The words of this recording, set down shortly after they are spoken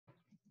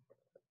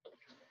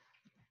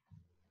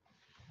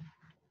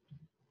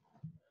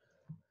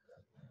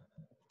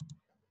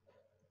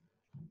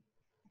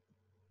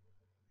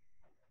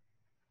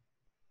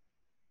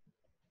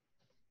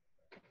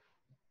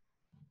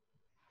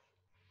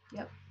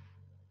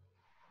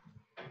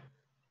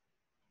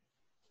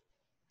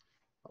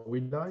Are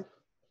we live?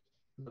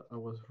 I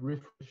was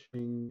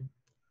refreshing,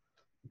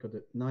 got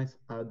a nice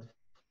ad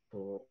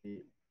for a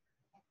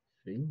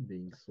thing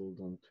being sold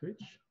on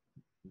Twitch.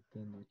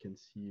 Then I can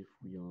see if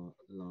we are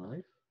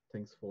live.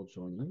 Thanks for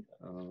joining,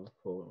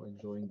 for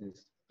enjoying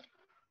this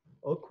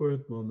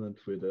awkward moment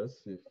with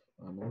us. If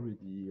I'm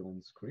already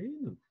on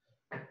screen.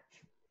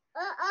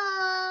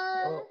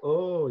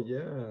 Oh,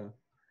 yeah,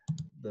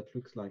 that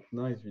looks like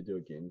nice video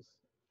games.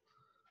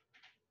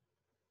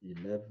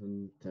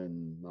 11,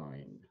 10,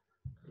 9,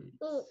 8,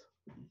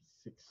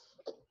 6,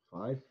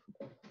 5,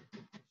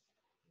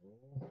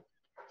 4,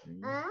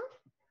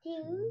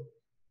 3.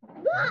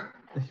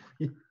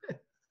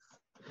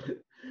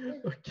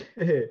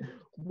 Okay,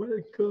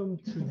 welcome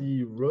to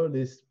the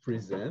Rolistes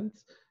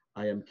Present.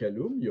 I am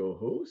Kaloum, your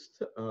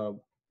host.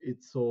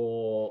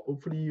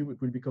 Hopefully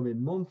it will become a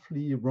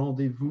monthly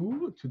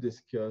rendezvous to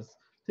discuss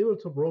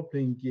tabletop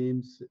role-playing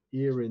games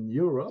here in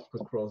Europe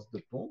across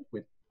the pond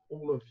with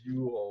all of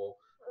you, or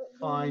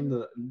fine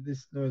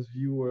listeners,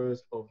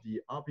 viewers of the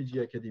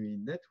RPG Academy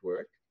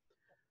network.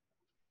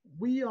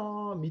 We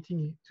are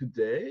meeting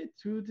today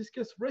to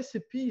discuss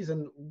recipes,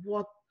 and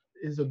what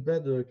is a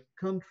better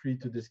country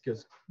to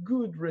discuss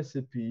good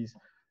recipes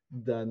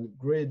than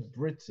Great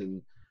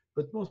Britain.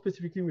 But more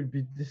specifically, we'll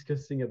be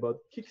discussing about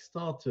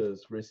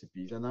Kickstarter's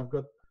recipes, and I've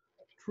got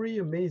three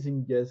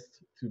amazing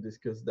guests to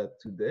discuss that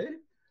today.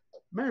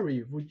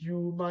 Mary, would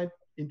you mind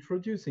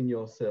introducing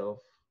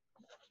yourself?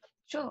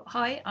 Sure.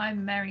 Hi,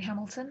 I'm Mary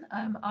Hamilton.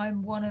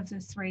 I'm one of the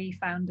three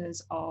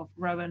founders of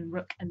Rowan,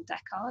 Rook and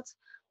Decard.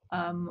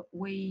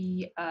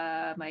 We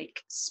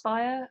make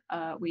Spire.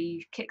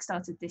 We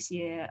kickstarted this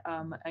year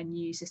a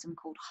new system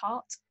called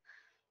Heart.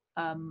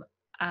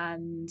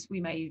 And we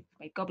made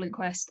Goblin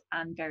Quest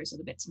and various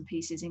other bits and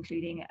pieces,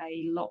 including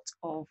a lot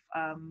of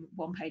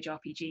one-page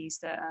RPGs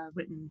that are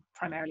written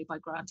primarily by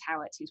Grant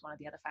Howitt, who's one of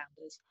the other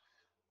founders.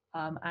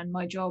 And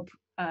my job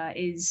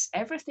is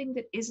everything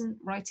that isn't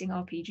writing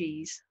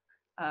RPGs.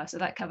 So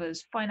that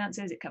covers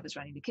finances, it covers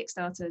running the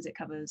Kickstarters, it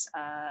covers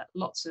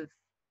lots of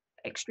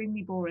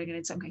extremely boring and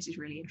in some cases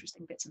really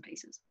interesting bits and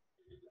pieces.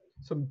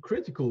 Some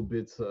critical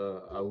bits,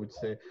 I would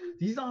say.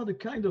 These are the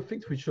kind of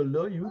things which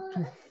allow you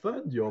to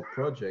fund your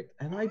project.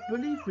 And I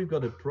believe we've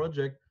got a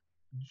project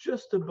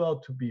just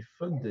about to be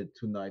funded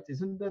tonight.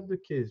 Isn't that the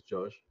case,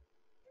 Josh?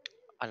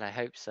 Well, I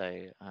hope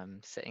so.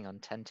 I'm sitting on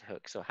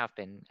tenterhooks, or have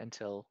been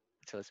until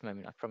this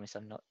moment. I promise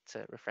I'm not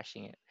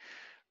refreshing it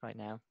right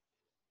now.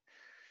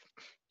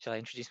 Shall I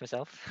introduce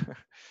myself?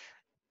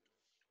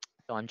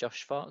 So I'm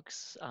Josh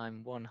Fox.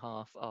 I'm one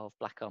half of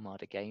Black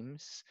Armada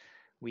Games.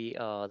 We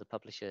are the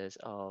publishers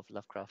of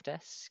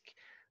Lovecraftesque,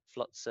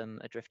 Flotsam,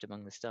 Adrift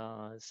Amongst the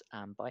Stars,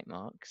 and Bite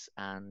Marks.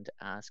 And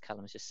as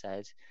Callum has just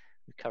said,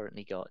 we've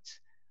currently got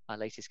our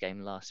latest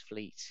game, Last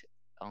Fleet,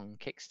 on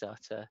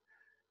Kickstarter.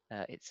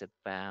 It's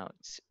about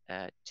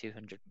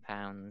 £200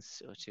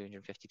 or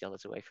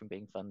 $250 away from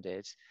being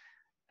funded.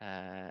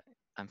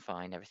 I'm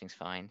fine, everything's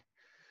fine.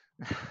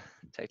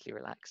 Totally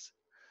relax.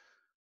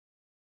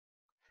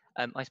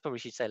 I probably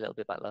should say a little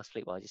bit about Last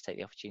Fleet while I just take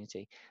the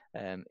opportunity.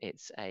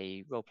 It's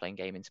a role-playing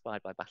game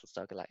inspired by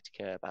Battlestar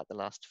Galactica about the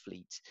last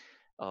fleet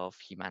of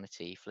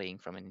humanity fleeing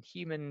from an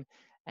inhuman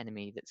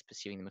enemy that's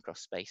pursuing them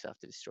across space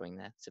after destroying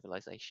their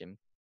civilization.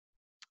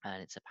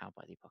 And it's a Powered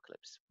by the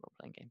Apocalypse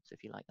role-playing game. So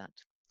if you like that,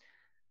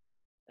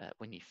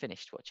 when you've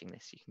finished watching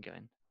this, you can go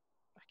and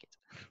back it.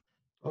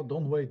 Oh,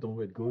 don't wait.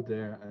 Go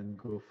there and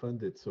go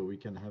fund it so we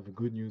can have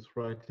good news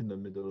right in the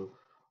middle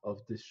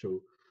of this show.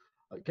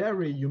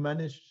 Gary, you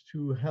managed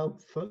to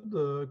help fund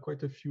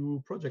quite a few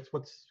projects.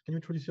 Can you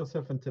introduce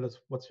yourself and tell us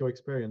what's your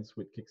experience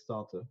with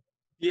Kickstarter?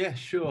 Yeah,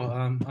 sure.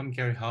 I'm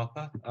Gary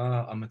Harper.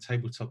 I'm a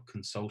tabletop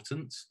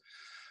consultant.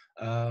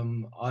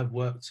 I've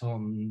worked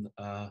on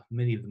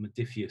many of the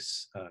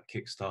Modifius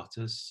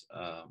Kickstarters,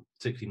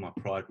 particularly my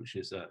pride, which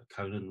is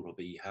Conan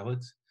Robbie E.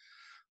 Howard,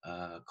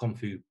 Kung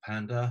Fu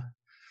Panda,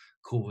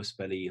 Corvus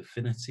Belli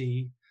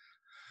Affinity,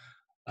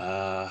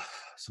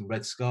 some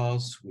Red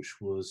Scars, which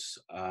was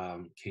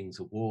Kings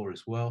of War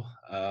as well,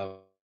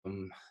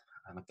 and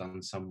I've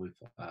done some with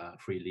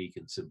Free League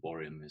and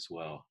Cyborium as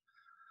well.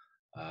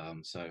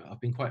 So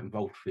I've been quite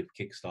involved with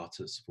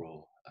Kickstarters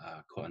for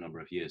quite a number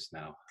of years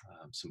now,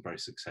 some very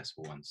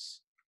successful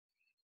ones.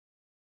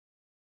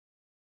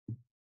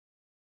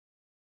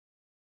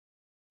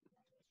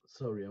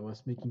 Sorry, I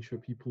was making sure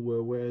people were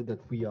aware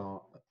that we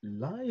are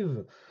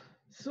live.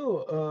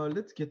 So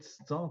let's get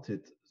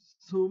started.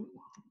 So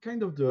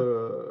kind of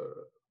the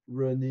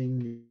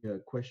running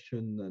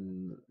question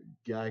and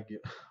gag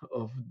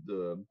of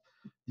the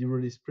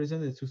Rolistes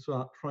Present is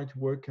to try to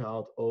work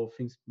out how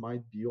things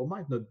might be or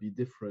might not be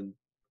different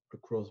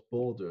across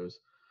borders.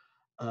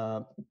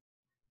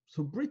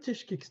 So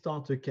British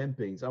Kickstarter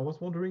campaigns, I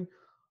was wondering,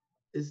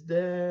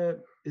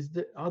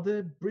 are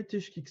there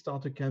British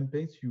Kickstarter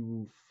campaigns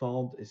you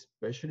found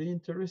especially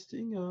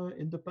interesting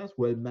in the past,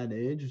 well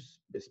managed,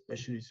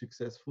 especially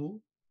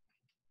successful?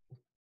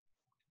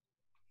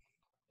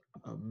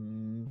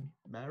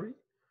 Mary?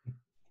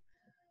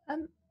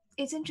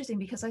 It's interesting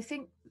because I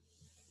think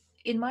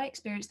in my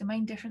experience, the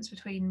main difference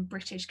between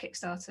British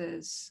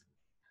Kickstarters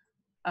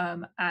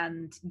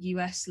and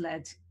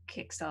US-led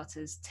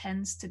Kickstarters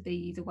tends to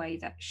be the way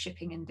that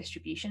shipping and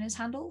distribution is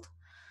handled.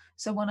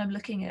 So when I'm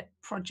looking at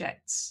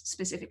projects,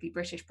 specifically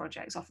British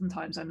projects,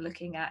 oftentimes I'm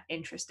looking at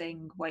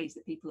interesting ways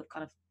that people have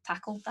kind of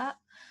tackled that.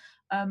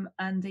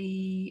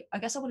 I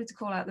guess I wanted to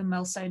call out the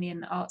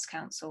Melsonian Arts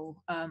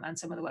Council and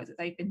some of the work that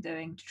they've been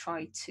doing to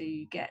try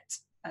to get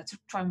to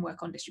try and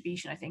work on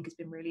distribution. I think has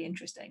been really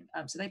interesting.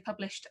 So they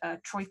published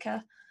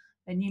Troika,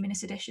 a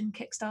numinous edition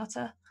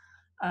Kickstarter.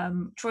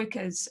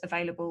 Troika's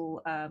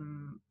available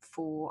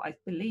for, I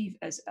believe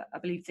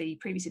the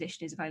previous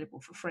edition is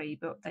available for free,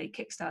 but they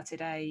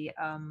kickstarted a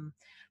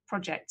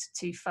project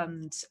to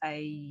fund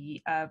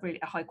a really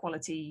high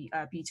quality,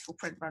 beautiful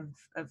print run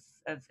of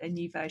a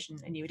new version,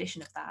 a new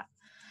edition of that.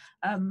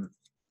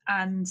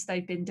 And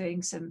they've been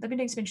doing some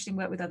interesting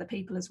work with other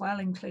people as well,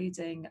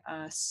 including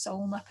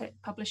Soul Muppet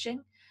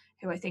Publishing,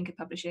 who I think are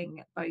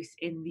publishing both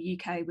in the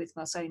UK with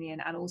Melsonian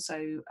and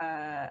also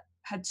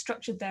had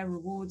structured their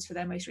rewards for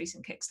their most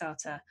recent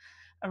Kickstarter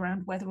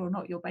around whether or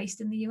not you're based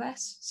in the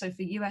US. So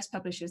for US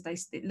publishers,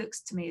 it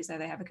looks to me as though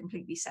they have a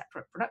completely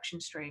separate production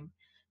stream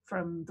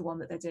from the one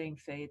that they're doing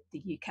for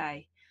the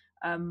UK.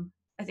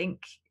 I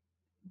think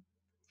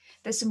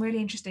there's some really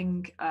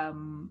interesting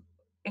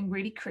in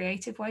really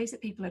creative ways that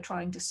people are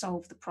trying to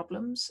solve the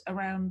problems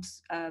around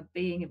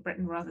being in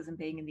Britain rather than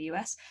being in the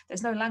US.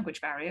 There's no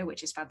language barrier,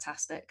 which is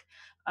fantastic,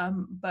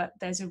 but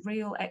there's a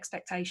real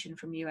expectation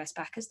from US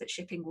backers that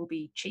shipping will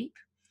be cheap.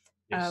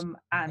 Yes.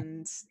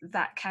 And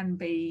that can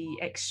be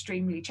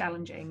extremely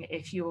challenging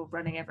if you're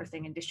running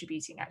everything and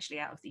distributing actually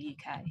out of the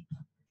UK.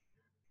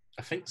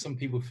 I think some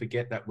people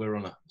forget that we're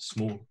on a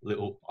small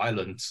little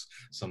island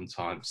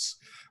sometimes,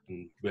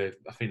 and I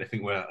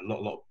think we're a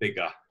lot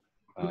bigger.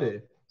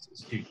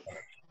 It's huge.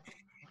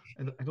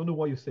 I don't know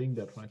why you're saying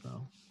that right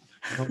now.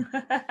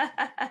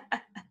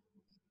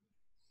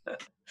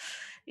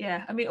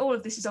 Yeah, I mean, all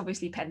of this is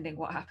obviously pending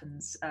what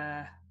happens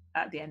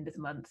at the end of the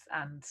month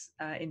and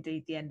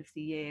indeed the end of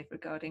the year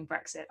regarding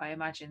Brexit. I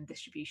imagine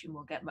distribution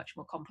will get much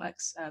more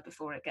complex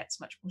before it gets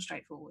much more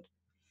straightforward.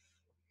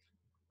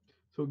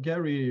 So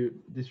Gary,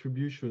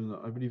 distribution,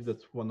 I believe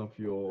that's one of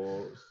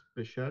your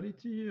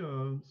specialty.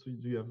 So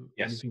do you have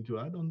anything to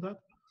add on that?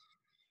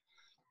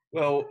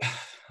 Well,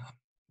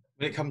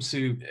 when it comes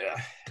to,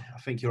 I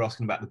think you're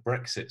asking about the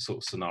Brexit sort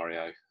of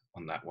scenario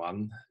on that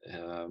one.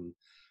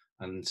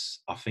 And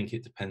I think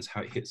it depends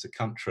how it hits the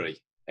country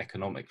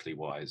economically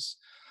wise.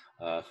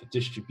 For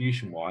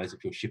distribution wise,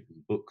 if you're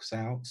shipping books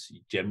out,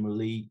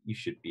 you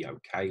should be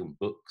okay on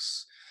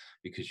books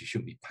because you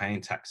shouldn't be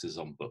paying taxes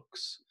on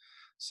books.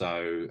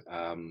 So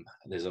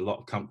there's a lot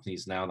of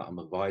companies now that I'm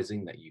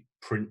advising that you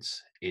print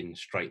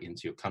straight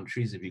into your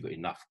countries if you've got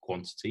enough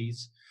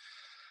quantities.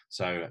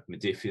 So at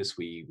Modiphius,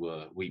 we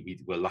were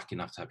lucky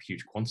enough to have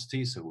huge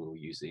quantities. So we were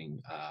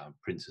using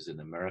printers in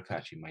America,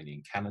 actually mainly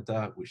in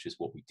Canada, which is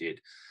what we did,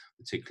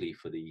 particularly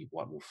for the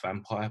White Wolf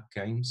Vampire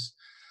games.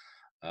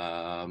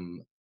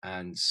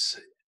 And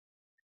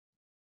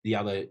the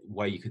other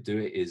way you could do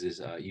it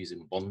is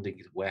using bonding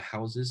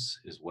warehouses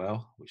as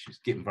well, which is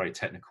getting very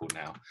technical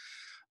now.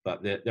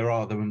 But there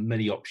are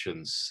many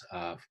options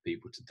for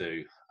people to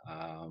do.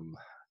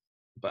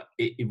 But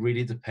it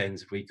really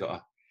depends if we got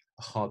a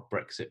hard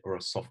Brexit or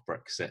a soft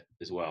Brexit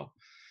as well.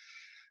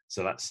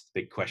 So that's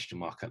the big question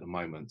mark at the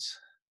moment.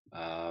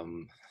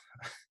 And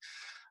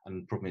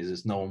the problem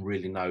is no one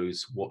really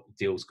knows what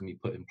deals can be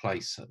put in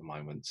place at the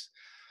moment.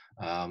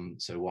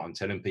 So what I'm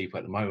telling people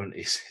at the moment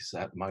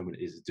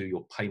is do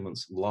your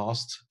payments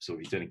last. So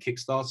if you're doing a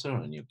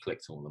Kickstarter and you're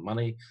collecting all the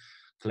money,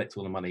 collect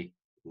all the money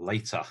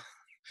later,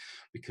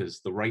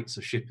 because the rates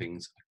of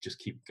shippings just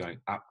keep going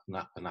up and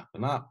up and up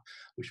and up,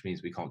 which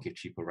means we can't give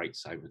cheaper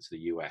rates over to the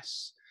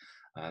US.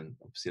 And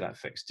obviously that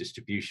affects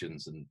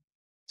distributions, and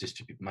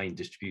main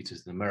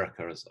distributors in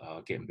America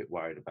are getting a bit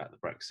worried about the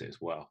Brexit as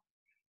well.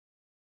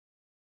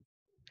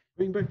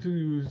 Going back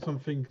to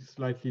something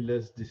slightly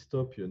less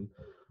dystopian,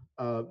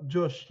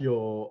 Josh,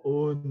 your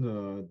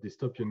own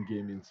dystopian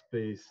game in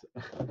space,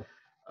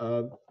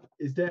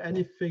 is there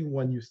anything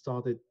when you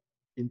started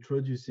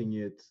introducing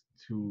it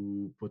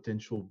to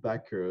potential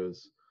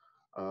backers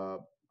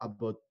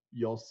about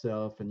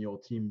yourself and your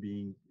team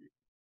being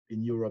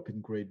in Europe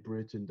and Great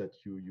Britain that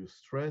you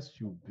stress,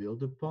 you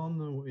build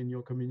upon in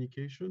your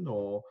communication,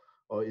 or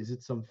is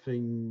it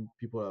something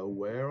people are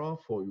aware of,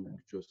 or you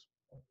just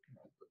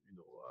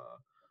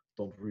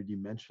don't really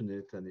mention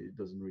it and it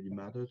doesn't really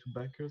matter to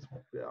backers?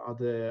 Are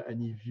there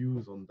any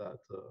views on that?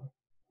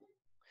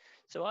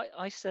 So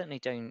I certainly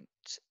don't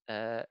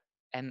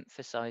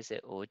emphasize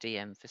it or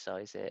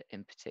de-emphasize it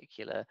in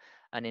particular.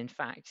 And in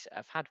fact,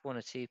 I've had one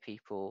or two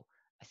people,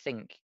 I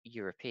think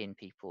European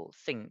people,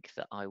 think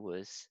that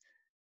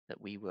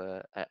we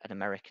were an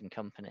American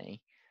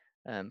company,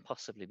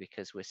 possibly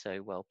because we're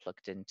so well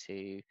plugged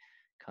into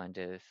kind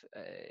of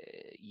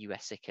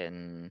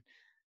US-ican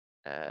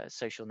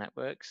social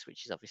networks,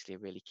 which is obviously a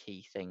really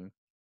key thing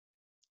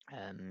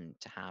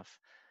to have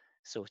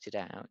sorted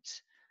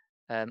out.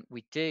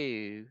 We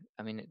do.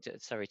 I mean,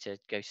 sorry to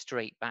go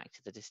straight back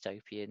to the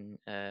dystopian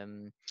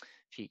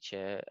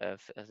future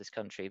of this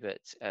country,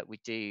 but we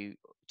do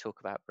talk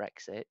about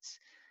Brexit.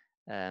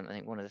 I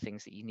think one of the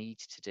things that you need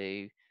to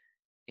do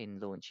in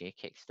launching a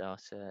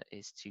Kickstarter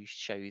is to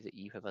show that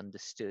you have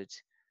understood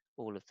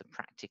all of the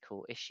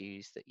practical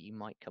issues that you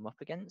might come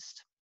up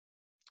against,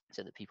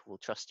 so that people will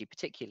trust you,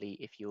 particularly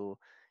if you're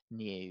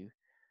new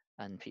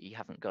and you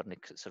haven't got a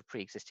sort of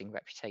pre-existing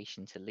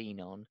reputation to lean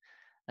on.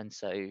 And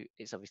so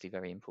it's obviously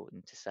very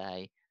important to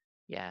say,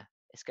 yeah,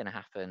 it's going to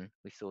happen.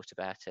 We've thought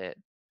about it.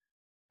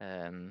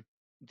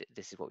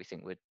 This is what we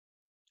think would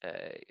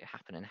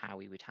happen and how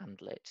we would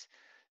handle it.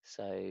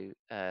 So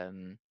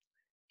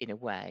in a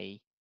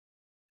way,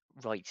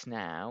 right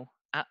now,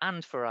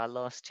 and for our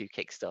last two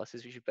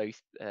Kickstarters, which have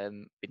both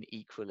been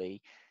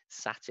equally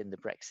sat in the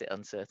Brexit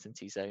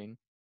uncertainty zone,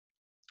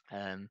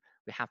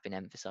 we have been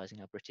emphasising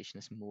our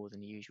Britishness more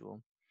than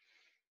usual.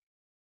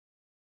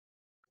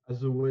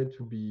 As a way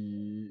to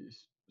be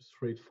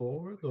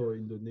straightforward or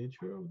in the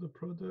nature of the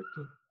product?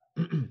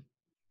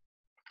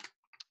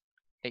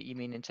 You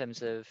mean in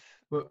terms of?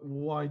 But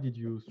why did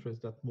you stress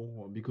that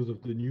more? Because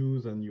of the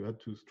news, and you had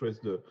to stress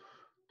the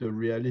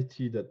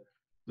reality that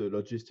the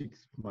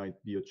logistics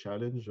might be a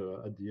challenge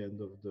at the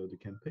end of the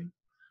campaign?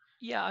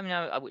 Yeah, I mean,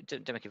 I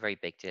don't make a very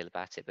big deal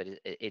about it, but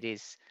it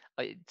is.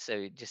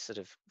 So just sort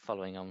of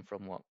following on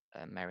from what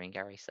Mary and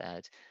Gary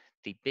said,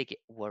 the big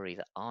worry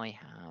that I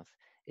have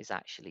is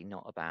actually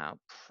not about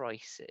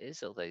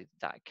prices, although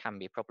that can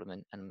be a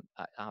problem. And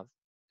our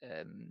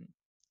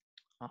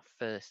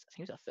first, I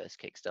think it was our first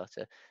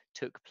Kickstarter,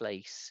 took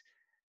place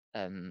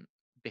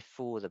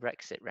before the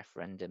Brexit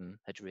referendum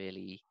had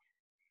really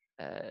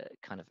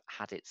kind of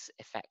had its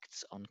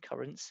effects on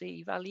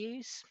currency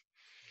values.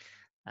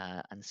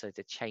 And so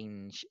the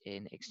change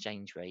in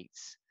exchange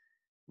rates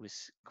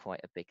was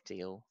quite a big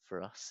deal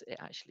for us. It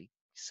actually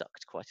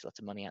sucked quite a lot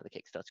of money out of the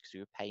Kickstarter because we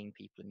were paying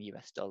people in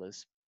US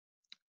dollars,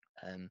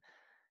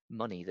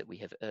 money that we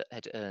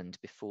had earned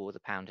before the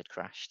pound had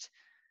crashed,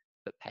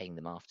 but paying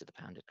them after the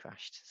pound had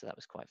crashed. So that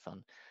was quite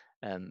fun.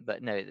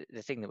 But no,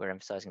 the thing that we're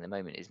emphasizing at the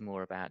moment is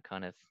more about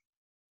kind of,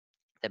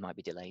 there might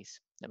be delays.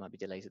 There might be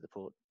delays at the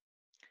port.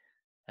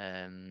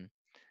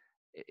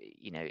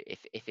 You know,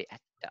 if it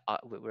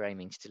we're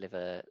aiming to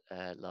deliver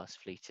last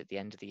fleet at the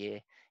end of the year.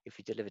 If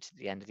we deliver to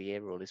the end of the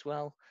year, all is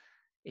well.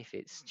 If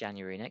it's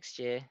January next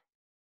year,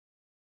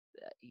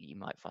 you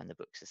might find the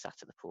books are sat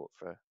at the port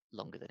for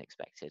longer than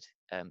expected.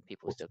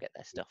 People will still get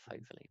their stuff,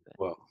 hopefully. But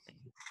well,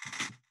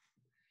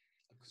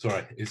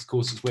 sorry, of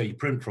course it's where you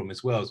print from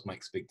as well,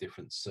 makes a big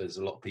difference. So there's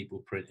a lot of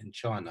people print in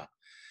China,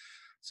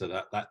 so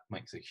that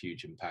makes a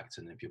huge impact.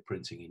 And if you're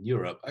printing in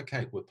Europe,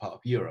 okay, we're part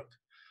of Europe.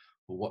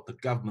 But what the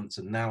governments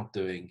are now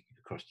doing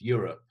across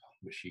Europe,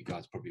 which you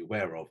guys are probably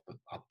aware of, but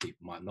other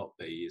people might not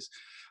be, is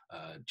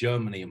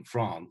Germany and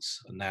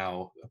France are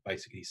now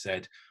basically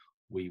said,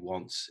 we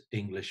want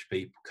English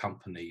people,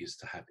 companies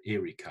to have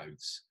ERI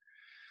codes,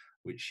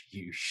 which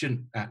you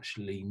shouldn't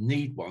actually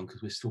need one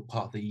because we're still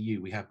part of the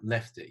EU. We haven't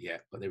left it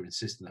yet, but they're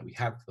insisting that we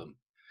have them.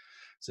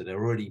 So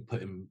they're already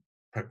putting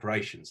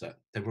preparations that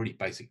they've already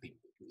basically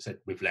said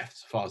we've left.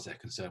 As far as they're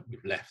concerned,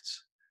 we've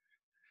left.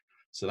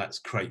 So that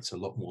creates a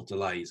lot more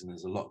delays, and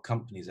there's a lot of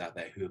companies out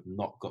there who have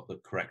not got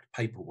the correct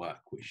paperwork,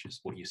 which is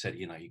what you said,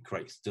 you know, it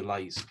creates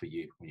delays for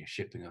you when you're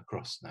shipping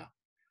across now.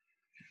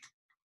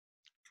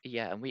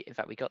 yeah, and in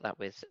fact we got that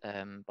with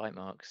bite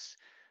marks,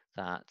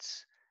 that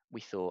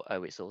we thought,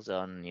 oh, it's all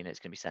done, you know, it's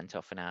going to be sent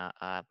off, and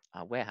our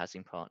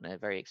warehousing partner,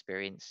 very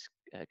experienced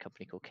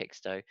company called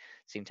Kicksto,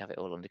 seemed to have it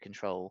all under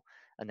control.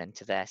 And then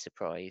to their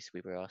surprise,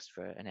 we were asked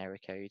for an error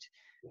code.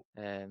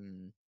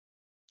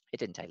 It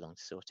didn't take long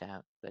to sort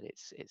out, but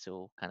it's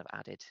all kind of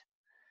added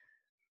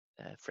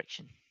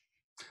friction.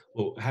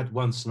 Well, I had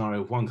one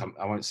scenario of one company,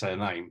 I won't say a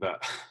name,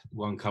 but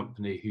one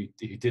company who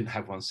didn't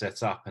have one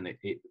set up, and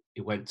it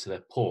went to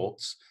their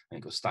ports and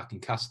it got stuck in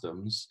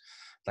customs.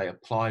 They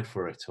applied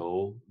for it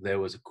all. There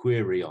was a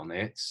query on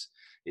it.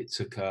 It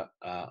took it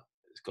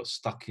got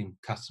stuck in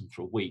customs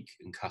for a week,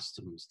 and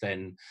customs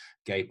then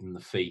gave them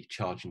the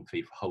charging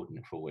fee for holding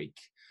it for a week,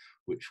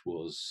 which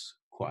was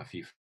quite a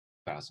few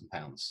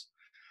 £1,000.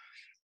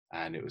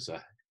 And it was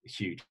a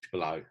huge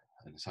blow.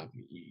 And so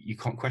you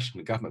can't question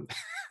the government.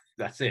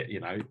 That's it, you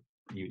know,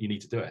 you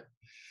need to do it.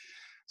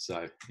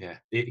 So yeah,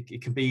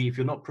 it can be, if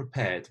you're not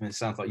prepared, I mean, it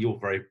sounds like you're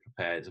very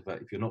prepared,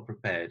 but if you're not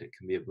prepared, it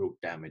can be a real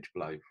damage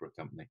blow for a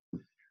company.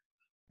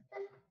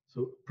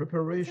 So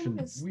preparation,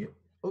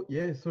 oh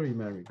yeah, sorry,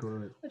 Mary, go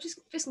ahead.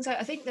 Just gonna say,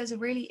 I think there's a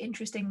really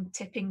interesting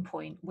tipping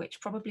point, which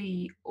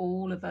probably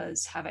all of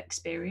us have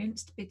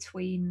experienced,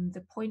 between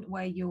the point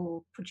where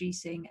you're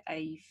producing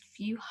a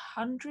few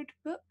hundred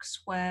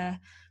books, where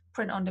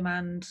print on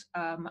demand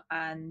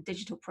and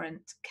digital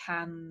print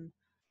can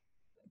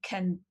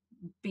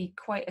be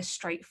quite a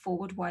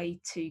straightforward way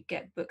to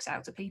get books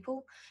out to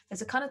people.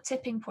 There's a kind of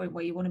tipping point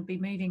where you want to be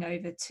moving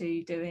over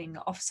to doing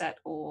offset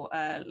or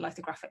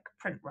lithographic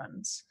print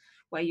runs,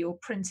 where you're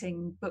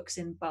printing books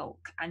in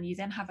bulk, and you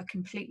then have a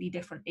completely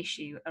different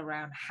issue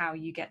around how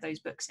you get those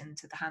books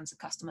into the hands of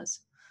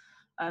customers.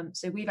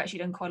 So we've actually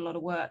done quite a lot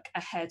of work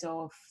ahead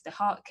of the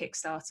Heart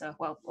Kickstarter,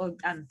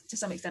 and to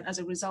some extent as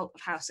a result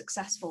of how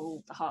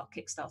successful the Heart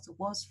Kickstarter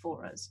was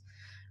for us.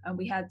 And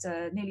we had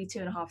nearly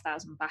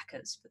 2,500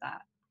 backers for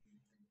that.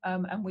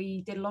 And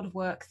we did a lot of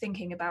work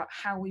thinking about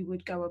how we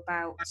would go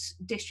about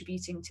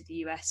distributing to the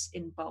US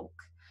in bulk.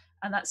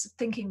 And that's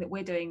thinking that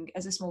we're doing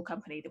as a small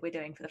company, that we're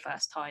doing for the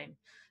first time.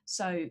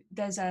 So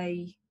there's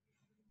a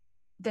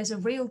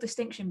real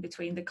distinction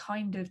between the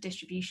kind of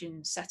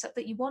distribution setup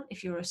that you want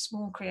if you're a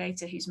small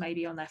creator who's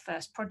maybe on their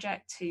first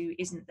project, who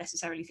isn't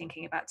necessarily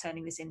thinking about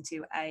turning this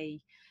into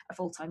a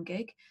full-time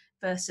gig,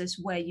 versus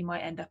where you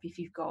might end up if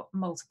you've got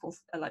multiple,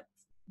 like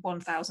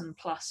 1,000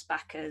 plus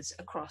backers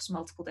across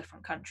multiple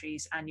different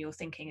countries, and you're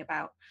thinking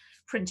about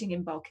printing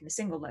in bulk in a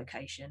single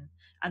location,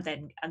 and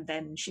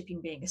then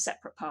shipping being a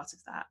separate part of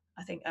that.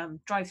 I think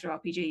Drive-Through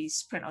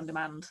RPG's print on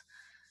demand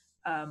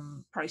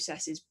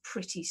process is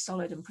pretty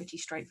solid and pretty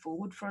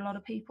straightforward for a lot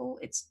of people.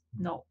 It's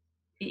not,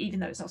 even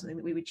though it's not something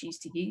that we would choose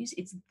to use,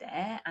 it's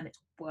there and it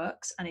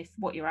works. And if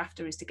what you're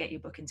after is to get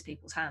your book into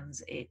people's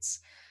hands,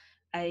 it's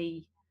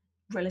a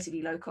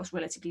relatively low cost,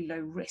 relatively low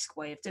risk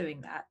way of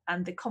doing that.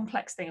 And the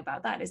complex thing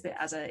about that is that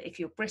if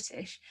you're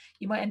British,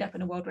 you might end up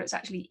in a world where it's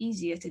actually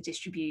easier to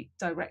distribute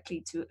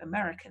directly to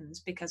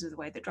Americans because of the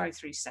way the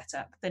drive-through is set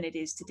up than it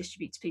is to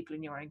distribute to people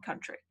in your own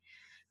country.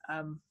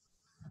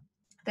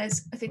 I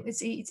think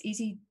it's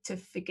easy to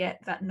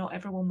forget that not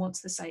everyone wants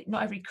the same,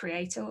 not every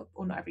creator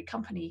or not every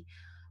company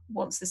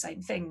wants the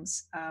same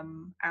things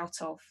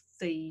out of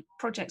the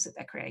projects that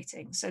they're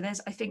creating. So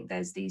I think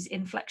there's these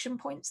inflection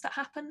points that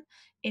happen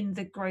in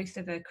the growth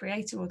of a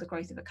creator or the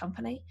growth of a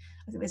company.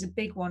 I think there's a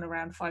big one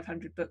around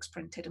 500 books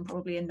printed and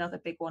probably another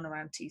big one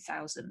around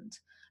 2,000.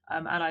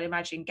 And I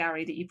imagine,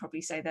 Gary, that you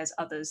probably say there's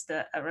others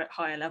that are at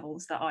higher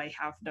levels that I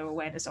have no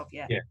awareness of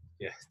yet.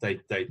 Yeah,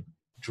 they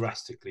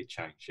drastically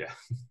change, yeah.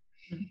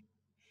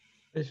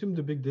 I assume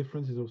the big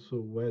difference is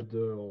also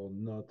whether or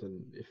not,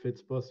 and if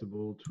it's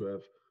possible to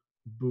have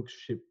books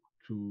shipped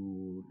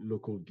to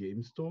local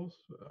game stores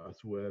as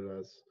well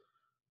as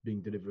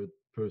being delivered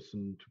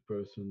person to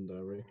person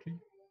directly.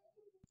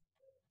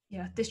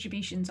 Yeah,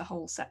 distribution's a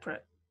whole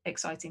separate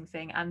exciting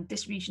thing, and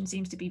distribution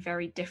seems to be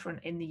very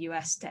different in the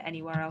US to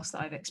anywhere else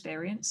that I've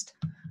experienced.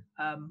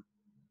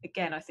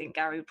 Again, I think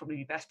Gary would probably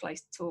be best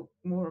placed to talk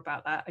more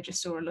about that. I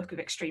just saw a look of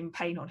extreme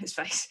pain on his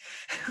face.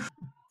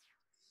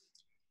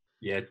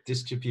 Yeah,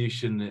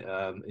 distribution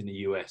in the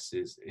US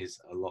is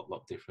a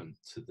lot different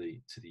to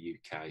the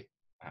UK.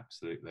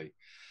 Absolutely.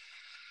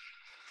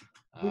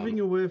 Moving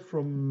away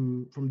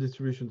from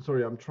distribution,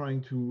 sorry, I'm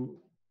trying to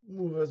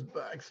move us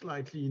back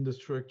slightly in the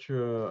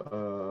structure.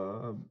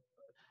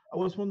 I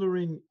was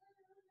wondering,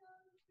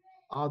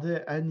 are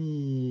there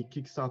any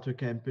Kickstarter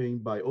campaign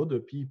by other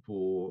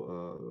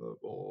people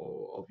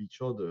or of each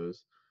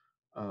other's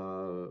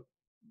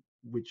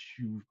which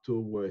you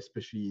thought were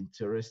especially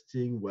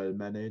interesting, well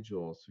managed,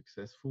 or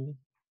successful?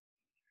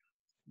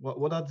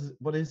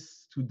 What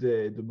is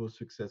today the most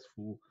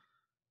successful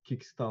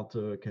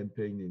Kickstarter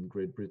campaign in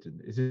Great Britain?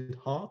 Is it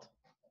Heart?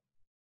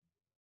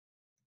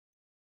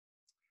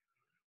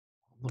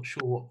 I'm not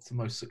sure what the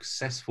most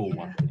successful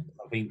one is.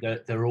 I think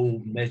they're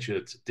all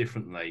measured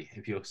differently.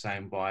 If you're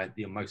saying by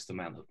the most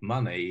amount of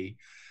money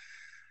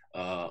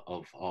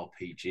of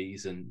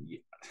RPGs, and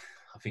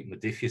I think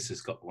Modiphius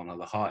has got one of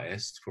the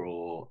highest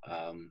for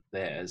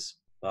theirs,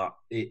 but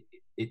it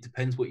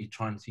depends what you're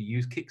trying to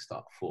use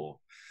Kickstarter for.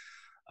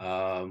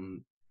 I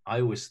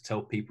always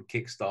tell people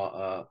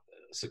Kickstarter,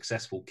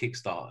 successful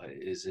Kickstarter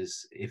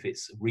is if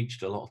it's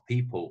reached a lot of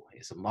people.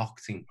 It's a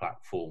marketing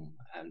platform,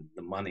 and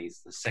the money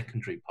is the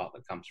secondary part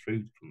that comes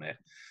through from it.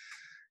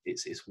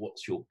 It's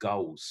what's your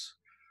goals.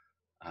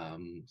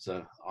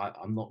 So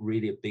I'm not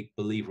really a big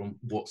believer on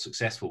what's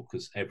successful,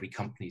 because every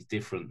company is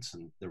different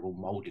and they're all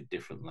molded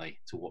differently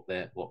to what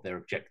their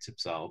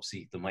objectives are.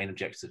 Obviously, the main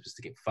objective is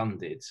to get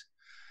funded,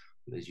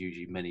 but there's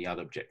usually many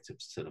other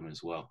objectives to them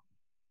as well.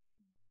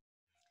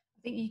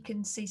 I think you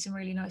can see some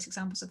really nice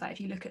examples of that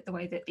if you look at the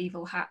way that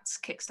Evil Hat's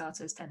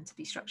Kickstarters tend to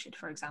be structured,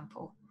 for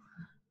example.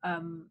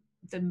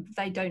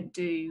 They don't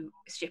do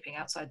shipping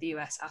outside the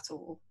US at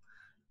all.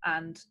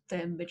 And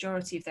the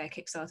majority of their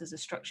Kickstarters are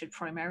structured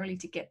primarily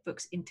to get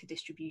books into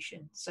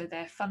distribution. So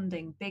they're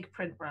funding big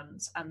print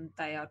runs, and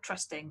they are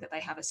trusting that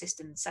they have a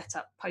system set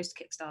up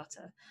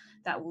post-Kickstarter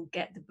that will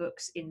get the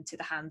books into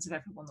the hands of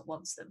everyone that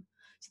wants them.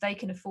 So they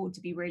can afford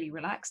to be really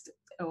relaxed,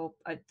 or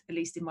at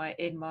least to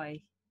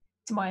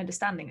my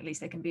understanding, at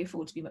least they can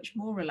afford to be much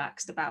more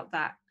relaxed about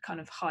that kind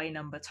of high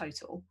number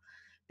total,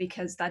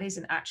 because that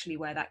isn't actually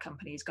where that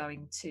company is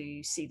going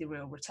to see the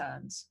real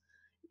returns.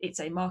 It's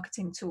a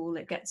marketing tool.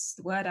 It gets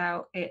the word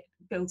out. It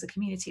builds a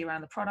community around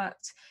the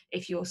product.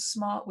 If you're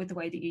smart with the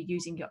way that you're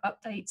using your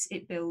updates,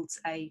 it builds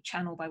a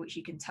channel by which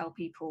you can tell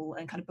people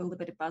and kind of build a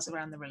bit of buzz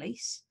around the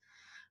release.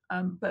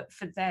 But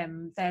for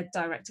them, their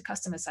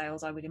direct-to-customer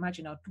sales, I would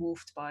imagine, are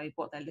dwarfed by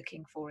what they're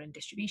looking for in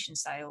distribution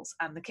sales,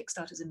 and the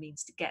Kickstarter is a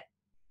means to get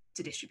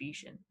to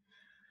distribution.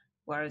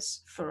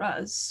 Whereas for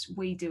us,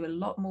 we do a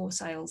lot more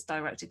sales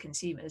direct to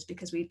consumers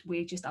because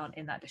we just aren't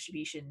in that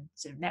distribution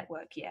sort of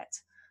network yet.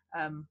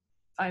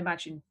 I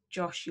imagine,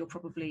 Josh, you're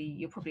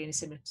probably in a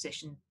similar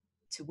position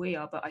to we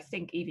are, but I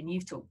think even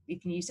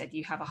you said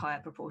you have a higher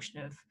proportion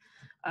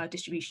of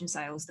distribution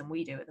sales than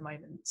we do at the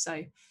moment.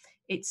 So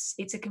it's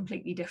a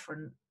completely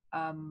different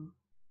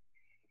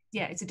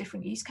it's a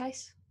different use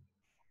case.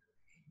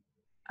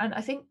 And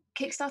I think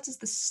Kickstarter's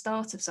the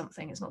start of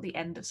something. It's not the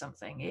end of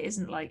something. It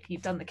isn't like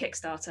you've done the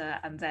Kickstarter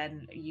and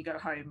then you go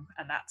home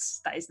and that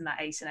isn't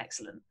that ace and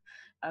excellent.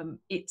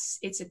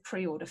 It's a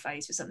pre-order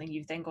phase for something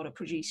you've then got to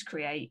produce,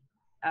 create,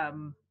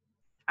 and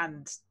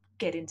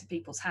get into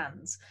people's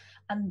hands.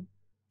 And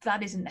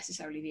that isn't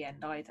necessarily the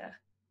end either.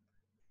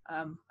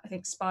 I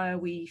think Spire,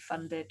 we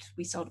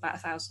sold about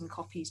 1,000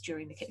 copies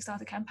during the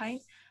Kickstarter campaign.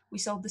 We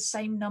sold the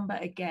same number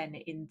again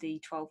in the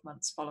 12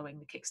 months following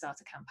the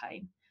Kickstarter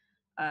campaign.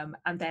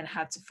 And then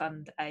had to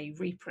fund a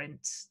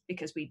reprint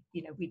because we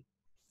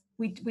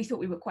thought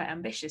we were quite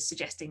ambitious,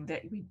 suggesting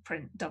that we'd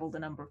print double the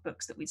number of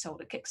books that we'd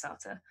sold at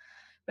Kickstarter,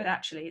 but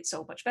actually it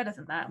sold much better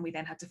than that, and we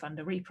then had to fund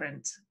a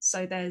reprint.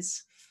 So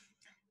there's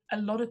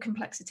a lot of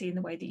complexity in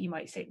the way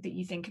that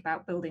you think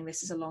about building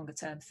this as a longer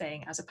term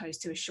thing as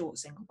opposed to a short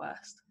single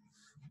burst.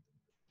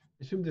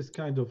 I assume this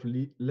kind of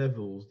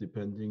levels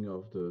depending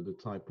of the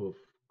type of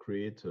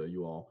creator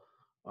you are.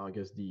 I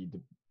guess the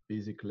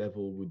basic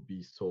level would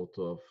be sort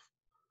of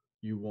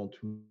you want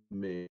to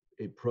make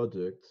a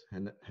product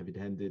and have it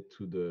handed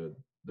to the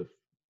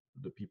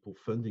people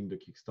funding the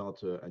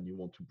Kickstarter, and you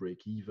want to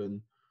break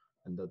even,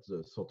 and that's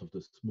sort of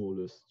the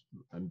smallest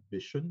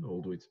ambition,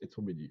 although it's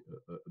already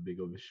a big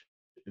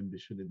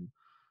ambition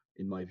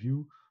in my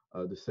view.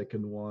 The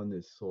second one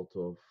is sort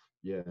of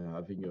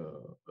having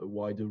a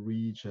wider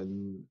reach,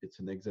 and it's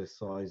an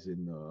exercise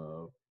in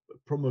a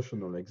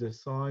promotional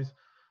exercise.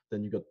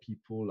 Then you got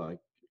people like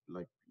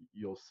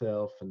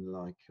yourself and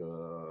like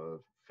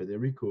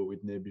Federico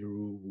with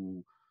Nebiru,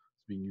 who's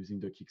been using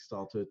the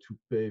Kickstarter to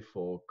pay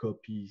for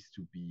copies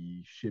to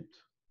be shipped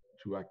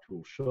to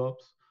actual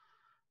shops,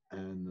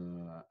 and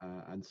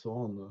so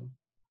on.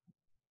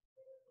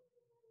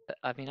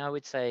 I mean, I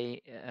would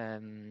say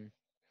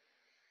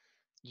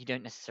you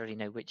don't necessarily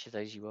know which of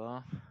those you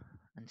are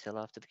until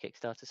after the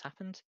Kickstarter's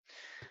happened.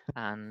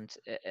 And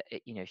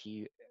if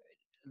you,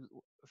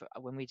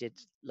 when we did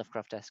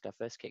Lovecraftesque, our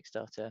first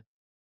Kickstarter,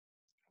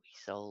 we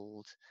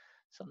sold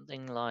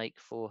something like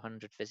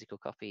 400 physical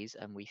copies,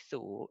 and we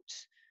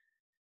thought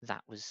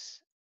that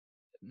was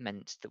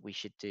meant that we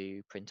should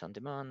do print on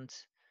demand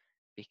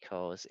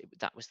because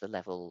that was the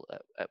level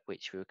at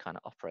which we were kind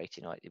of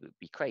operating. Like, it would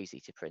be crazy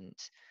to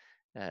print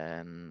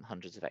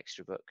hundreds of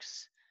extra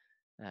books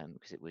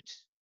because it would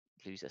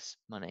lose us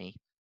money.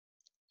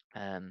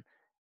 And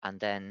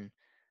then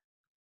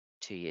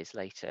 2 years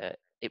later,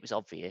 it was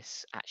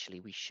obvious actually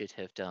we should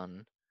have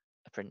done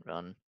a print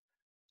run,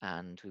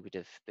 and we would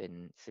have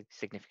been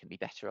significantly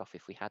better off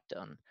if we had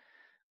done.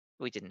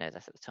 We didn't know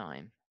that at the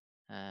time.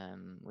 I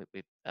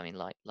mean,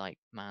 like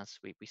Maz,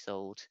 we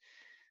sold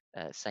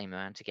same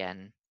amount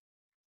again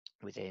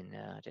within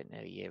I don't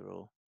know, a year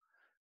or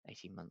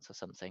 18 months or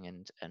something,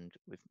 and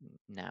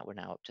we're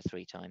now up to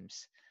 3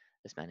 times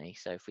as many.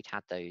 So if we'd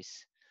had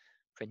those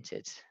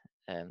printed,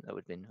 that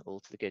would have been all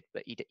to the good.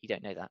 But you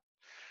don't know that.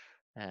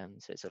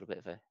 So it's sort of a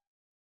bit of a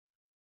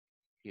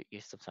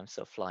you're sometimes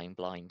sort of flying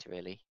blind,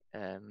 really,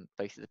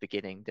 both at the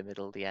beginning, the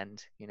middle, the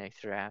end.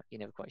 Throughout, you're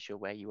never quite sure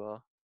where you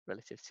are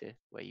relative to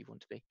where you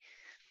want to be.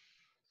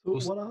 So,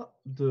 what are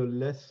the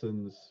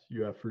lessons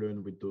you have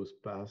learned with those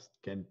past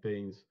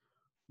campaigns,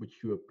 which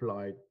you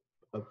applied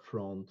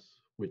upfront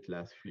with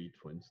Last Fleet,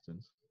 for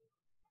instance?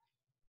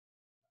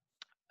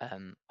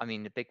 I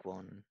mean, the big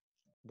one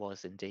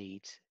was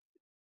indeed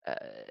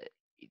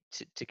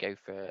to go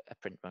for a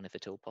print run if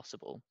at all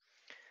possible,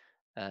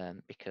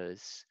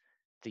 because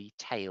the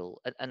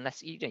tail,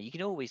 unless you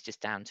can always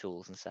just down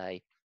tools and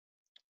say,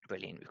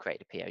 brilliant, we've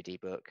created a POD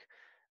book,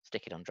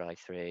 stick it on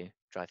drive-through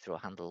will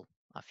handle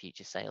our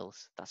future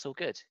sales. That's all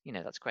good.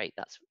 That's great.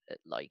 That's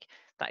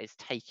that is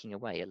taking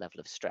away a level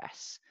of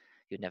stress.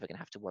 You're never going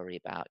to have to worry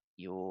about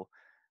your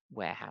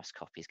warehouse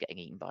copies getting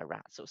eaten by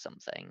rats or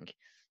something.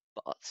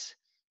 But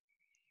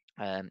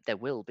there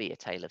will be a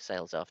tail of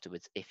sales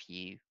afterwards if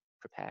you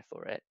prepare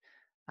for it.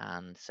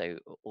 And so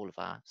all of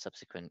our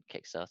subsequent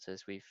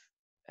Kickstarters, we've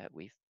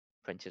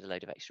printed a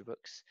load of extra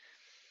books.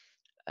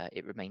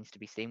 It remains to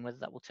be seen whether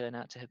that will turn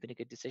out to have been a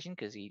good decision,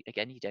 because you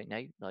don't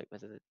know, like,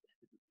 whether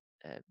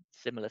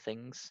similar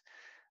things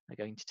are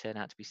going to turn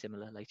out to be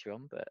similar later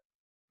on. But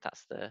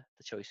that's the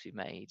choice we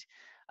made,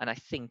 and I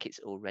think it's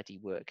already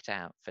worked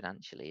out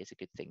financially as a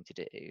good thing to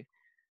do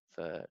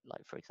for,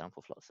 like, for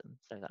example, Flotsam.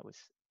 So that was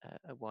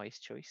a wise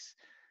choice.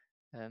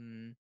 I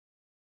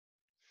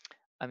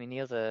mean,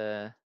 the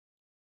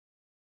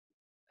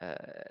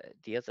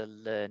other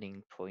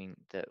learning point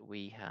that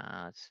we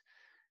had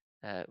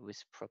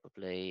was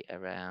probably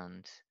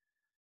around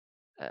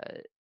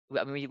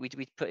I mean, we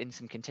put in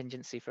some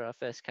contingency for our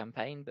first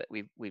campaign, but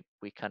we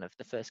kind of,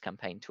 the first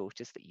campaign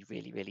taught us that you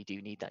really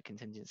do need that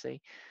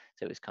contingency.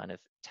 So it was kind of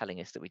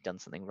telling us that we'd done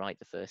something right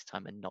the first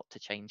time and not to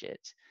change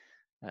it.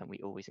 We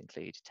always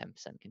include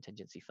 10%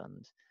 contingency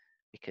fund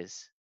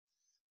because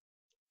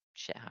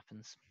shit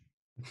happens.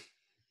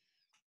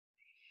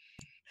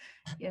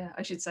 Yeah,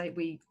 I should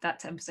say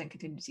that 10%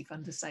 contingency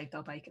fund has saved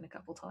our bacon a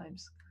couple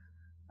times.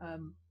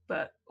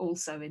 But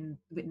also in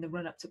the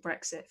run up to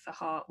Brexit for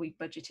Heart, we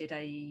budgeted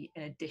an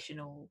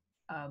additional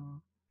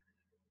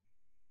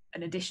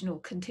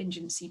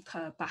contingency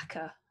per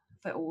backer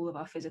for all of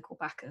our physical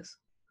backers,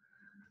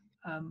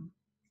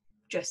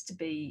 just to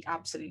be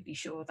absolutely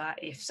sure that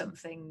if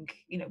something,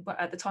 but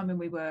at the time when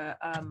we were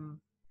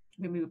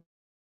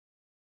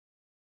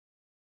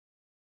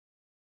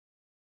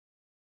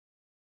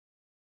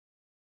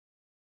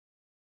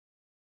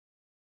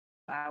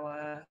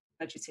our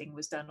budgeting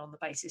was done on the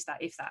basis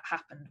that if that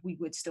happened, we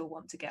would still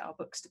want to get our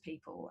books to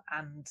people,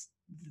 and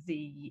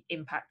the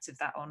impact of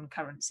that on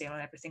currency and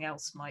on everything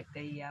else might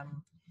be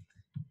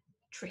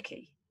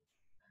tricky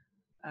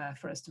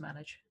for us to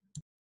manage.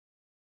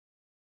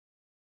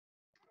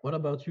 What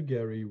about you,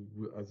 Gary,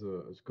 as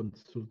a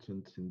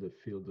consultant in the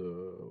field?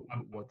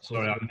 What sort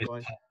Sorry, I of missed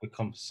advice? the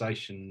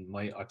conversation.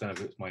 I don't know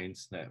if it was my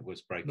internet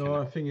was breaking No,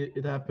 up. I think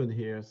it happened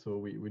here, so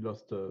we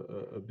lost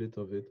a bit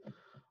of it.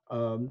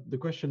 The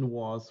question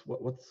was,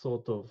 what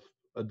sort of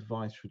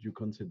advice should you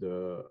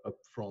consider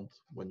upfront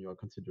when you are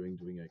considering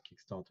doing a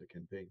Kickstarter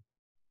campaign?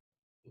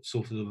 What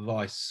sort of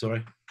advice?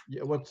 Sorry.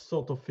 Yeah, what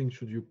sort of things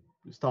should you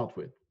start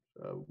with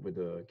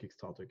a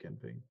Kickstarter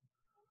campaign?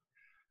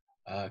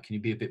 Can you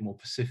be a bit more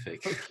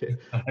specific? Okay.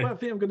 Well, I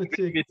think I'm going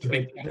to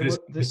take.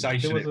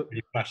 Conversation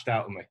really flashed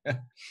out on me.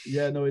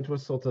 Yeah, no, it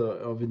was sort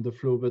of in the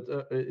flow, but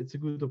it's a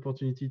good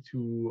opportunity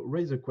to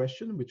raise a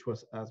question which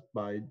was asked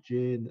by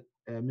Jane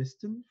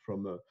Amiston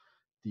from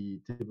the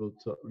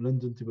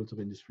London Tabletop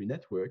Industry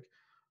Network.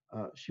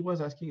 She was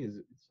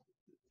asking,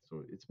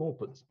 so it's more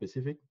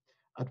specific.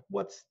 At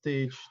what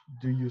stage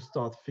do you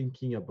start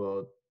thinking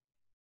about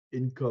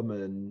income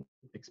and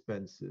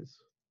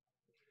expenses?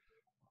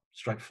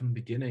 Straight from the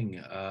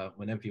beginning,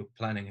 whenever you're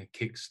planning a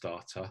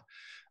Kickstarter,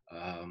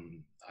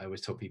 I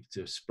always tell people to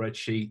do a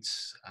spreadsheet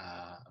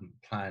and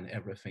plan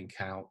everything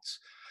out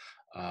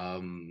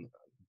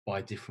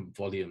by different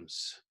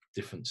volumes,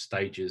 different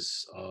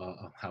stages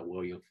of how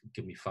well you're going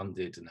to be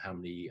funded and how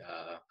many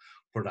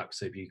products.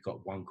 So if you've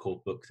got one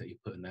core book that you're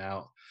putting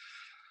out,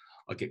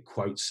 I get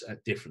quotes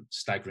at different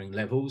staggering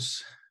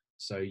levels.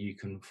 So you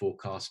can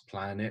forecast,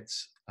 plan it,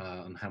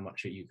 and how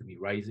much you can be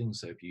raising.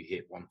 So if you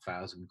hit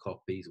 1,000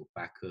 copies or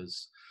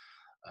backers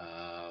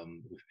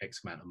with X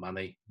amount of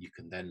money, you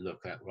can then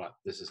look at, right,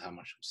 this is how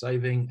much I'm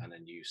saving, and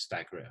then you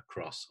stagger it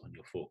across on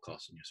your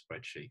forecast on your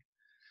spreadsheet.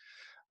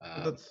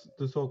 That's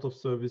the sort of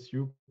service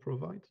you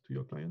provide to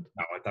your client?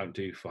 No, I don't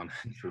do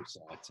financial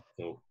sides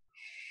at all.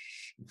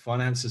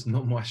 Finance is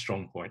not my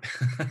strong point.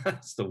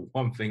 That's the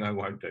one thing I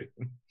won't do.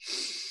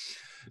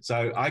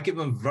 So I give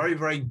them very,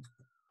 very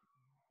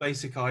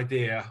basic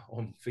idea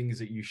on things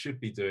that you should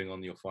be doing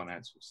on your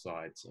financial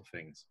sides of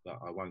things, but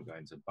I won't go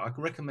into. But I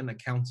can recommend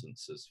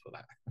accountants for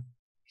that.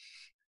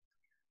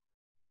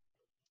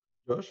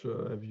 Josh,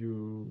 have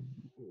you?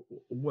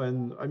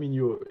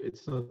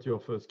 It's not your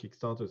first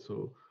Kickstarter,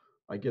 so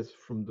I guess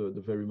from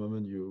the very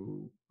moment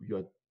you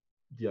had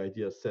the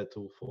idea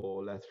settled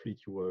for Last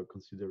Fleet, you were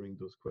considering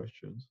those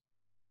questions.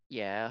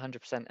 Yeah,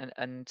 100%.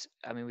 And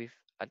I mean,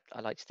 I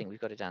like to think we've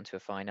got it down to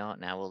a fine art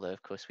now, although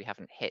of course we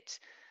haven't hit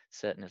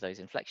certain of those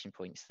inflection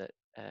points that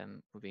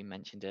were being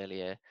mentioned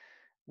earlier,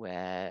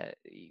 where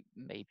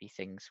maybe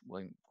things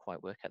won't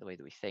quite work out the way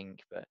that we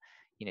think. But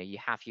you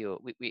have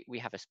we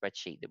have a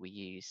spreadsheet that we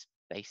use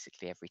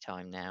basically every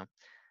time now.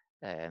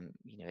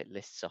 It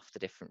lists off the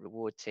different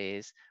reward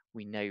tiers.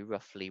 We know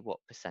roughly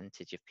what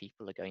percentage of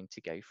people are going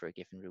to go for a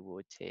given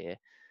reward tier.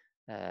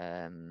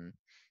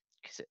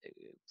 Because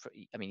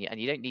and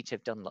you don't need to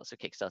have done lots of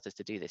Kickstarters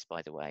to do this,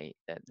 by the way.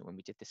 When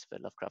we did this for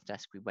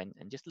Lovecraftesque, we went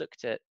and just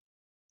looked at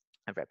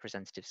a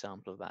representative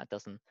sample of about a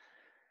dozen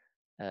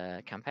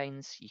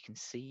campaigns. You can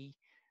see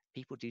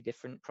people do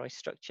different price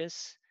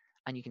structures,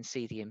 and you can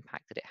see the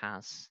impact that it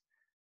has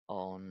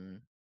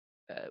on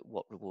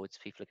what rewards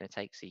people are going to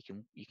take. So you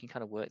can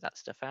kind of work that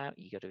stuff out.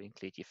 You got to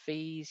include your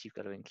fees. You've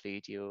got to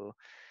include your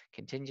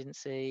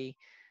contingency.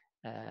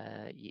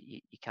 You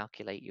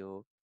calculate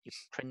your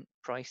print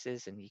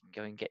prices, and you can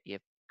go and get your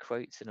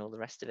quotes and all the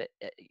rest of it.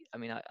 I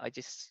mean, I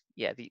just,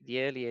 yeah,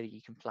 the earlier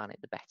you can plan it,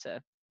 the better,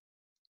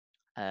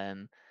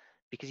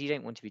 because you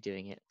don't want to be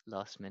doing it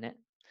last minute.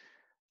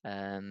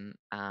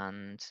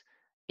 And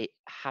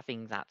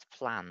having that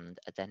planned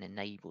then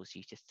enables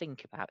you to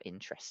think about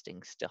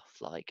interesting stuff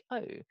like,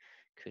 oh,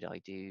 could I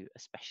do a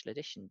special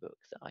edition book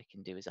that I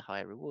can do as a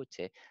higher reward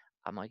tier?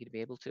 Am I going to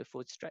be able to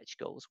afford stretch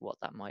goals? What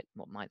might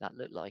that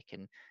look like?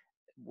 And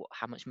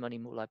how much money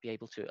will I be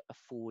able to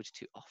afford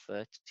to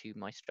offer to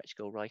my stretch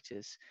goal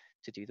writers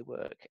to do the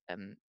work?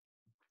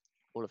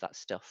 All of that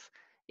stuff.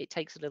 It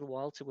takes a little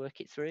while to work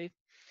it through.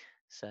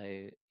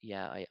 So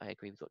yeah, I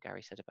agree with what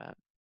Gary said about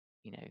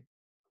you know,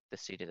 the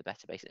sooner the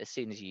better. Basically, as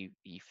soon as you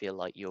feel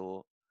like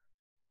you're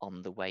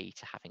on the way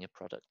to having a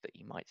product that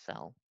you might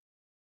sell,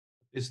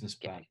 Business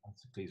Yeah. plan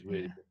basically is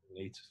really Yeah. what we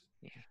need.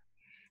 yeah.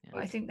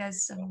 I think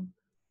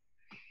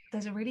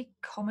there's a really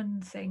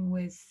common thing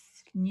with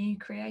new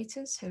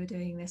creators who are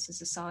doing this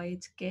as a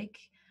side gig,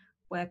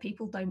 where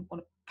people don't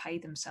want to pay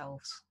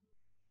themselves.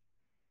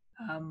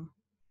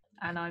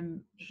 And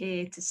I'm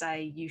here to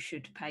say you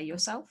should pay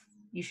yourself.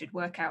 You should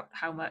work out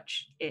how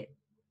much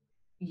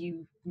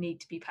you need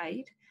to be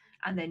paid,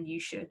 and then you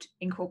should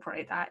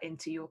incorporate that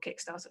into your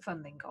Kickstarter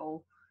funding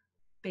goal,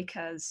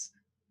 because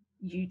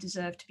you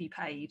deserve to be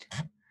paid.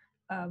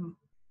 And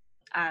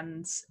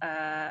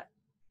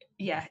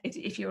yeah,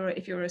 if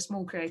you're a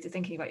small creator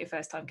thinking about your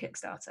first time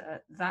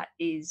Kickstarter, that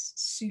is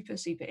super,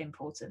 super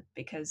important,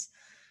 because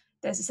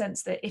there's a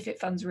sense that if it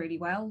funds really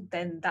well,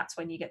 then that's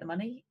when you get the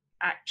money.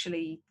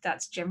 Actually,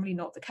 that's generally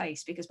not the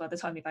case, because by the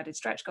time you've added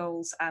stretch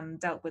goals and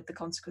dealt with the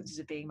consequences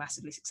of being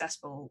massively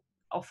successful,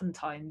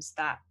 oftentimes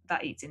that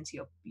eats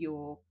into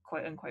your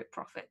quote unquote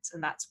profits,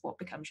 and that's what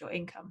becomes your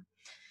income.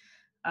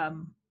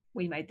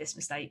 We made this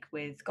mistake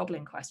with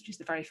Goblin Quest, which is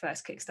the very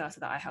first Kickstarter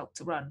that I helped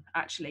to run.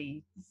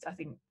 Actually, I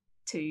think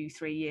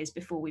 2-3 years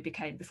before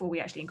we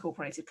actually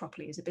incorporated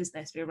properly as a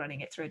business, we were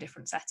running it through a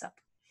different setup.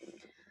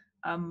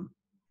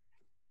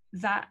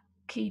 That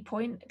key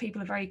point,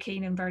 people are very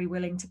keen and very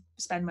willing to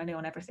spend money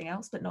on everything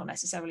else, but not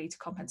necessarily to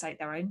compensate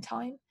their own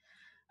time.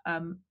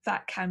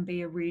 That can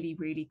be a really,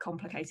 really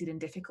complicated and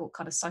difficult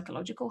kind of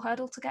psychological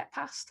hurdle to get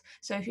past.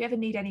 So if you ever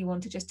need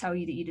anyone to just tell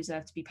you that you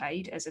deserve to be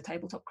paid as a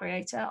tabletop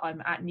creator,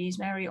 I'm at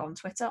Newsmary on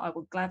Twitter. I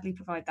will gladly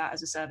provide that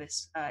as a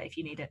service if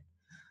you need it.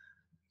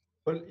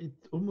 Well, it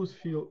almost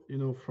feels,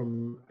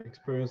 from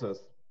experience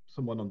as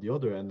someone on the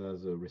other end,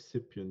 as a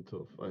recipient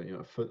of,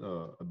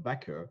 a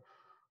backer,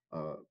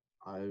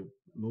 I'm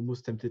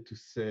almost tempted to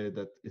say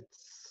that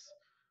it's,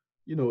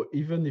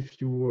 even if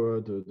you were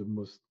the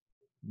most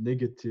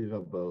negative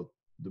about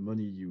the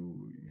money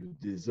you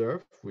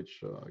deserve,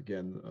 which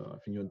again, I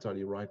think you're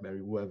entirely right, Mary.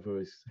 Whoever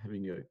is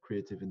having a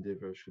creative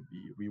endeavor should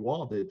be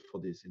rewarded for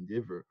this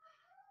endeavor.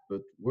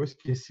 But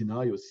worst case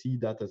scenario, see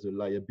that as a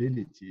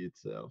liability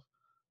itself,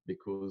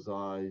 because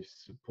I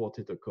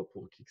supported a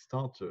couple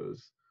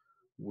Kickstarters,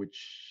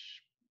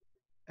 which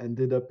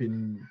ended up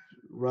in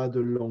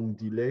rather long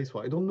delays. So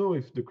I don't know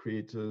if the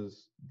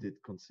creators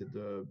did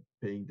consider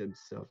paying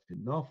themselves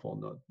enough or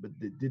not, but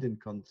they did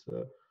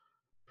encounter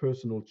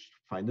personal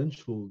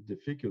financial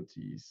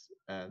difficulties.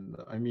 And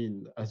I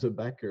mean, as a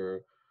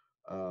backer,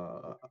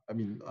 I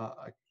mean,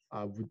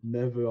 I would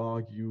never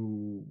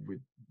argue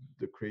with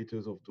the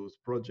creators of those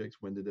projects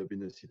when they'd have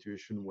been in a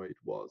situation where it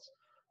was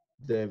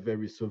their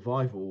very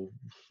survival,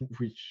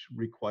 which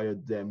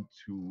required them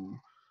to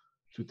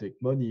take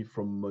money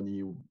from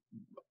money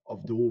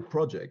of the whole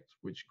project,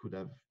 which could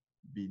have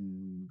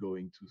been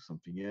going to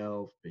something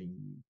else,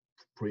 paying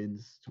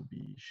prints to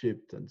be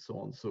shipped, and so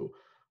on. So,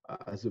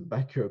 as a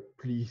backer,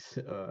 please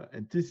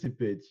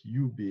anticipate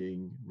you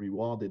being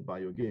rewarded by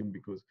your game,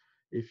 because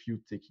if you're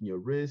taking a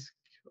risk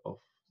of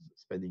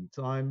spending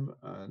time,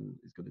 and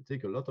it's going to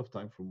take a lot of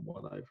time from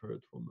what I've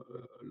heard from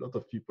a lot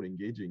of people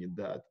engaging in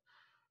that,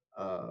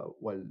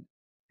 well,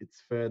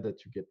 it's fair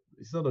that you get,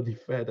 it's not only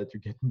fair that you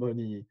get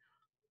money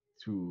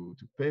to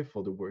pay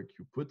for the work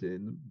you put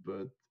in,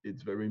 but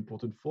it's very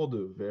important for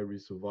the very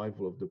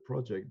survival of the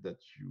project that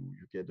you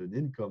get an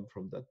income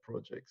from that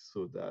project,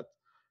 so that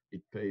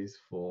it pays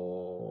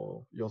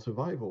for your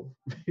survival.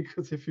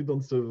 Because if you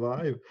don't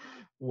survive,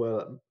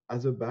 well,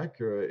 as a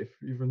backer,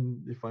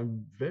 even if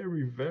I'm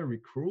very, very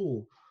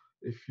cruel,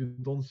 if you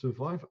don't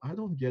survive, I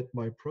don't get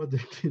my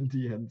product in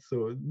the end,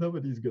 so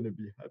nobody's going to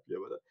be happy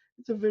about that.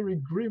 It's a very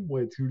grim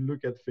way to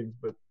look at things,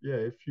 but yeah,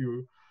 if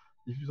you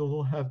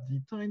don't have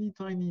the tiny,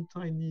 tiny,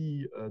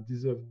 tiny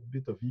deserved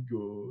bit of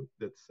ego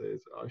that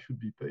says I should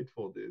be paid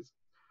for this,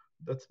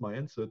 that's my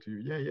answer to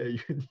you. Yeah, you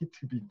need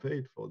to be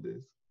paid for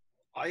this.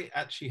 I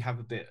actually have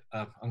a bit.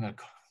 I'm going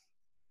to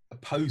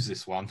oppose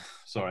this one.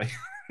 Sorry.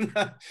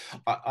 That's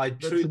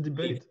a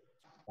debate.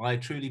 I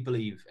truly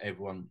believe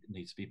everyone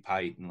needs to be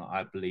paid, and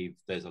I believe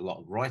there's a lot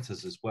of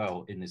writers as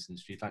well in this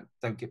industry that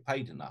don't get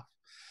paid enough.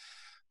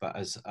 But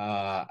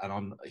and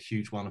I'm a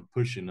huge one of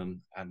pushing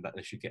them, and that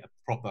they should get a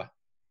proper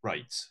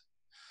rate.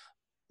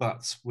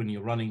 But when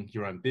you're running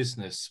your own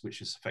business, which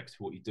is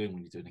effectively what you're doing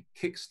when you're doing a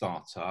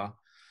Kickstarter,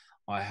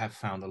 I have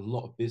found a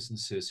lot of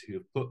businesses who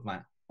have put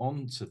that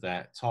onto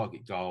their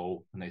target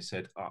goal, and they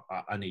said,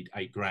 I need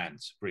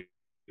 $8,000, for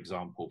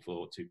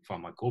example, to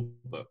fund my core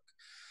book.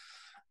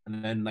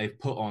 And then they've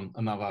put on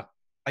another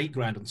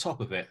 $8,000 on top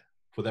of it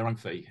for their own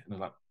fee. And they're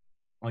like,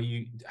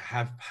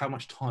 how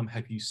much time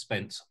have you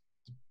spent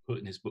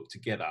putting this book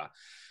together?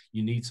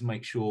 You need to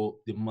make sure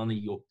the money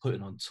you're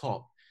putting on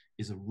top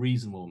is a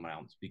reasonable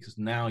amount, because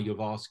now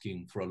you're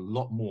asking for a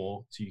lot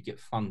more till you get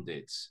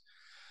funded.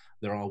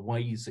 there are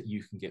ways that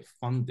you can get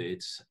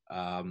funded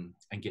and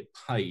get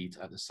paid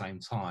at the same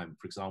time.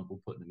 For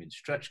example, putting them in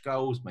stretch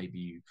goals, maybe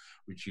you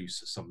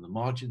reduce some of the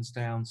margins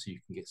down so you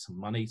can get some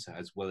money. So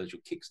as well as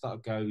your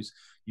Kickstarter goes,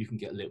 you can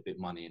get a little bit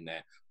of money in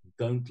there.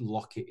 Don't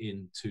lock it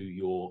into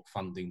your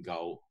funding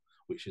goal,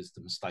 which is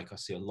the mistake I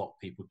see a lot of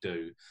people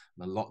do.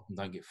 And a lot of them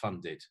don't get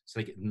funded, so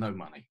they get no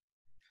money.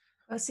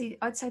 Well, see,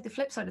 I'd say the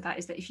flip side of that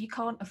is that if you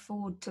can't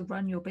afford to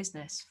run your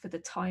business for the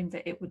time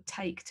that it would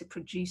take to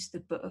produce the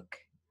book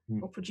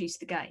or produce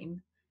the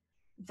game,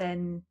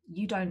 then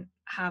you don't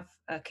have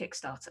a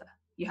Kickstarter.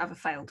 You have a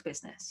failed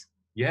business.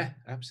 Yeah,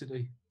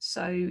 absolutely.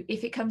 So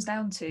if it comes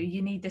down to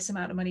you need this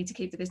amount of money to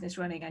keep the business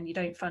running and you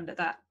don't fund at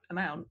that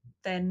amount,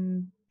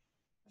 then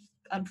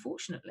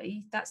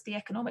unfortunately that's the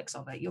economics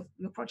of it. Your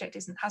project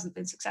hasn't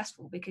been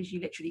successful because you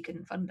literally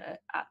couldn't fund it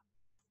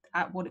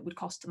at what it would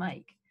cost to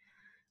make.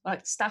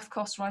 Like staff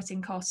costs,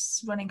 writing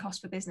costs, running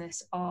costs for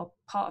business are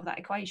part of that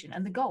equation.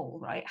 And the goal,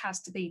 right,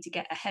 has to be to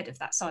get ahead of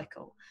that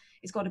cycle.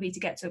 It's got to be to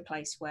get to a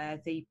place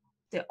where the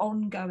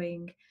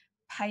ongoing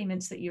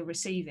payments that you're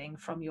receiving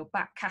from your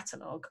back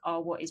catalogue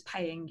are what is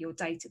paying your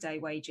day-to-day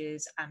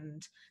wages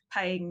and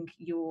paying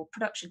your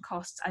production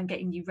costs and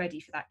getting you ready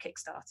for that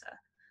Kickstarter.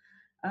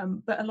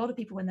 But a lot of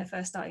people, when they're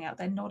first starting out,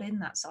 they're not in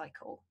that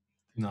cycle.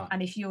 No.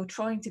 And if you're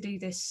trying to do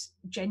this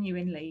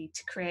genuinely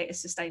to create a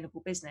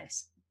sustainable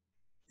business,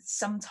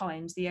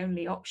 sometimes the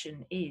only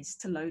option is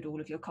to load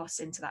all of your costs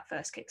into that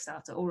first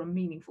Kickstarter, or a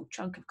meaningful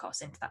chunk of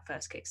costs into that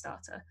first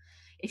Kickstarter,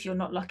 if you're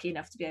not lucky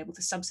enough to be able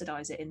to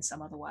subsidize it in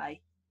some other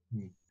way.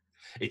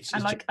 Just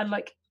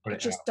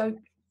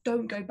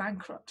don't go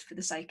bankrupt for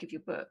the sake of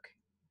your book.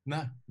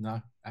 No,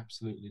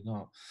 absolutely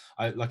not.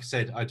 Like I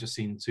said, I've just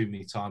seen too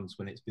many times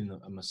when it's been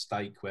a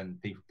mistake when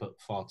people put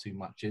far too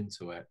much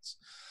into it.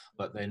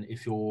 But then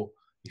if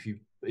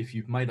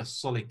you've made a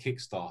solid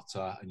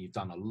Kickstarter and you've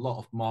done a lot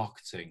of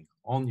marketing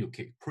on your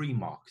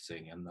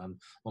pre-marketing, and I'm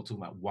not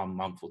talking about 1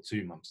 month or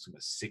 2 months, I'm talking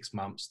about 6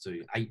 months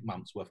to 8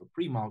 months worth of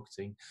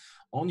pre-marketing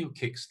on your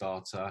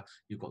Kickstarter,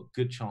 you've got a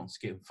good chance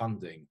of getting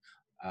funding.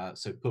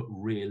 So put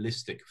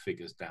realistic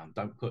figures down.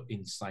 Don't put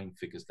insane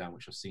figures down,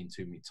 which I've seen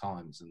too many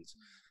times. And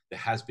there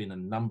has been a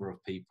number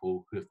of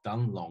people who have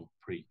done long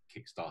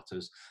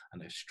pre-Kickstarters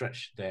and they've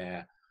stretched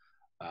their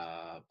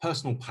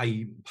personal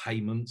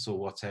payments or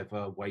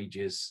whatever,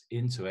 wages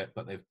into it,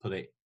 but they've put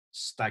it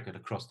staggered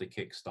across the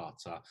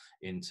Kickstarter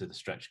into the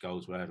stretch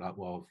goals where, like,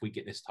 well, if we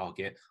get this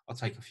target, I'll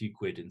take a few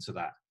quid into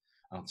that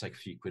and I'll take a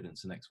few quid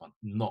into the next one.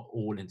 Not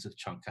all into the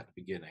chunk at the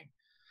beginning,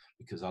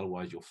 because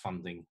otherwise you're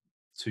funding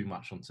too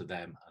much onto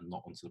them and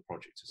not onto the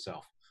project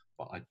itself.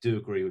 But I do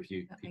agree with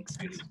you. That makes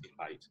sense.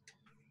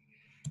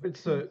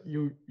 It's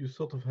you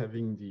sort of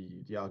having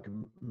the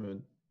argument,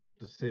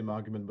 the same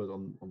argument, but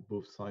on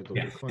both sides of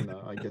the coin.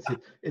 I guess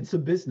it's a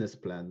business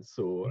plan.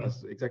 So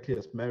exactly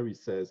as Mary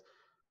says,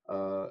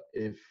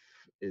 if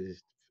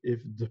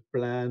the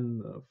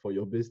plan for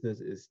your business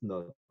is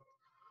not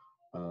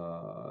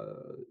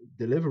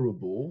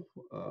deliverable,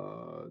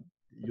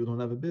 you don't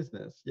have a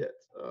business yet.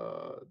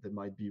 There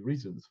might be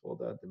reasons for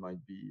that. There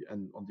might be,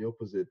 and on the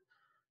opposite,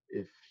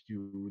 if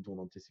you don't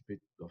anticipate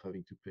of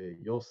having to pay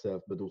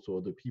yourself, but also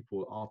other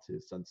people,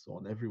 artists, and so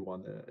on,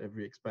 everyone,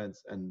 every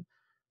expense, and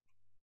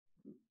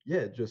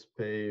just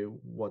pay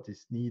what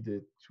is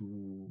needed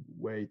to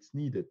where it's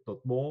needed, not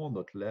more,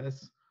 not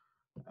less.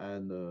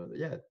 And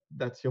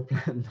that's your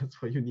plan.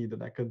 That's why you need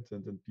an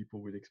accountant and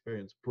people with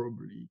experience,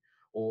 probably,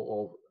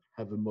 or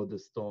have a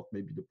modest start.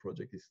 Maybe the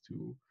project is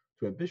too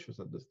ambitious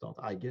at the start,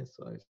 I guess.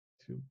 I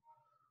assume.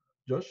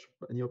 Josh,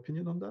 any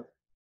opinion on that?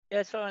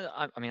 Yeah, so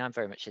I mean, I'm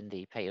very much in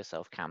the pay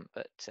yourself camp,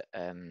 but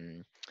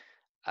there's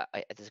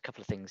a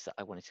couple of things that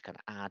I wanted to kind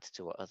of add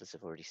to what others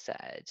have already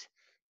said.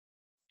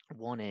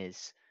 One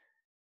is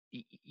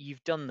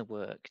you've done the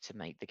work to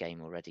make the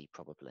game already,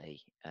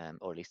 probably,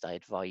 or at least I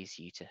advise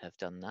you to have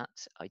done that.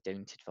 I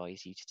don't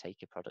advise you to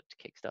take a product to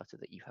Kickstarter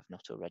that you have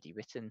not already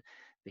written,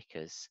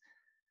 because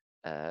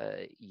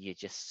you're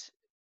just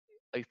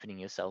opening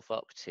yourself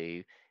up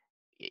to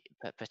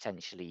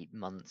potentially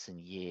months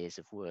and years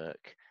of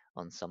work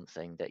on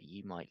something that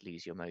you might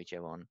lose your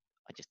mojo on.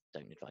 I just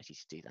don't advise you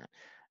to do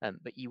that.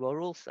 But you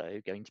are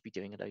also going to be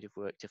doing a load of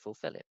work to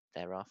fulfill it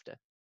thereafter.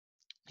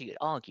 So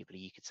arguably,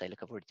 you could say, look,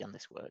 I've already done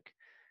this work.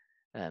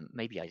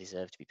 Maybe I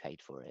deserve to be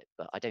paid for it,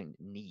 but I don't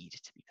need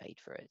to be paid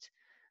for it.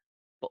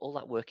 But all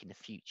that work in the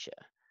future,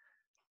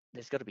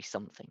 there's got to be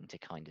something to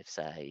kind of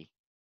say,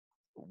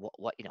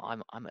 what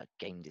I'm a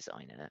game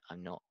designer.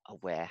 I'm not a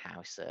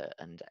warehouser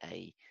and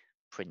a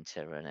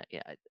printer, and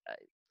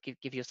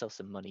give yourself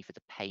some money for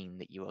the pain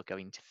that you are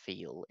going to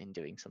feel in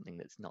doing something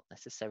that's not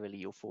necessarily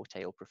your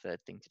forte or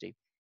preferred thing to do.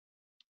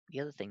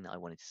 The other thing that I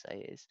wanted to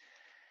say is,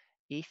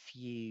 if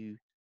you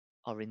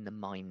are in the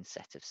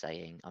mindset of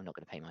saying, I'm not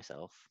going to pay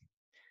myself,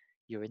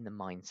 you're in the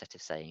mindset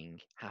of saying,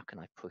 how can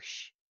I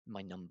push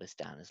my numbers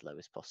down as low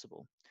as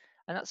possible?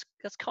 And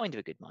that's kind of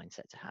a good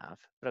mindset to have,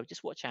 but I would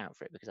just watch out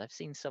for it, because I've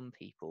seen some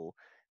people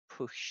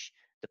push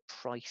the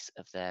price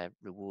of their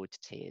reward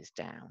tiers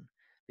down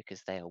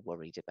because they are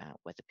worried about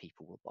whether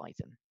people will buy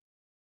them.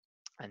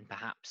 And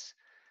perhaps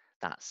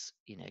that's,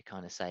 you know,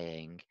 kind of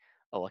saying,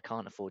 oh, I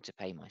can't afford to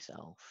pay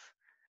myself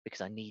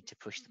because I need to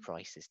push the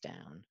prices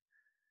down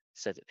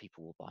so that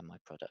people will buy my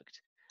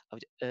product. I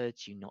would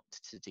urge you not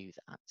to do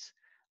that.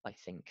 I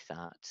think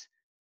that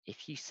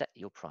if you set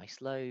your price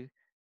low,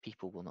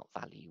 people will not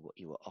value what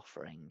you are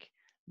offering.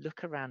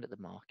 Look around at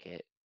the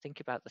market, think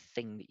about the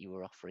thing that you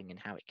are offering and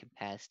how it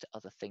compares to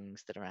other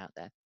things that are out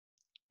there.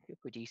 If you're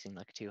producing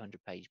like a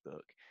 200-page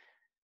book,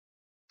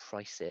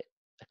 price it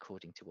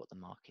according to what the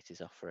market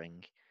is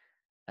offering.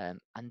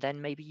 And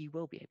then maybe you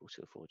will be able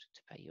to afford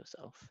to pay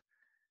yourself.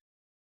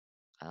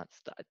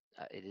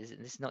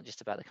 It's not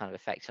just about the kind of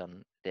effect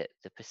on the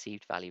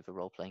perceived value of a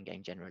role-playing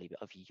game generally,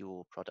 but of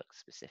your product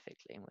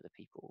specifically, and whether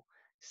people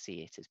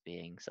see it as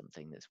being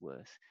something that's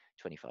worth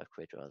 25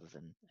 quid rather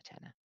than a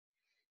tenner.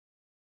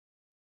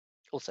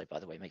 Also, by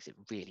the way, it makes it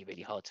really,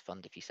 really hard to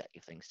fund if you set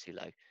your things too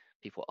low.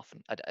 People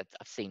often,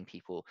 I've seen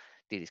people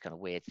do these kind of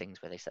weird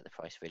things where they set the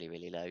price really,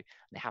 really low, and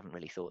they haven't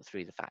really thought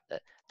through the fact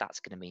that that's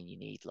going to mean you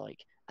need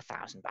like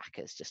 1,000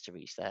 backers just to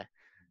reach their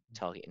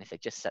target. And if they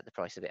just set the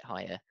price a bit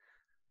higher,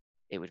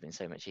 it would have been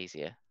so much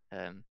easier.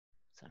 And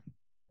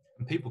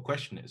people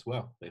question it as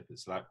well.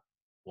 It's like,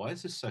 why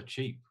is this so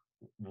cheap?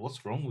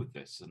 What's wrong with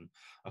this? And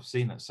I've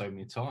seen that so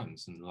many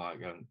times, and like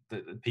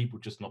the people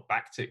just not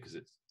backed it because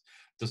it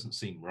doesn't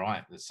seem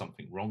right. There's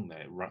something wrong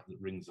there. That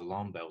rings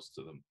alarm bells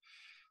to them.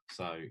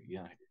 So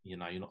yeah, you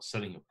know, you're not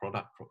selling your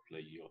product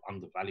properly. You're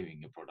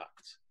undervaluing your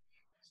product.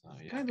 So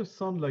yeah. Kind of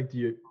sound like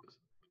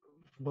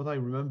what I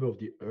remember of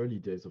the early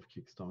days of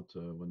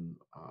Kickstarter, when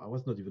I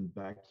was not even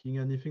backing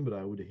anything, but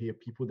I would hear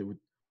people, they would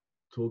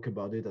talk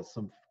about it as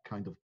some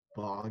kind of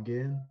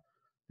bargain.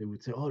 They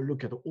would say, oh,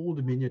 look at all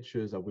the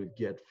miniatures I will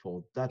get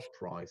for that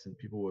price. And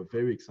people were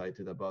very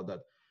excited about that.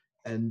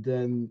 And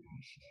then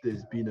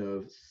there's been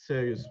a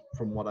serious,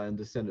 from what I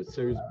understand, a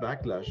serious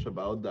backlash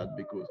about that,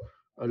 because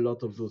a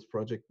lot of those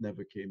projects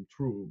never came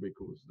true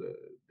because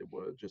they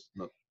were just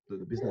not,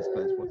 the business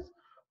plans was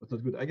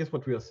not good. I guess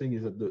what we are saying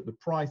is that the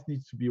price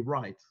needs to be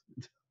right.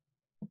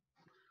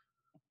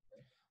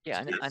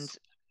 Yeah, and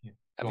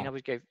I mean, I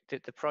would go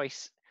the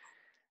price.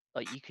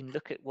 Like, you can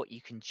look at what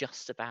you can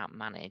just about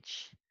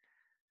manage.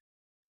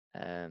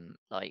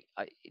 Like,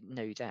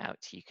 no doubt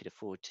you could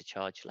afford to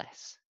charge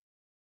less,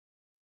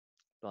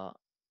 but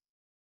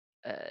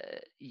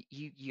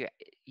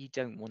you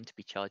don't want to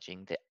be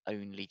charging the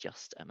only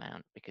just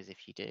amount, because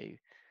if you do,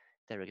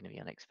 there are going to be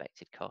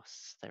unexpected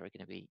costs. There are going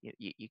to be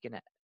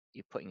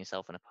you're putting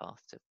yourself on a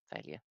path to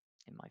failure,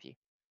 in my view.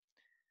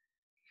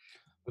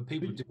 But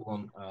people do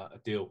want a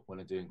deal when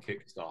they're doing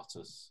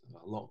Kickstarters.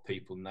 A lot of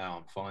people now,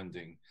 I'm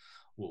finding,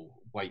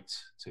 will wait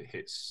till it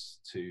hits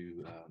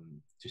to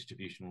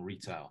distribution or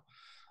retail.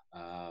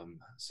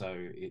 So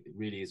it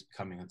really is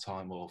becoming a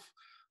time of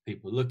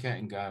people look at it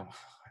and go,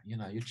 you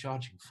know, you're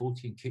charging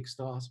 40 in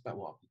Kickstarter, about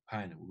what I'm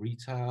paying at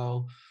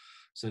retail.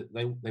 So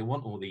they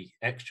want all the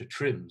extra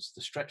trims,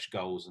 the stretch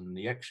goals and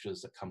the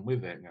extras that come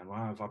with it. And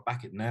well, if I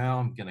back it now,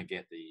 I'm going to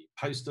get the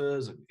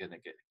posters, I'm going to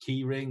get the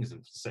key rings, and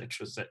et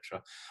cetera, et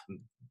cetera. And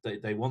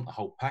they want the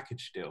whole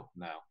package deal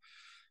now.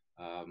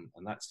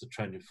 And that's the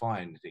trend you're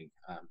finding.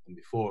 And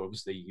before,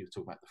 obviously, you were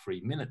talking about the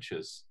free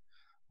miniatures,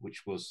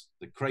 which was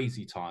the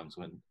crazy times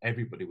when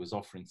everybody was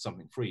offering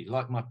something free.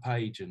 Like my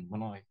page, and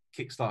when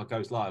Kickstarter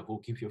goes live, we'll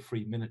give you a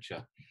free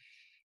miniature.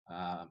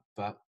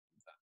 But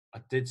I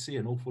did see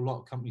an awful lot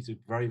of companies do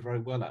very, very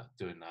well at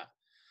doing that.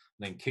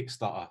 And then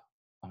Kickstarter,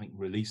 I think,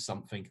 released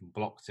something and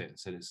blocked it and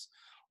said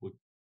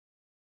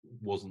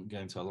wasn't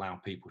going to allow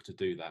people to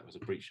do that. It was a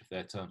breach of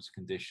their terms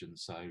and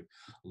conditions. So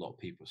a lot of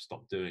people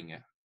stopped doing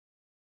it.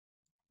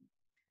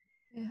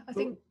 Yeah, I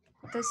think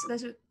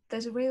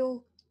there's a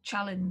real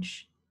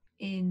challenge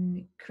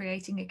in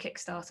creating a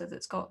Kickstarter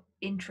that's got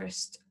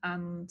interest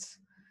and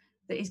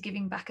that is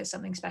giving backers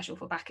something special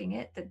for backing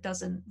it, that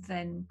doesn't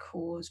then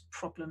cause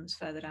problems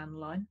further down the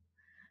line.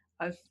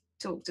 I've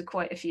talked to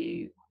quite a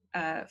few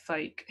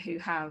folk who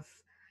have,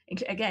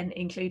 again,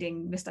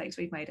 including mistakes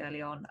we've made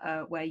early on,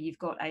 where you've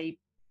got a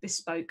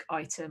bespoke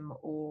item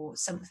or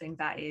something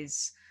that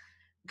is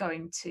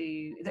going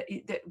to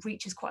that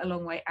reaches quite a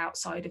long way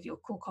outside of your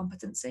core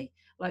competency.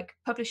 Like,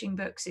 publishing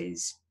books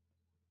is,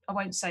 I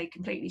won't say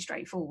completely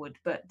straightforward,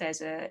 but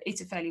it's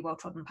a fairly well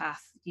trodden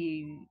path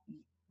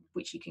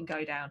which you can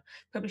go down.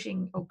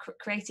 Publishing or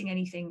creating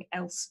anything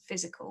else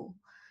physical,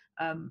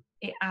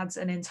 it adds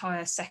an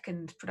entire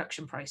second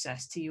production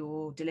process to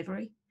your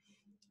delivery,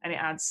 and it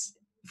adds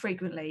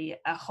frequently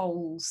a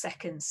whole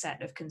second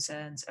set of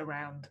concerns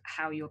around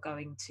how you're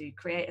going to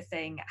create a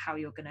thing, how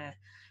you're going to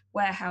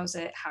warehouse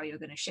it, how you're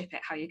going to ship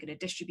it, how you're going to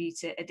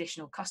distribute it,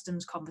 additional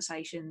customs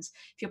conversations.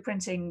 If you're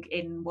printing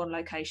in one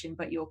location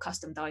but your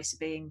custom dice are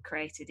being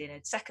created in a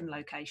second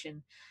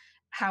location,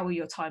 how are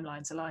your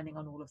timelines aligning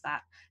on all of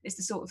that? It's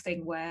the sort of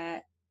thing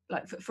where,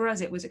 like, for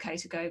us, it was a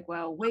case of going,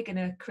 well, we're going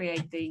to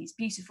create these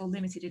beautiful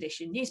limited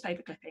edition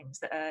newspaper clippings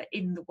that are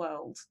in the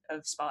world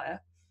of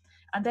Spire,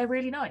 and they're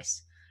really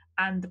nice.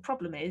 And the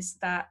problem is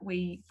that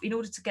in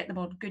order to get them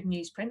on good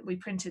newsprint, we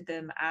printed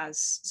them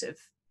as sort of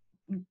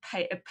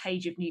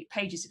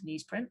pages of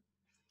newsprint.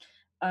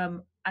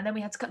 And then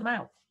we had to cut them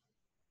out.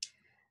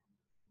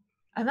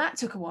 And that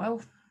took a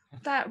while.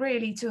 That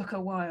really took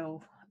a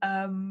while.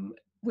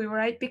 We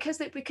were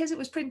because it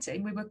was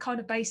printing, we were kind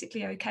of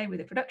basically okay with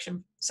the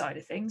production side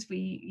of things.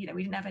 We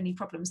didn't have any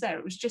problems there.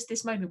 It was just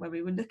this moment where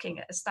we were looking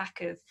at a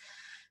stack of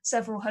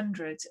several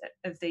hundred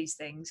of these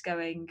things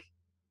going,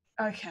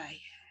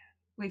 okay,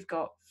 we've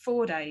got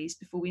 4 days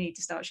before we need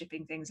to start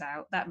shipping things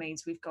out. That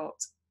means we've got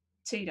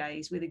 2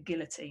 days with a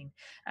guillotine.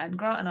 And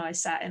Grant and I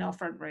sat in our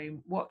front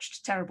room,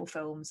 watched terrible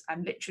films,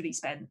 and literally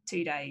spent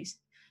 2 days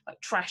like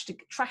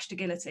trashed a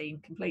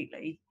guillotine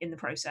completely in the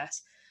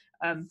process.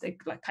 They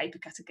like paper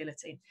cut a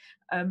guillotine,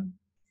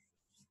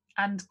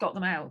 and got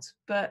them out.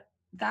 But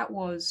that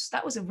was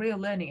a real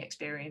learning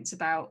experience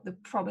about the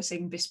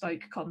promising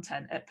bespoke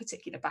content at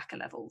particular backer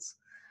levels.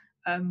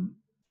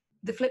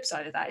 The flip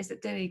side of that is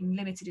that doing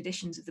limited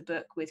editions of the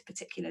book with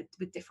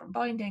different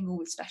binding or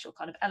with special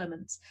kind of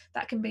elements,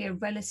 that can be a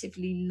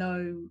relatively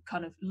low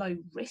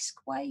risk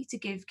way to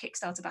give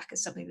Kickstarter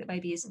backers something that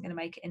maybe isn't going to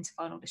make it into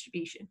final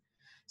distribution.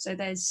 So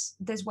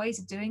there's ways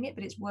of doing it,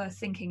 but it's worth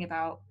thinking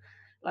about,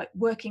 like,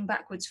 working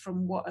backwards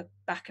from what a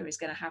backer is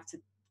going to have to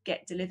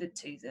get delivered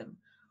to them.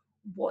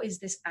 What is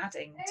this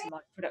adding to my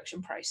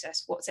production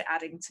process? What's it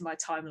adding to my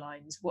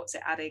timelines? What's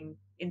it adding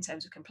in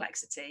terms of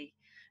complexity?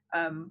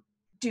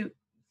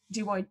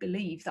 Do I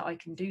believe that I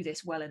can do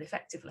this well and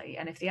effectively?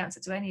 And if the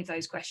answer to any of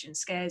those questions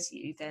scares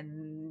you,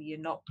 then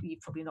you've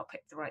probably not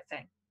picked the right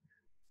thing.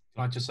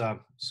 I just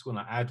want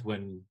to add,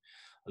 when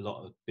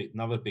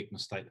another big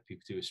mistake that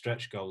people do with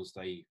stretch goals,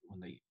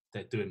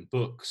 they're doing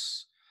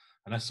books,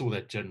 and that's all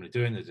they're generally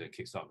doing. They're doing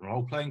a Kickstarter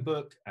role-playing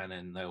book, and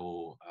then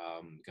they'll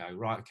go,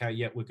 right, okay,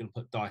 yeah, we're going to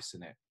put dice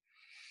in it.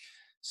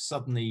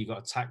 Suddenly you've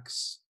got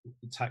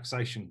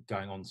taxation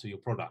going on to your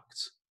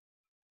product.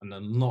 And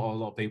not a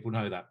lot of people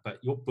know that, but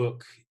your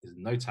book is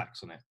no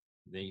tax on it.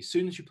 Then as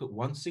soon as you put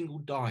one single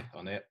die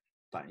on it,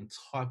 that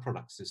entire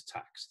product is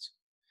taxed.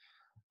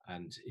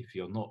 And if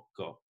you're not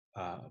got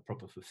a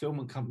proper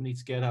fulfillment company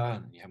together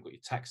and you haven't got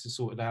your taxes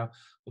sorted out,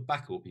 the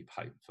backer will be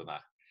paid for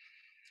that.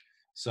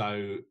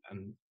 So,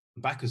 and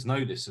backers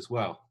know this as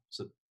well.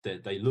 So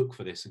they look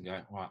for this and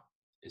go, right,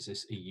 is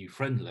this EU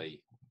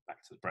friendly?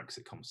 Back to the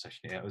Brexit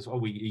conversation here. Are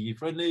we EU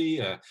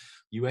friendly,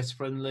 US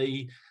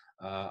friendly?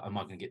 Am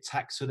I going to get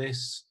taxed for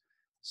this?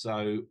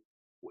 So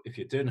if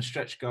you're doing a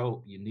stretch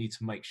goal, you need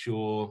to make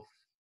sure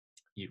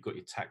you've got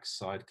your tax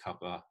side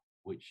cover,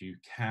 which you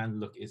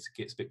can look, it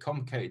gets a bit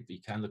complicated, but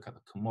you can look at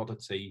the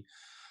commodity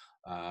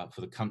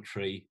for the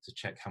country to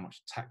check how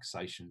much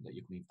taxation that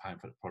you're going to be paying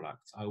for the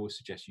product. I always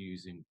suggest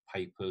using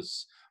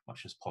papers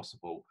much as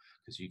possible,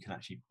 because you can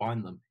actually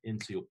bind them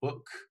into your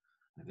book.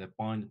 And if they're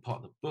part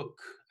of the book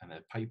and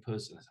they're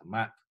papers and it's a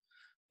map,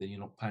 then you're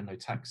not paying no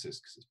taxes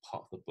because it's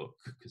part of the book,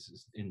 because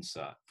it's an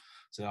insert.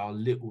 So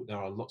there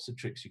are lots of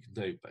tricks you can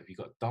do, but if you've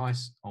got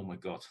dice, oh my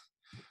God,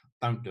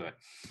 don't do it.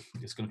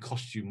 It's going to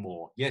cost you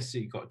more. Yes,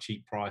 you've got a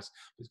cheap price,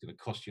 but it's going to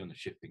cost you on the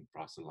shipping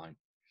price alone.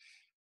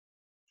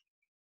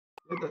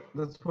 Yeah,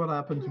 that's what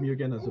happened to me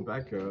again as a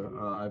backer.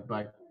 I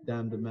backed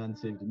Damn the Man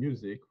Save the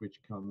Music, which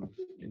comes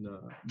in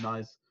a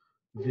nice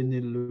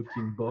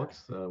vinyl-looking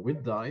box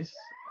with dice,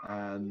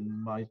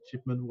 and my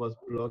shipment was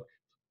blocked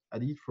at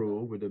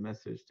Heathrow with a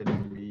message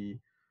telling me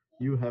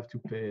you have to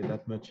pay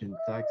that much in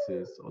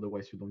taxes,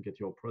 otherwise you don't get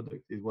your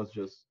product. It was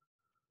just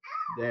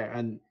there,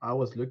 and I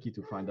was lucky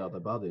to find out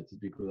about it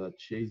because I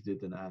chased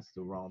it and asked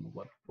around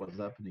what was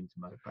happening to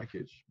my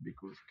package,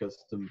 because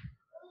custom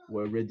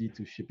were ready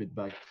to ship it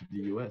back to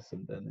the US,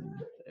 and then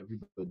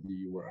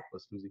everybody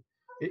was losing.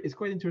 It's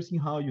quite interesting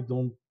how you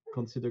don't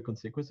consider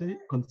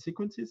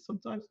consequences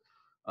sometimes.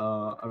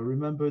 I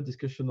remember a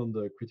discussion on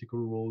the Critical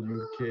Role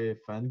UK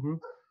fan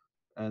group,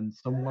 and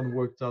someone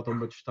worked out how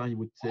much time it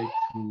would take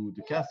to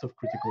the cast of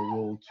Critical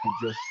Role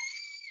to just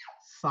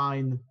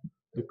sign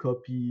the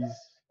copies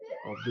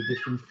of the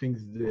different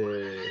things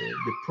they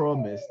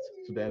promised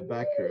to their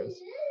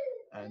backers.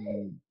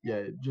 And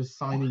yeah, just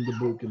signing the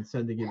book and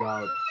sending it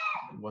out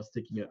was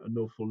taking an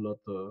awful lot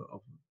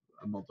of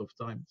amount of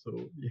time. So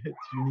yeah,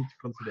 you need to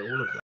consider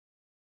all of that.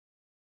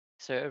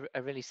 So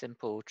a really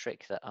simple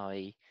trick that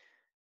I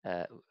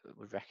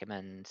would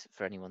recommend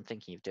for anyone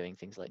thinking of doing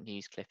things like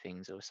news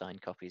clippings or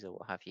signed copies or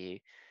what have you,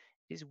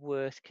 is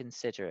worth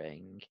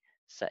considering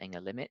setting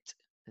a limit.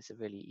 It's a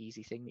really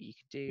easy thing that you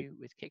could do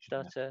with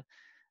Kickstarter.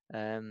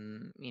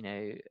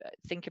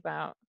 Think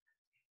about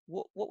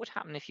what would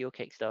happen if your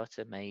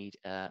Kickstarter made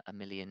 $1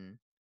 million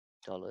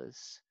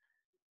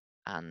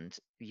and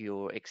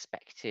your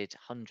expected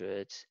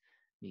 100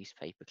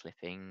 newspaper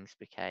clippings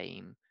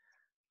became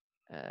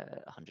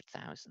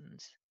 100,000.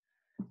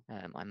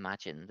 I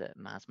imagine that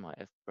Maz might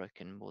have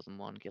broken more than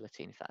one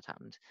guillotine if that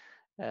happened.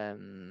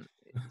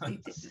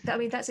 That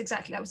was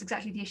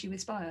exactly the issue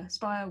with Spire.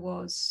 Spire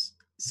was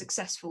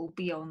successful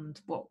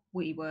beyond what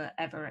we were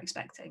ever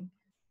expecting,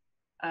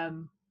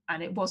 and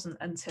it wasn't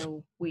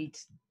until we'd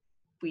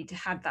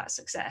had that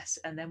success,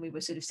 and then we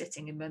were sort of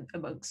sitting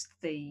amongst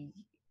the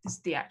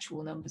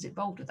actual numbers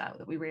involved with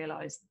that we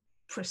realised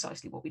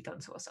precisely what we'd done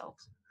to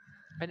ourselves.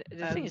 And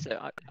the thing is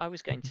that I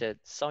was going to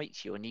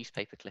cite your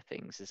newspaper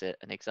clippings as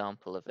an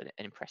example of an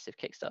impressive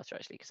Kickstarter,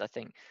 actually, because I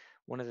think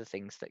one of the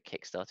things that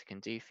Kickstarter can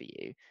do for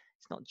you,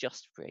 it's not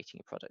just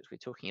creating a product. We're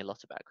talking a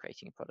lot about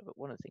creating a product, but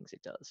one of the things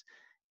it does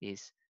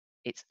is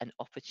it's an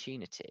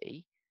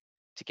opportunity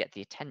to get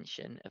the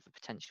attention of a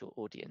potential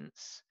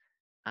audience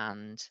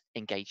and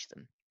engage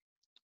them.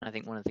 And I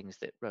think one of the things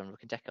that Rowan,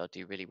 Rook and Decard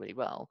do really, really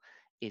well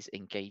is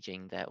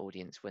engaging their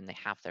audience when they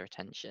have their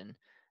attention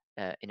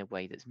in a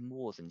way that's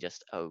more than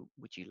just, oh,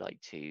 would you like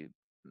to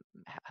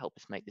help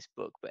us make this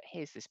book? But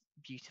here's this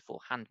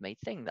beautiful handmade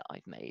thing that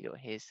I've made, or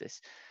here's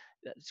this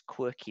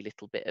quirky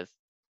little bit of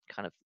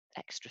kind of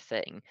extra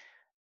thing.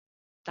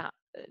 That,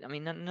 I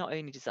mean, not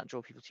only does that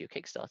draw people to your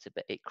Kickstarter,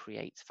 but it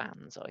creates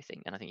fans, I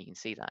think. And I think you can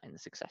see that in the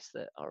success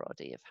that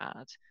RRD have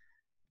had.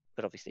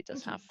 But obviously it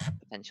does have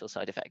potential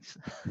side effects.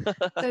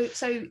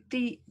 So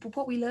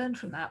what we learned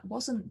from that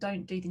wasn't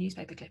don't do the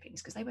newspaper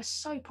clippings, because they were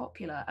so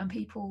popular and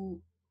people,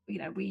 you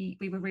know, we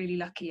were really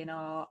lucky in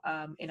our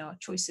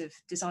choice of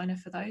designer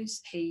for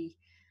those. He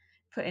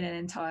put in an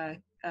entire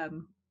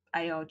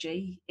ARG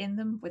in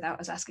them without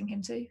us asking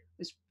him to.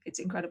 It's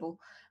incredible.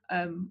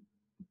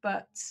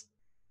 But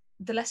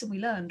the lesson we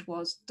learned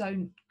was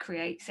don't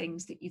create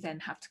things that you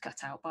then have to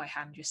cut out by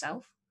hand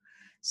yourself.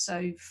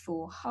 So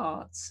for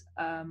Heart,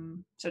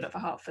 not for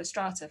Heart, for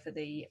Strata, for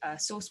the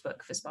source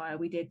book for Spire,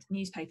 we did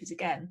newspapers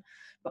again.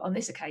 But on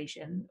this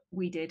occasion,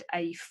 we did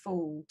a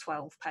full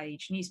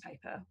 12-page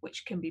newspaper,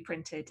 which can be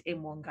printed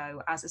in one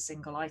go as a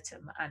single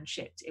item and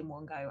shipped in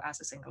one go as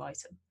a single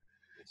item.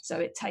 So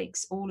it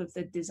takes all of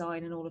the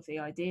design and all of the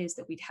ideas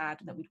that we'd had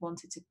and that we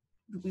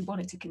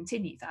wanted to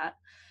continue that,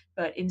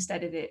 but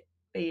instead of it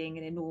being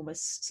an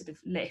enormous sort of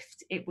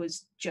lift, it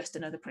was just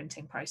another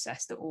printing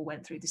process that all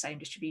went through the same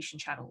distribution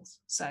channels.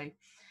 So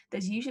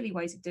there's usually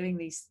ways of doing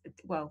these,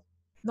 well,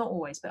 not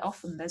always, but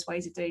often there's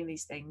ways of doing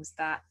these things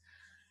that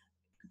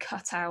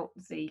cut out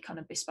the kind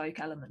of bespoke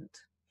element.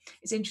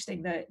 It's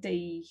interesting that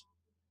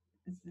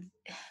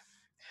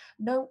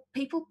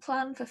people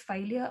plan for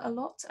failure a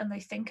lot and they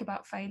think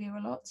about failure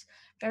a lot.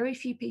 Very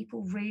few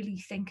people really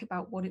think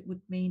about what it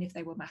would mean if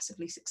they were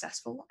massively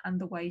successful and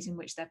the ways in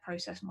which their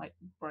process might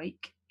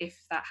break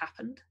if that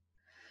happened.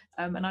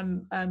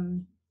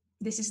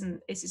 This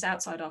is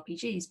outside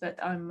RPGs, but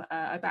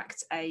I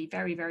backed a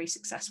very, very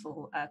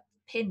successful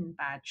pin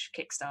badge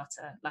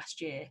Kickstarter last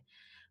year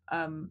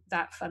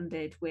that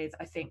funded with,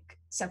 I think,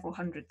 several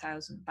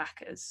 100,000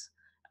 backers.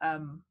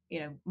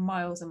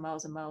 Miles and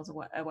miles and miles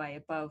away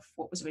above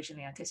what was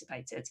originally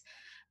anticipated.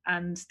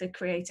 And the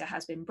creator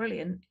has been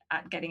brilliant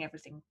at getting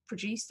everything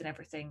produced and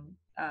everything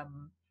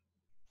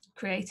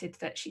created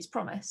that she's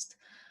promised,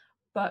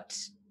 but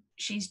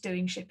she's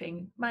doing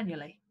shipping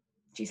manually.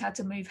 She's had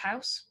to move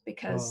house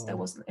because there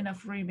wasn't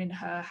enough room in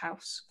her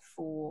house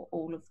for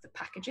all of the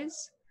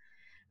packages.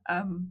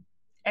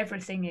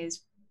 Everything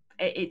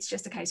it's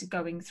just a case of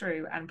going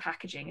through and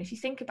packaging. If you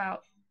think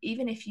about,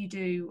 even if you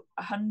do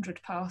 100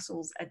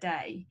 parcels a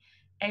day,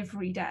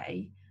 every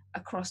day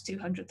across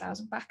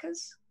 200,000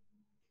 backers,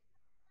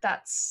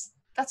 that's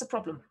a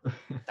problem.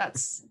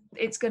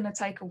 It's going to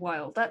take a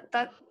while.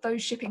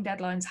 Those shipping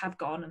deadlines have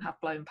gone and have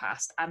blown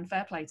past, and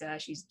fair play to her,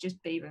 she's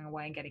just beavering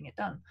away and getting it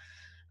done.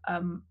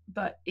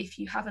 But if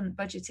you haven't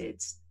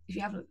budgeted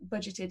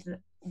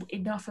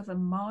enough of a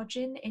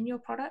margin in your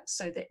product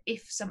so that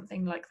if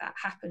something like that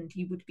happened,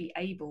 you would be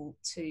able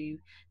to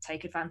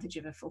take advantage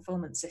of a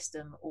fulfillment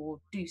system or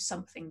do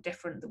something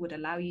different that would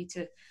allow you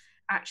to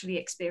actually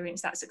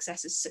experience that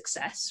success as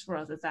success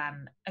rather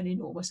than an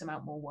enormous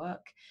amount more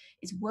work,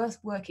 it's worth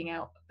working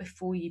out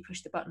before you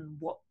push the button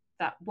what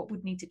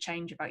would need to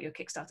change about your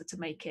Kickstarter to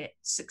make it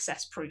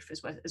success proof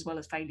as well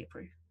as failure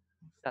proof.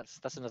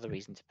 That's another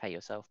reason to pay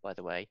yourself, by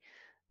the way,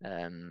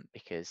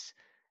 because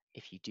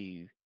if you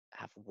do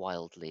have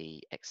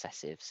wildly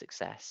excessive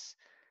success,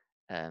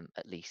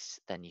 at least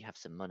then you have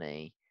some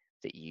money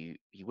that you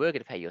were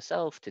going to pay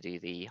yourself to do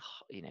the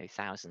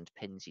 1,000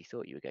 pins you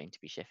thought you were going to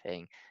be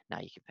shipping. Now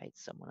you can pay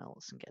someone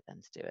else and get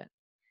them to do it.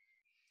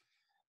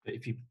 But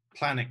if you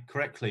plan it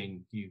correctly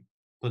and you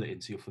put it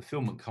into your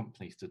fulfillment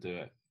companies to do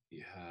it,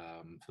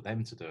 for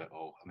them to do it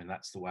all, I mean,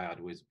 that's the way I'd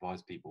always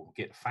advise people: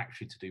 get a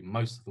factory to do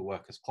most of the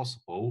work as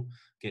possible,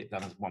 get it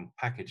done as one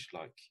package,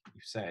 like you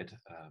said,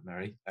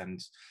 Mary,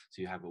 and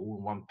so you have it all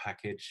in one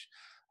package,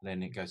 and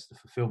then it goes to the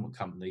fulfillment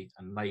company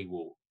and they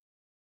will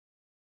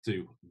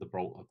do the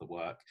bulk of the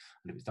work.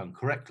 And if it's done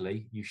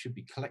correctly, you should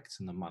be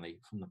collecting the money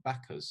from the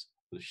backers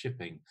for the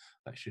shipping.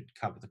 That should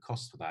cover the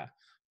cost for that.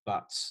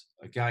 But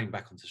again,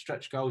 back onto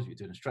stretch goals, if you're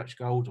doing a stretch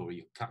goal or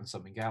you're cutting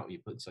something out or you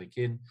put something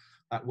in,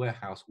 that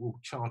warehouse will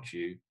charge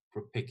you for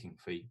a picking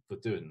fee for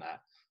doing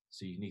that.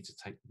 So you need to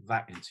take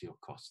that into your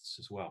costs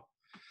as well.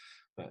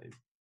 But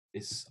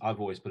I've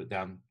always put it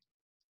down,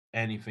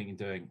 anything you're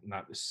doing,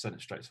 no, just send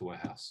it straight to the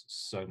warehouse.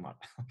 So much.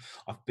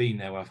 I've been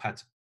there where I've had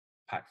to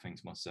pack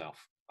things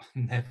myself.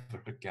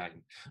 Never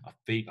again.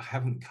 I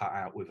haven't cut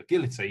out with a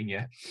guillotine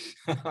yet.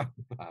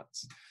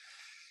 But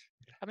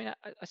I mean,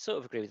 I sort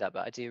of agree with that,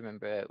 but I do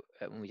remember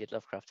when we did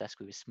Lovecraftesque,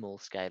 we were small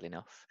scale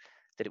enough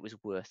that it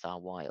was worth our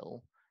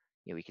while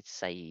we could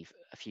save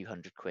a few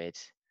 £100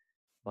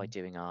 by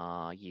doing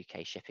our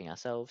UK shipping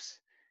ourselves.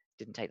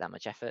 Didn't take that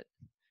much effort,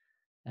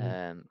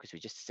 because we're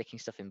just sticking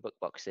stuff in book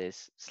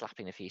boxes,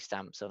 slapping a few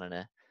stamps on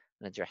an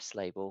address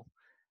label,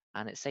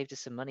 and it saved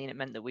us some money, and it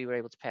meant that we were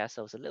able to pay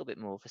ourselves a little bit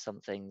more for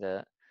something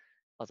that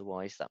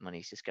otherwise that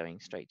money's just going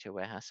straight to a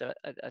warehouse. So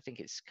I think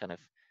it's kind of,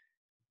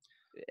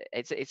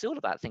 it's all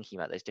about thinking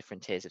about those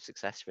different tiers of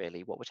success,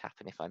 really. What would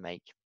happen if I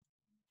make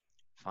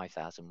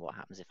 5,000? What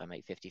happens if I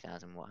make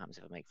 50,000? What happens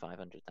if I make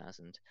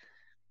 500,000?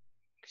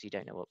 Because you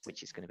don't know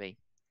which it's going to be.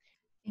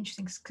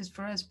 Interesting, because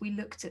for us, we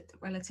looked at the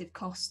relative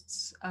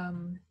costs.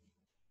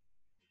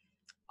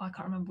 I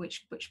can't remember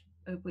which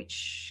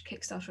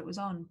Kickstarter it was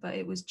on, but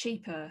it was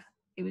cheaper.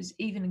 It was,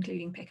 even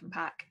including pick and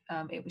pack,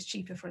 it was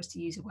cheaper for us to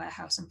use a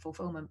warehouse and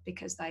fulfillment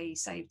because they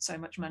saved so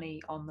much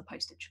money on the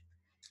postage,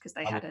 because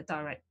they had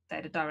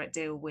a direct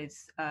deal with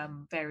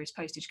various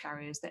postage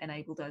carriers that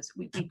enabled us.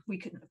 We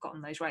couldn't have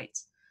gotten those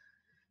rates.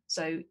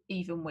 So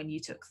even when you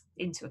took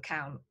into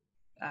account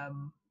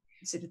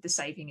sort of the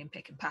saving in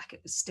pick and pack,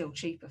 it was still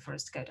cheaper for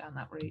us to go down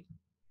that route.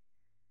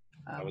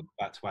 I was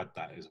about to add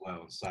that as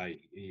well and say,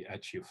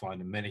 actually, you'll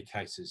find in many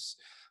cases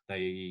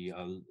they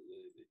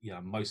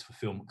most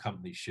fulfillment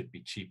companies should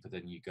be cheaper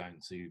than you going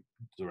to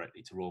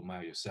directly to Royal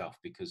Mail yourself,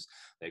 because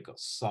they've got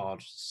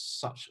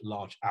such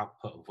large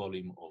output of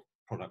volume of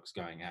products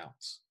going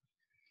out.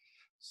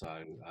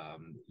 So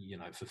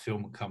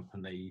fulfillment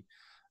company,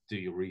 do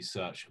your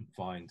research and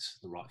find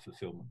the right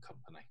fulfillment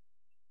company.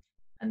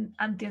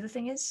 And the other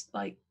thing is,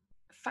 like,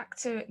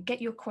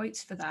 get your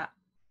quotes for that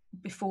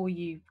before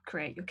you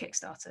create your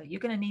Kickstarter. You're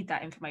going to need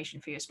that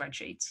information for your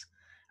spreadsheets,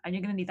 and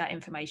you're going to need that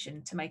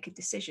information to make a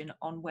decision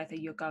on whether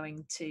you're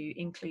going to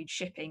include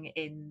shipping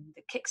in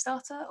the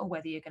Kickstarter or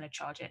whether you're going to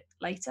charge it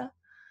later.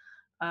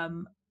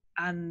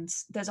 And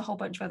there's a whole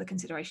bunch of other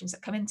considerations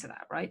that come into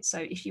that, right? So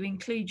if you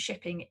include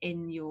shipping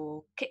in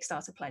your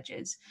Kickstarter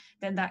pledges,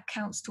 then that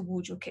counts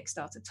towards your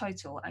Kickstarter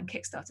total, and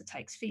Kickstarter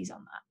takes fees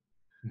on that.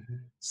 Mm-hmm.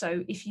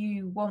 So if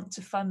you want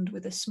to fund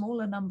with a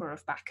smaller number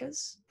of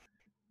backers,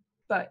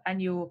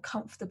 and you're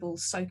comfortable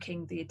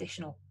soaking the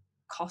additional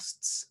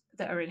costs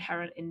that are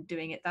inherent in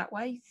doing it that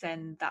way,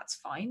 then that's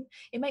fine.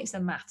 It makes the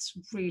maths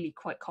really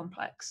quite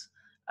complex,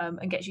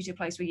 and gets you to a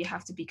place where you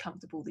have to be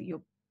comfortable that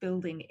you're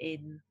building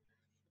in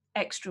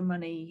extra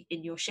money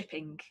in your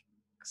shipping,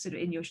 sort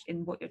of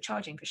in what you're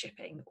charging for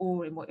shipping,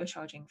 or in what you're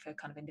charging for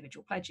kind of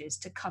individual pledges,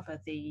 to cover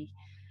the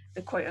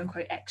quote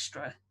unquote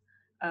extra,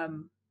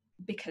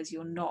 because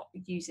you're not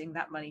using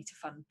that money to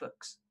fund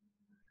books.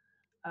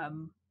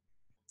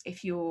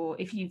 If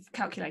you've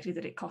calculated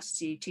that it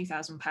costs you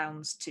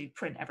 £2,000 to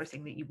print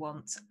everything that you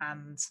want,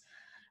 and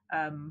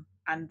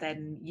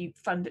then you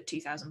fund at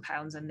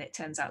 £2,000, and it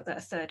turns out that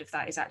a third of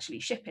that is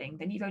actually shipping,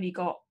 then you've only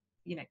got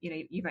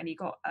you've only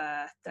got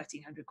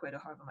 £1,300 or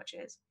however much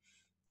it is.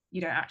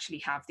 You don't actually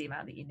have the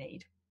amount that you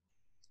need.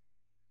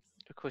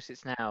 Of course,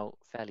 it's now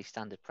fairly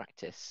standard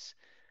practice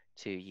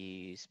to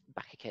use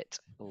backer kit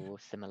or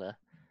similar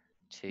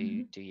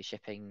to do your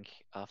shipping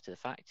after the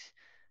fact.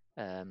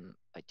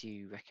 I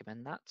do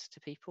recommend that to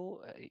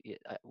people.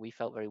 We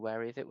felt very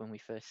wary of it when we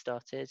first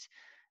started.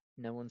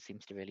 No one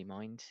seems to really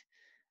mind,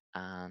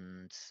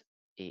 and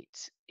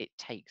it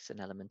takes an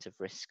element of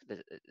risk.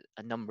 There's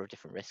a number of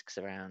different risks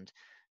around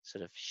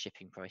sort of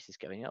shipping prices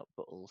going up,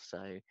 but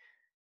also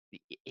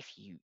if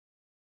you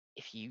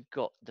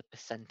got the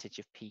percentage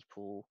of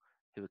people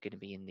who are going to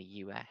be in the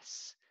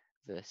US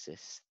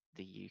versus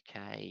the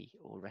UK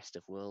or rest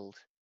of world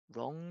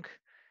wrong,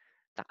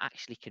 that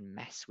actually can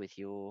mess with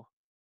your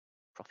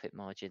profit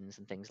margins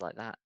and things like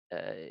that,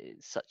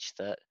 such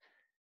that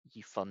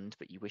you fund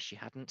but you wish you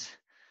hadn't.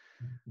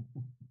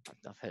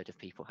 I've heard of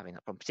people having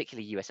that problem,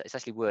 particularly US. It's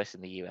actually worse in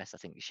the US. I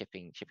think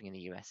shipping in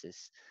the US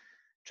is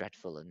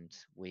dreadful and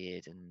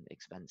weird and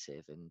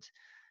expensive, and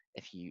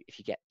if you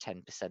get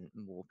 10%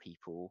 more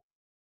people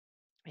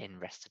in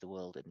rest of the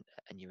world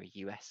and you're a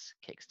US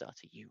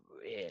Kickstarter, you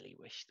really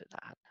wish that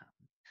hadn't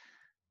happened.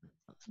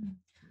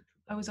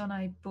 I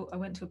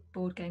went to a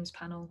board games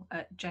panel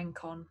at Gen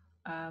Con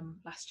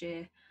last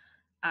year,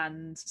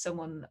 and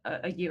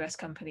a US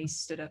company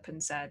stood up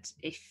and said,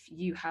 if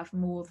you have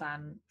more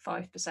than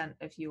 5%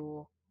 of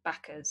your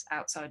backers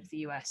outside of the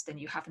US, then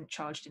you haven't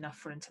charged enough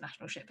for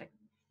international shipping,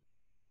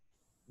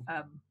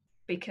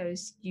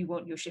 because you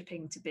want your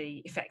shipping to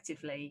be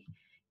effectively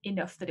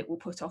enough that it will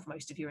put off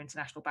most of your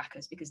international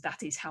backers, because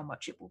that is how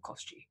much it will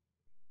cost you.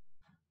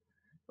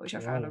 Which I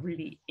found a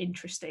really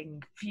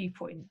interesting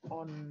viewpoint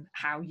on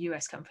how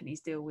US companies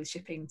deal with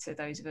shipping to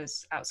those of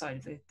us outside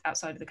of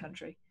the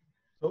country.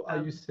 So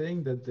are you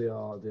saying that they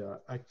are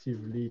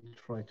actively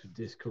trying to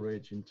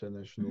discourage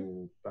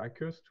international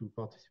backers to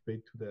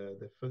participate to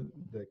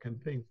their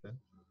campaigns then?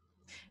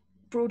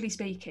 Broadly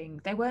speaking,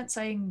 they weren't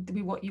saying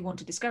what you want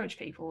to discourage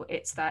people.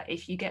 It's that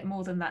if you get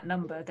more than that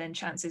number, then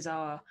chances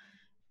are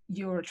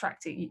your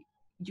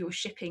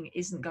shipping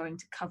isn't going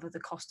to cover the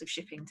cost of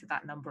shipping to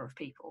that number of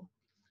people.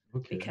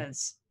 Okay.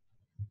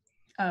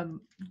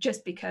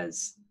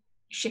 Because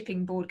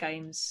shipping board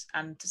games,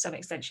 and to some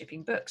extent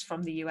shipping books,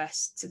 from the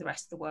US to the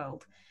rest of the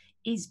world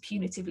is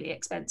punitively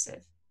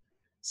expensive.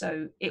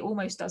 So it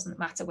almost doesn't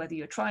matter whether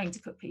you're trying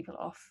to put people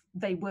off;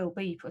 they will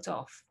be put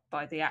off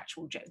by the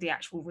actual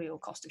real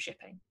cost of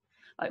shipping.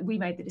 Like, we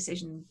made the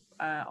decision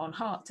on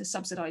Heart to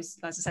subsidise,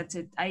 as I said,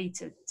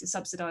 to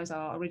subsidise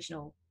our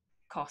original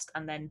cost,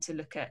 and then to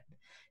look at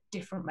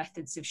different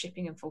methods of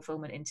shipping and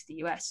fulfillment into the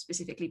US,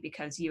 specifically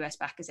because US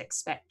backers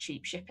expect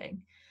cheap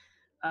shipping.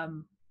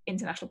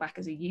 International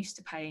backers are used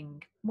to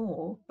paying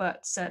more,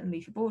 but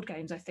certainly for board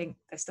games, I think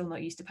they're still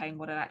not used to paying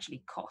what it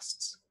actually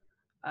costs.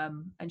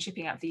 And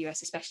shipping out of the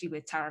US, especially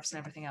with tariffs and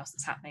everything else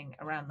that's happening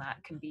around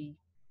that, can be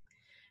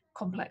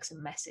complex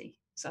and messy.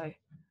 So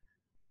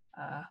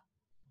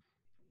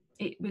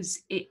it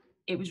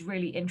was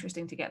really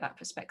interesting to get that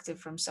perspective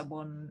from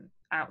someone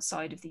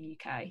outside of the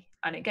UK,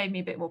 and it gave me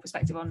a bit more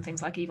perspective on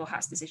things like Evil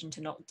Hat's decision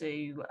to not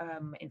do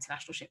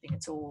international shipping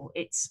at all.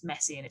 It's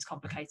messy and it's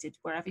complicated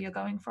wherever you're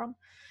going from,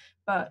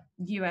 but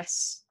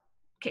US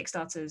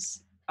Kickstarters,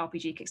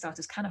 RPG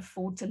Kickstarters, can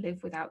afford to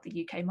live without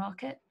the UK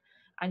market,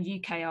 and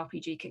UK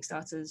RPG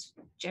Kickstarters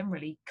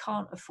generally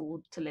can't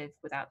afford to live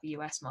without the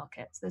US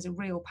market. So there's a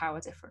real power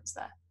difference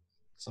there.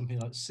 Something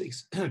like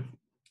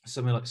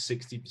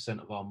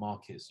 60% of our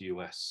market is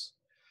US.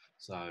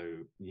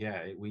 So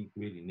yeah, we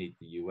really need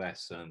the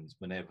US. And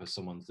whenever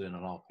someone's doing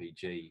an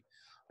RPG,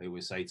 I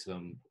always say to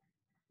them,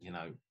 you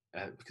know,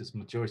 because the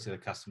majority of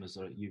the customers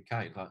are at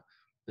UK, like,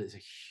 there's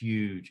a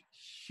huge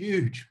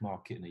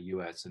market in the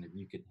US, and if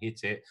you can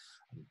hit it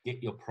and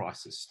get your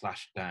prices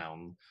slashed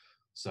down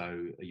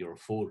so you're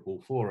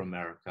affordable for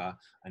America,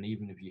 and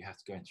even if you have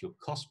to go into your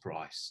cost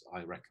price,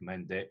 I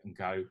recommend it, and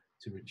go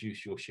to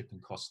reduce your shipping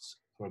costs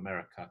for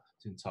America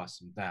to entice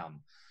them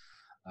down.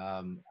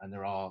 And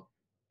there are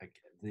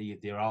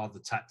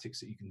the tactics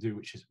that you can do,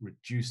 which is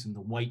reducing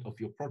the weight of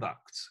your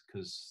product,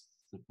 because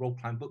the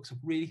role-playing books are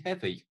really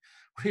heavy.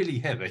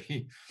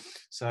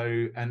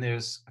 So, and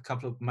there's a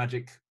couple of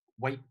magic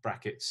weight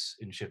brackets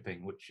in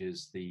shipping, which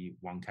is the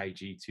 1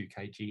 kg, 2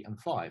 kg, and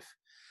 5.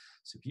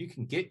 So if you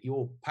can get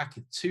your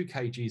packet, 2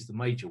 kg is the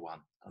major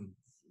one.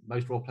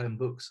 Most role-playing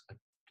books are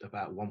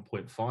about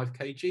 1.5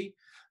 kg.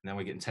 Now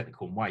we're getting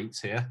technical on weights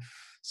here.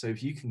 So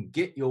if you can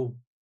get your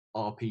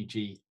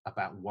RPG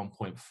about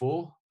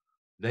 1.4,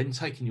 then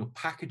taking your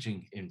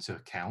packaging into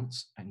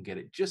account and get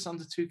it just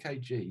under 2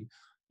 kg,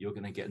 you're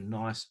going to get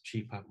nice,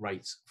 cheaper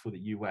rates for the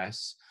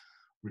US,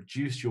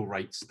 reduce your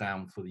rates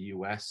down for the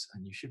US,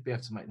 and you should be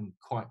able to make them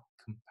quite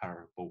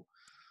comparable.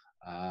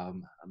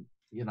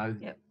 You know,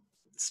 yep.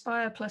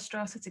 Spire plus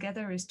Strata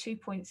together is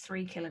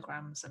 2.3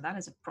 kilograms, and that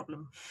is a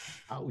problem.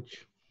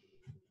 Ouch.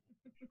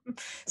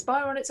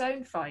 Spire on its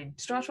own, fine.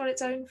 Strata on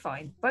its own,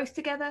 fine. Both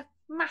together,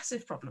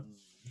 massive problem.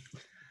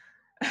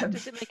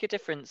 Does it make a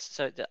difference?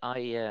 So that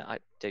I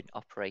don't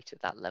operate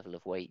at that level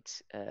of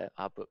weight.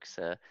 Our books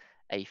are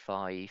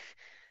A5.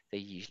 They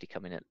usually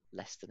come in at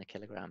less than a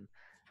kilogram.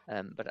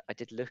 But I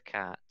did look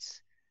at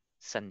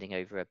sending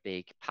over a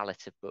big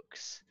pallet of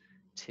books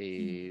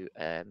to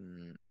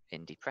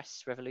Indie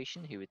Press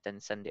Revolution, who would then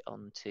send it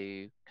on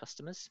to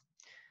customers.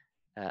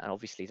 And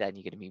obviously then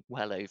you're going to be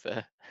well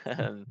over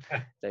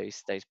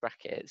those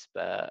brackets,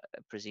 but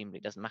presumably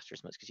it doesn't matter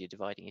as much because you're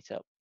dividing it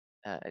up.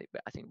 I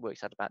think it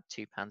works out about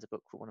 £2 a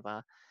book for one of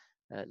our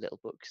little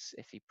books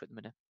if you put them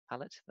in a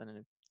pallet. I don't know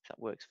if that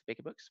works for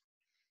bigger books.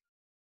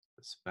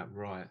 That's about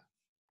right.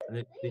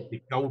 And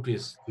the goal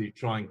is to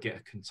try and get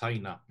a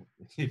container,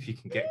 if you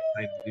can get a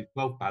container with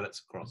 12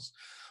 pallets across.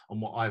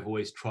 And what I've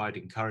always tried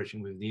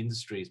encouraging with the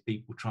industry is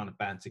people trying to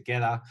band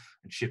together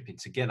and shipping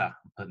together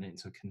and putting it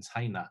into a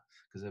container.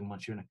 Because then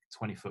once you're in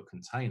a 20-foot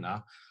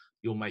container,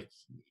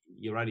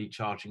 you're only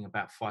charging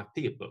about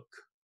 5p a book.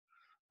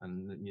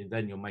 And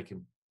then you're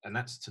making, and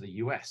that's to the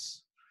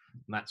US.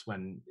 And that's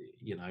when,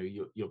 you know,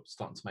 you're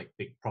starting to make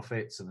big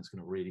profits, and it's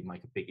going to really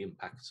make a big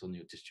impact on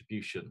your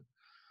distribution.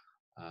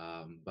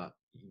 But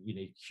you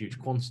need huge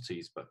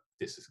quantities, but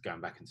this is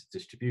going back into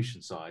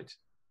distribution side.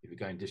 If you're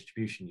going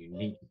distribution, you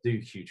need to do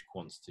huge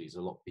quantities.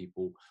 A lot of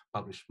people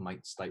publish from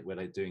make state where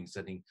they're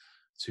sending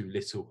too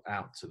little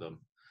out to them,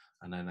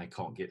 and then they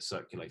can't get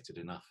circulated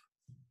enough.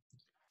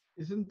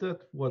 Isn't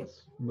that what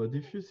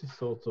Modifius is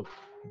sort of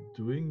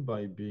doing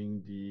by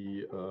being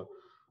the,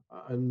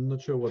 I'm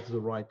not sure what's the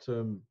right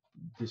term,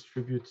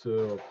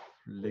 distributor of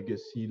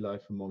Legacy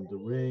Life Among the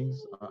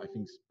Rings? I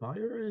think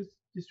Spire is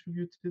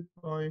distributed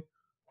by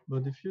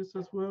Modifius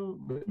as well.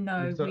 But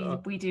no,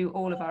 we do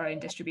all of our own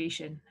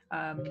distribution,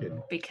 okay.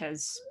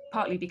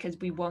 partly because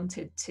we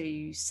wanted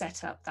to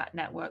set up that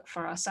network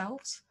for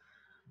ourselves.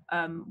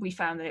 We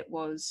found that it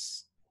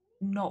was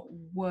not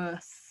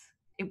worth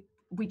it.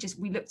 We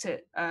looked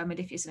at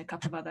Modifius and a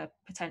couple of other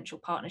potential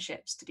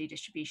partnerships to do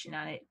distribution,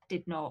 and it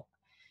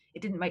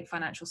didn't make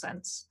financial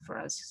sense for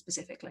us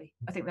specifically.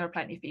 I think there are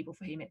plenty of people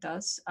for whom it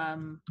does.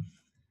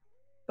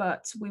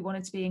 But we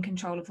wanted to be in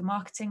control of the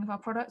marketing of our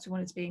product. We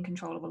wanted to be in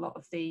control of a lot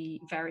of the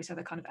various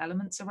other kind of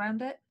elements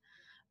around it.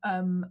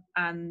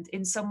 And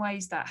in some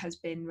ways that has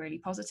been really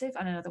positive,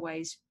 and in other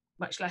ways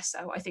much less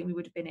so. I think we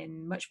would have been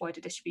in much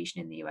wider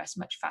distribution in the US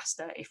much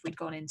faster if we'd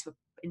gone into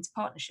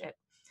partnership.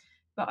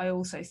 But I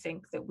also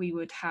think that we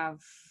would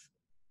have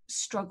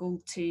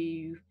struggled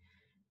to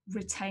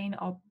retain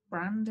our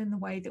brand in the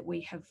way that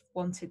we have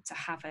wanted to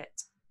have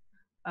it.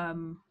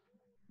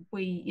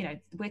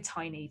 We're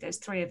tiny. There's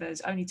 3 of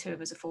us, only 2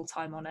 of us are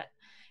full-time on it.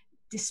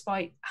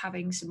 Despite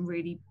having some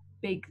really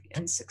big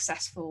and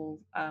successful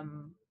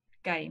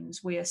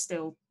games, we are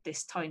still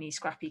this tiny,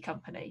 scrappy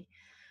company.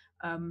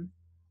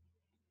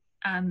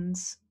 And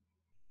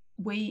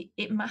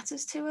it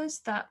matters to us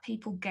that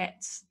people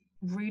get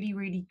really,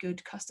 really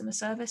good customer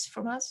service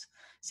from us.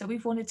 So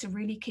we've wanted to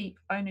really keep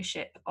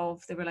ownership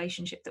of the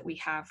relationship that we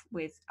have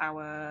with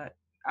our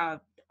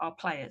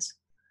players,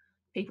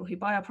 people who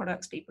buy our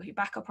products, people who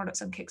back our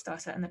products on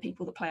Kickstarter, and the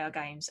people that play our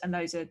games. And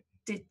those are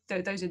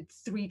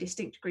 3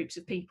 distinct groups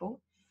of people,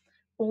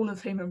 all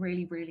of whom are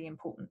really, really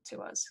important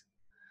to us.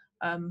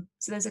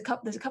 So there's a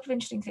couple of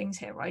interesting things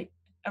here, right?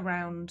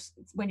 Around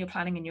when you're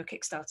planning in your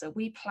Kickstarter,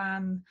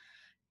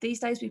 these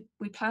days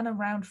we plan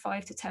around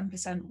 5 to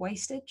 10%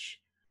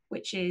 wastage,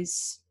 which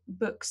is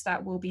books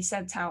that will be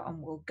sent out and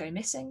will go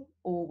missing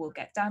or will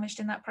get damaged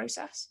in that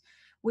process.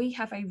 We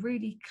have a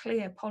really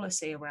clear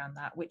policy around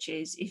that, which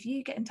is if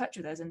you get in touch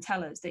with us and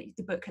tell us that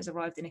the book has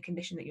arrived in a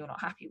condition that you're not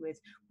happy with,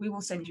 we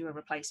will send you a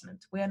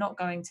replacement. We are not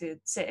going to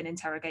sit and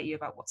interrogate you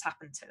about what's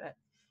happened to it.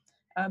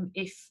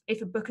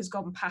 If a book has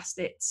gone past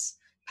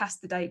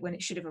the date when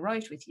it should have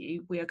arrived with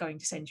you, we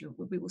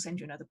will send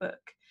you another book.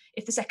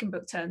 If the second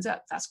book turns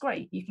up, that's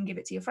great. You can give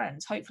it to your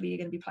friends. Hopefully you're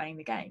going to be playing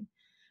the game.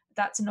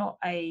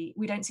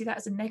 We don't see that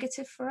as a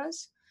negative for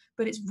us,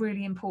 but it's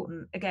really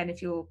important. Again, I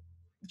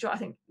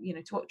think,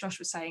 to what Josh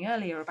was saying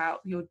earlier about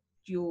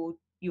your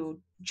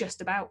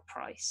just about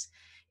price,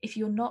 if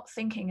you're not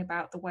thinking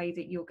about the way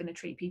that you're going to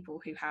treat people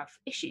who have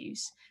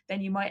issues,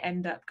 then you might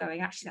end up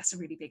going, actually, that's a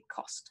really big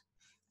cost.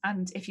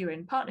 And if you're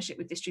in partnership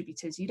with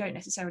distributors, you don't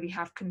necessarily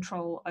have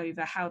control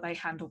over how they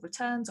handle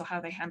returns or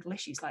how they handle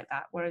issues like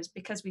that. Whereas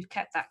because we've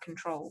kept that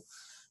control,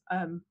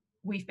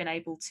 we've been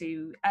able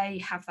to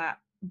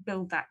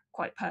build that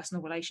quite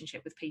personal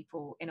relationship with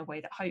people in a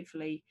way that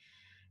hopefully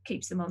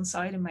keeps them on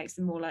side and makes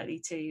them more likely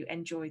to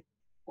enjoy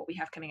what we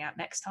have coming out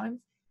next time.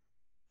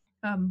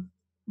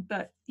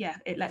 But yeah,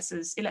 it lets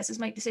us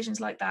make decisions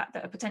like that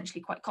are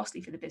potentially quite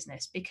costly for the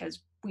business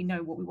because we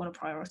know what we want to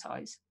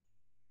prioritize.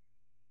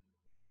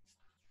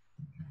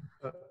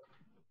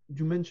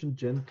 You mentioned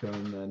Gen Con,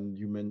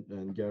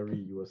 and Gary,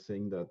 you were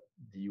saying that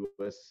the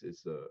US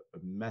is a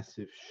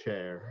massive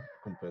share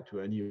compared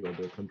to any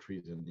other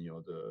countries and any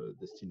other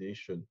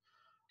destination.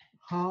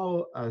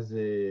 How, as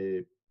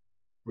a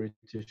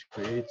British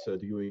creator,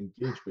 do you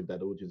engage with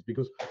that audience?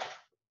 Because,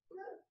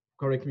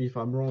 correct me if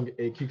I'm wrong,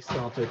 a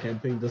Kickstarter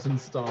campaign doesn't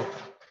start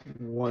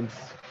once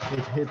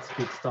it hits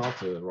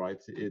Kickstarter,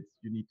 right? You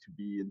need to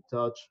be in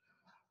touch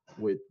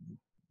with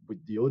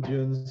the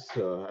audience,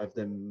 have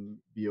them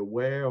be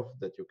aware of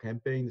that your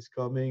campaign is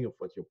coming, of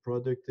what your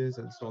product is,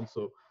 and so on.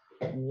 So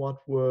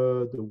what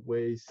were the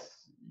ways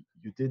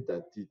you did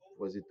that?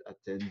 Was it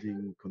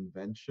attending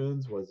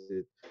conventions? Was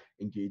it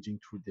engaging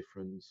through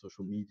different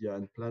social media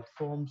and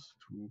platforms?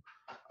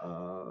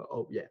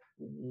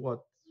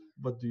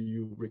 What do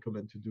you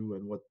recommend to do,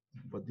 and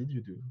what did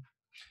you do?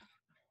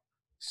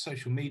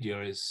 Social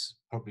media is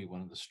probably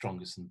one of the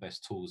strongest and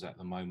best tools at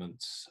the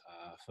moment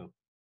for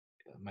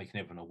making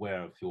everyone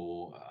aware of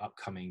your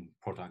upcoming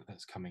product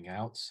that's coming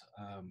out.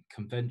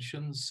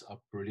 Conventions are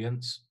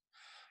brilliant.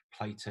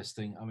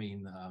 Playtesting,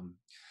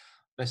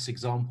 best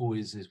example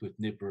is with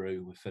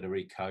Nibiru, with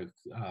Federico.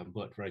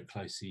 Worked very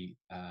closely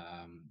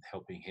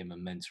helping him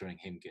and mentoring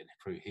him getting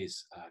through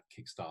his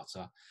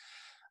Kickstarter.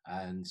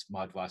 And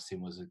my advice to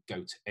him was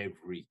go to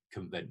every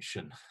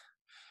convention.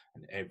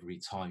 And every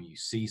time you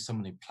see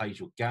someone who plays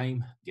your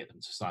game, get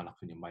them to sign up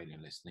on your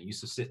mailing list. And he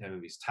used to sit there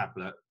with his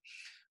tablet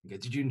and go,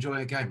 "Did you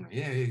enjoy a game?" Like,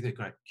 yeah, they're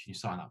great. Can you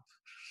sign up?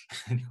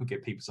 And he'll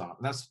get people sign up.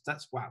 And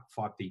that's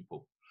 5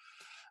 people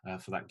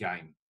for that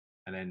game.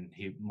 And then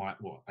he might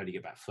only get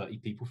about 30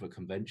 people for a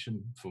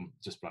convention from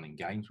just running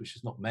games, which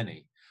is not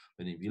many.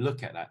 But if you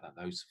look at that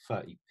those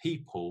 30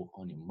 people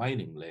on your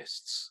mailing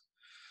lists,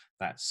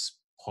 that's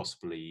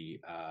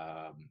possibly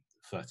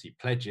 30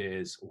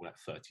 pledges, all at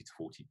 30 to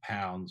 40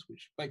 pounds,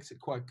 which makes it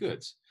quite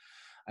good.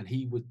 And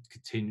he would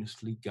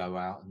continuously go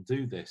out and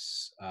do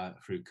this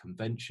through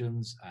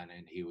conventions, and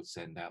then he would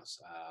send out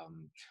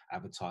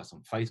advertise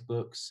on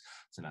Facebooks,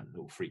 send out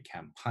little free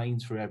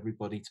campaigns for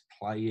everybody to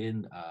play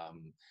in.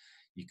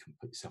 You can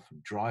put yourself in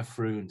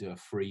drive-through and do a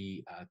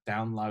free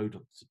download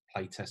to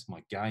play test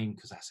my game,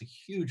 because that's a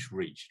huge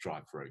reach,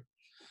 drive-through.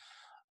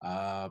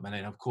 And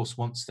then, of course,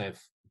 once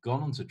they've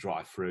gone onto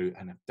drive-through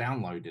and have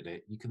downloaded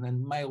it, you can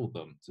then mail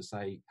them to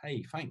say,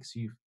 "Hey, thanks,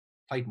 you've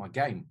played my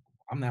game.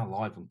 I'm now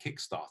live on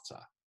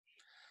Kickstarter."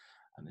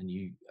 And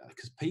then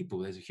because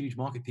there's a huge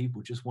market,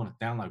 people just want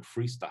to download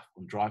free stuff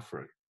on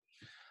drive-through.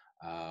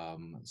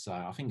 So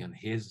I think, and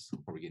here's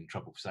probably getting in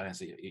trouble for saying,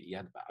 so he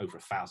had about over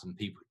 1,000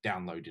 people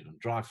downloaded on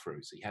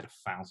drive-through. So he had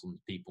 1,000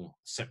 people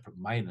separate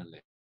mailing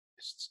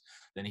lists.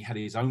 Then he had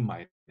his own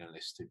mailing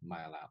list to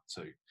mail out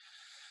to.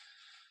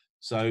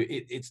 So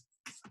it's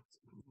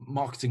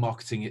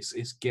marketing.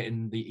 It's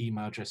getting the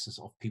email addresses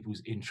of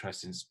people's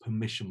interests. It's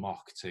permission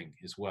marketing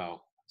as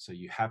well. So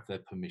you have their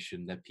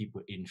permission. They're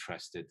people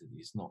interested.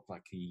 It's not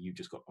like you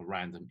just got a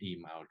random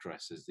email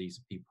addresses. These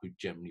are people who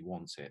generally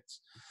want it.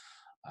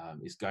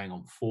 It's going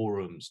on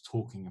forums,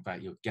 talking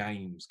about your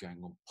games,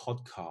 going on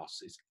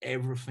podcasts. It's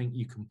everything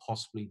you can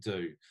possibly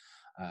do.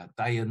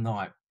 Day and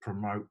night,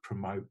 promote,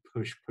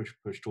 push,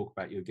 talk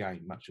about your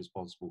game much as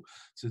possible,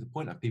 to the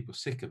point that people are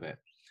sick of it.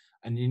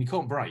 And you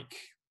can't break.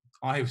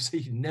 I see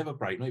you never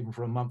break, not even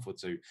for a month or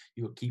two.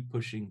 You got to keep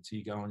pushing till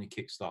you go on your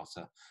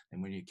Kickstarter.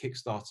 And when you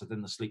Kickstarter,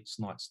 then the sleepless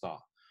nights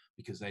start,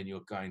 because then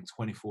you're going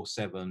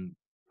 24/7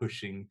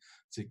 pushing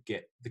to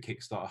get the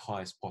Kickstarter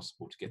high as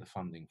possible to get the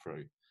funding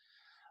through.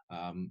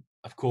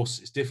 Of course,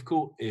 it's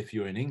difficult if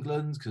you're in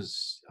England,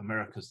 because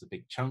America's the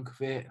big chunk of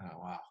it. Oh,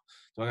 wow,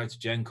 do I go to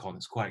Gen Con?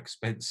 It's quite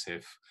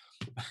expensive.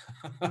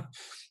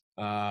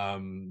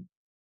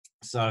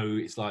 So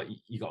it's like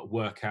you got to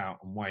work out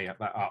and weigh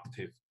that up.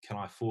 If can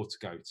I afford to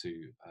go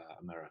to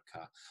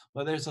America?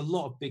 Well, there's a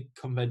lot of big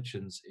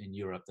conventions in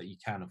Europe that you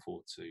can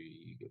afford to.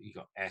 You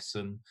got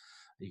Essen,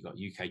 you got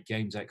UK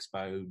Games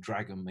Expo,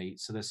 Dragon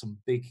Meet. So there's some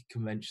big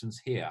conventions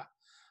here.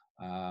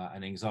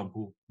 An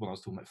example, when I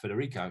was talking about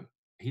Federico,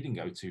 he didn't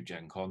go to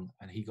Gen Con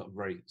and he got a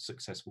very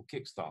successful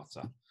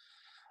Kickstarter.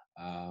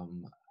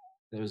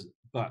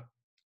 But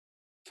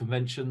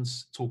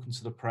conventions, talking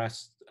to the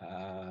press,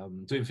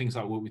 doing things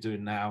like what we're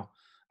doing now,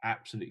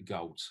 absolutely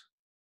gold,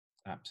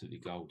 and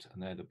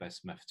they're the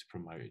best method to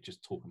promote it.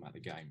 Just talking about the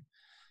game.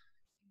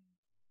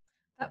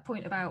 That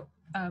point about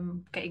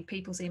getting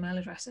people's email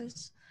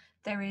addresses,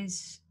 there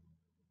is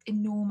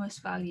enormous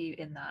value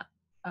in that,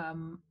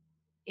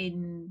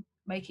 in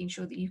making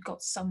sure that you've got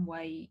some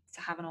way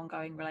to have an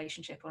ongoing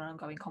relationship or an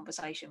ongoing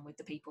conversation with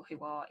the people who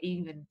are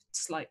even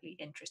slightly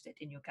interested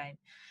in your game.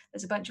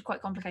 There's a bunch of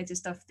quite complicated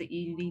stuff that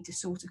you need to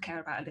sort of care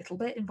about a little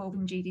bit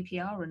involving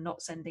GDPR and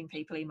not sending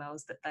people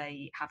emails that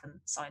they haven't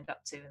signed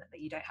up to and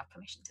that you don't have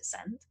permission to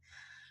send.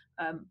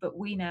 But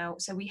we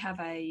have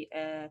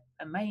a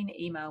main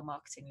email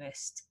marketing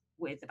list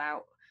with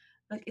about,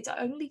 like, it's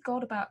only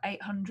got about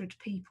 800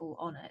 people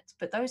on it,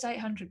 but those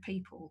 800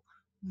 people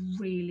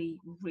really,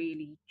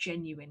 really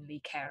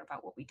genuinely care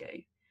about what we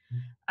do.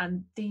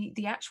 And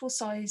the actual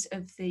size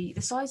of the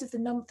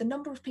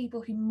number of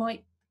people who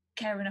might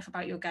care enough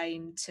about your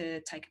game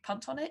to take a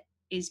punt on it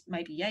is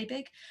maybe yay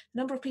big. The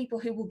number of people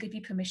who will give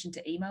you permission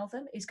to email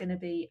them is going to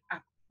be a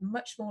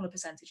much smaller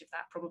percentage of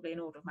that, probably an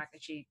order of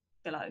magnitude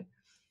below,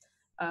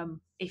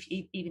 even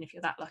if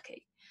you're that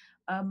lucky.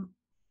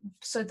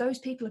 So those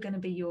people are going to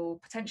be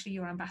potentially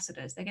your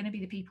ambassadors. They're going to be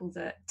the people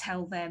that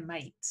tell their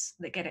mates,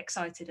 that get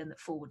excited and that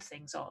forward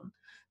things on.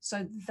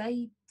 So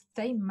they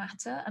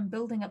matter, and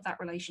building up that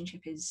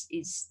relationship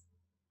is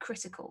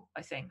critical,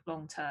 I think,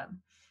 long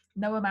term.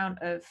 No amount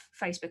of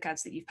Facebook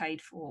ads that you've paid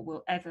for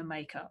will ever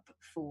make up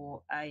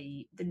for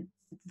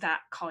that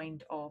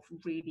kind of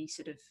really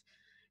sort of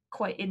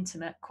quite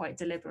intimate, quite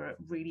deliberate,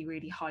 really,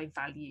 really high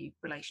value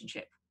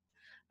relationship.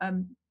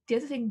 The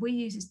other thing we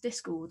use is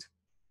Discord.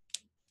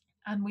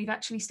 And we've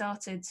actually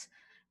started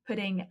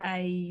putting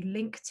a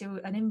link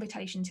to an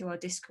invitation to our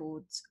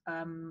Discord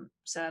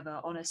server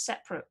on a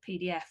separate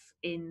PDF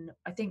in,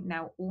 I think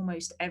now,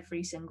 almost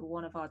every single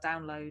one of our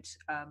download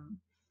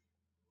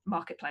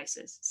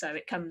marketplaces. So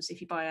it comes, if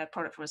you buy a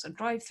product from us on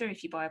drive-thru,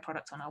 if you buy a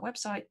product on our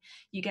website,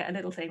 you get a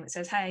little thing that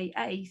says,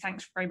 hey,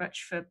 thanks very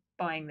much for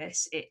buying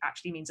this. It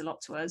actually means a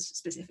lot to us,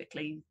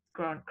 specifically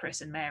Grant,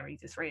 Chris and Mary,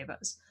 the three of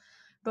us.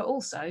 But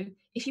also,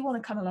 if you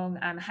want to come along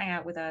and hang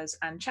out with us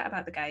and chat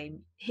about the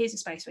game, here's a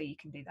space where you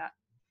can do that.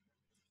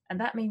 And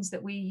that means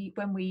that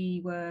when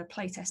we were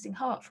playtesting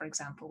Heart, for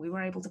example, we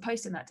were able to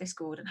post in that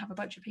Discord and have a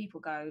bunch of people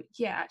go,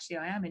 yeah, actually,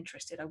 I am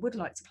interested. I would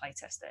like to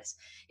playtest this.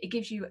 It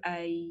gives you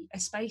a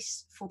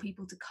space for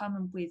people to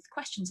come with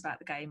questions about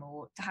the game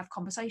or to have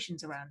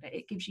conversations around it.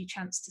 It gives you a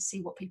chance to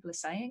see what people are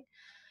saying.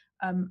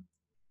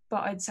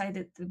 But I'd say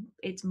that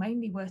it's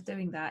mainly worth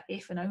doing that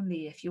if and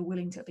only if you're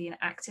willing to be an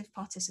active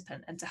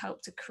participant and to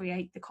help to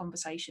create the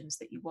conversations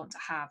that you want to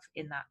have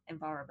in that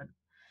environment.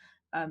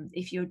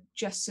 If you're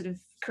just sort of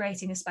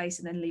creating a space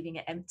and then leaving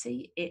it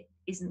empty, it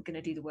isn't going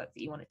to do the work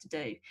that you want it to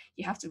do.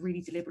 You have to really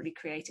deliberately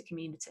create a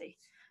community.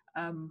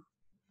 And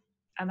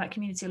that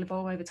community will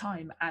evolve over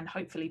time and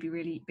hopefully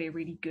be a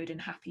really good and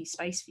happy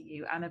space for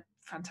you and a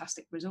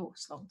fantastic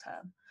resource long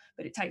term.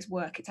 But it takes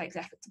work, it takes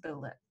effort to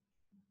build it.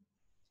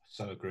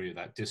 So agree with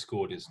that.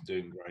 Discord is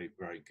doing very,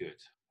 very good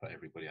for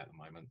everybody at the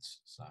moment.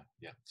 So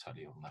yeah,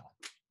 totally on that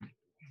one.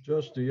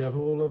 Josh, do you have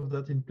all of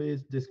that in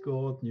place?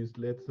 Discord,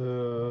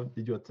 newsletter?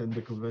 Did you attend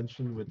the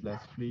convention with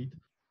Last Fleet?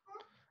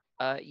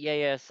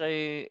 Yeah.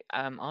 So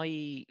I'm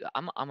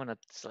on a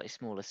slightly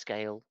smaller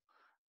scale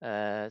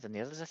than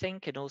the others, I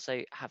think, and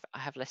also I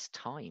have less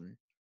time.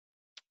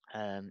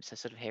 So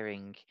sort of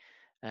hearing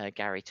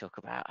Gary talk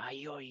about,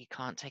 you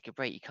can't take a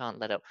break, you can't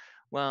let up.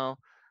 Well,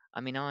 I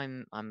mean,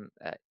 I'm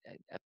a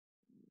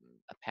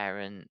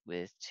parent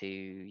with 2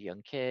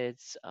 young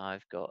kids.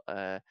 I've got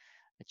a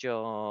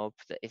job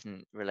that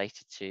isn't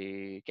related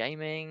to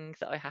gaming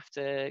that I have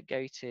to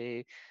go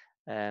to.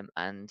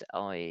 and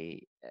I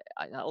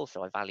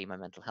also I value my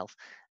mental health.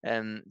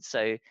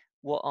 So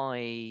what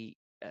I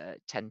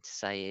tend to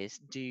say is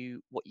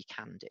do what you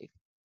can do.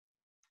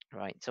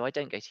 Right, so I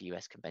don't go to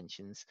US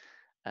conventions.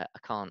 I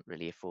can't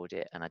really afford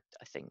it, and I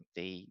think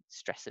the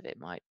stress of it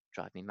might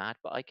drive me mad.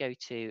 But I go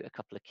to a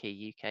couple of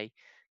key UK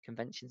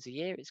conventions a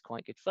year. It's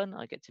quite good fun.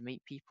 I get to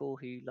meet people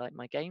who like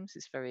my games.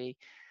 It's very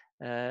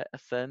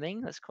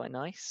affirming. That's quite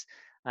nice,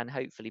 and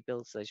hopefully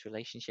builds those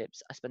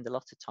relationships. I spend a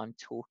lot of time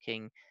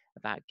talking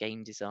about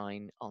game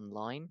design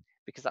online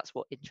because that's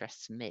what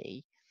interests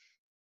me.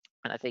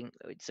 And I think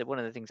so. One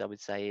of the things I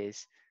would say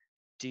is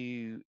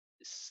do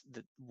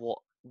what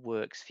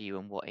works for you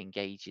and what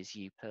engages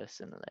you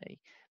personally,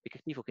 because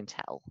people can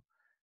tell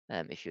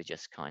if you're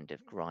just kind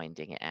of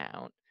grinding it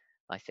out.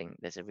 I think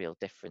there's a real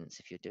difference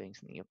if you're doing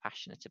something you're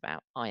passionate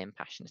about. I am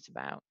passionate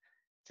about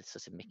the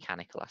sort of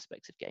mechanical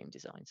aspects of game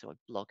design, so I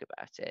blog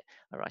about it,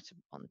 I write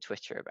on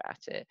Twitter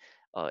about it,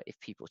 or if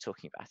people are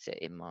talking about it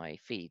in my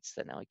feeds,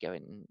 then I go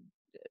and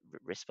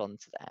respond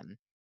to them,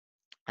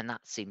 and that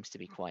seems to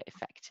be quite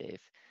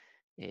effective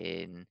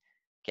in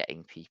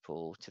getting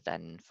people to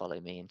then follow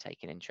me and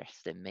take an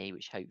interest in me,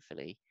 which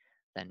hopefully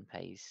then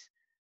pays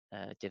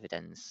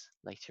dividends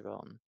later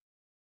on.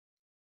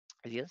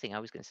 The other thing I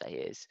was going to say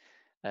is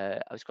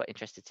I was quite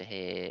interested to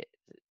hear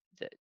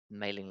that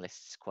mailing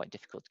lists are quite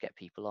difficult to get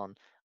people on.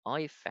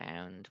 I've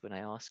found when I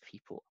ask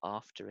people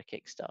after a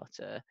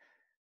Kickstarter,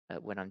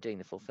 when I'm doing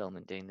the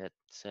fulfillment, doing the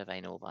survey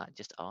and all that,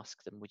 just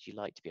ask them, would you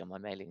like to be on my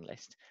mailing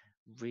list?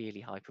 Really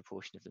high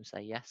proportion of them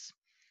say yes.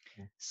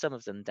 Some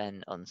of them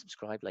then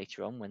unsubscribe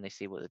later on when they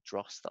see what the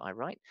dross that I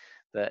write,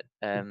 but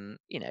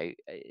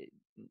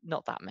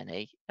not that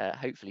many.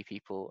 Hopefully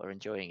people are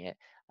enjoying it,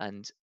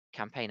 and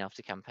campaign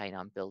after campaign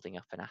I'm building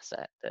up an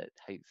asset that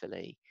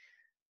hopefully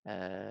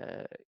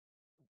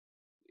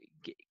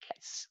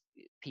gets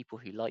people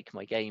who like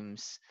my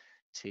games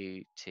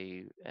to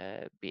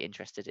be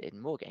interested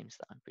in more games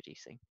that I'm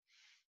producing.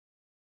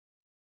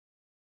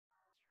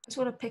 I just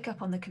want to pick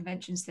up on the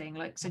conventions thing.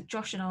 So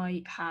Josh and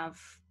I have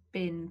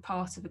been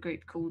part of a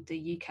group called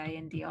the UK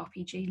Indie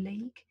RPG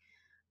League,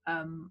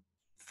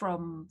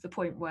 from the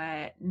point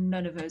where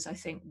none of us, I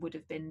think, would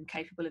have been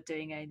capable of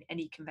doing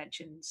any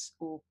conventions,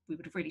 or we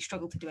would have really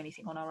struggled to do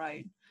anything on our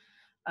own.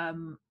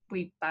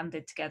 We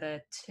banded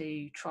together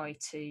to try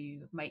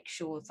to make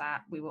sure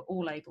that we were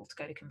all able to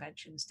go to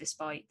conventions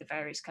despite the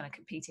various kind of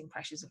competing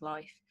pressures of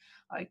life.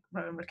 Like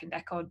Rowan, Rook and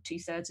Decard,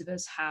 2/3 of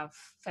us have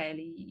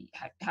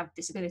have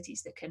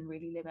disabilities that can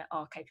really limit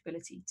our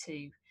capability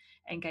to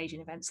engage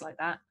in events like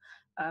that.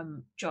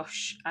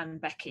 Josh and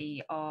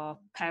Becky are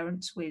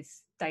parents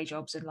with day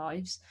jobs and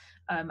lives,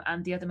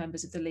 and the other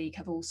members of the league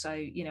have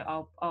also,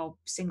 are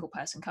single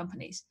person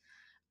companies.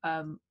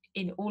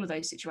 In all of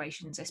those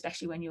situations,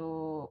 especially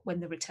when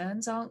the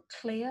returns aren't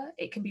clear,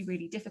 it can be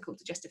really difficult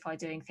to justify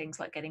doing things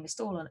like getting a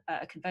stall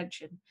at a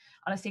convention.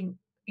 And I think,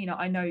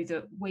 I know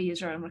that we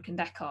as Rowan, Rook and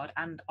Decard,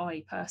 and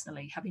I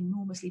personally, have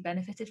enormously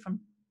benefited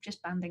from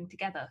just banding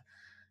together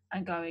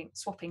and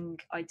swapping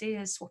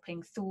ideas,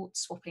 swapping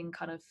thoughts, swapping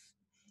kind of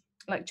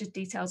like just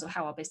details of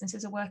how our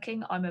businesses are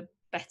working. I'm a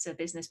better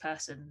business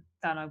person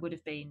than I would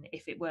have been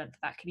if it weren't for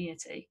that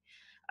community.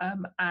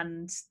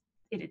 And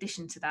in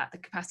addition to that, the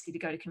capacity to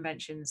go to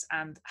conventions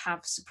and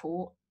have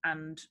support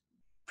and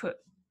put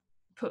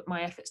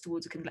my efforts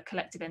towards a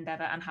collective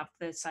endeavor and have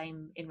the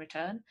same in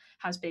return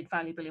has been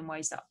valuable in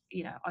ways that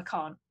I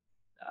can't.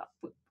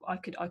 I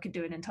could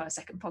do an entire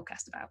second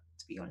podcast about,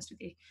 to be honest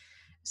with you.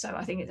 So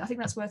I think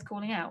that's worth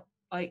calling out.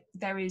 Like,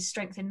 there is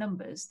strength in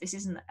numbers. This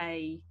isn't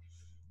a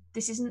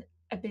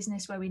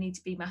business where we need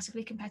to be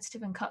massively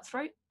competitive and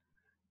cutthroat.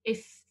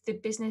 If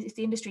the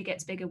industry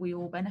gets bigger, we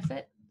all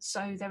benefit.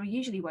 So there are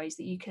usually ways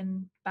that you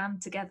can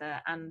band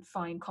together and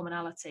find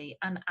commonality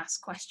and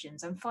ask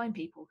questions and find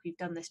people who've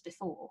done this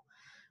before,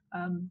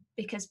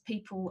 because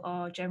people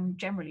are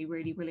generally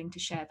really willing to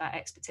share that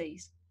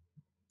expertise.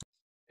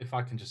 If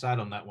I can just add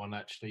on that one,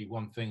 actually,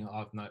 one thing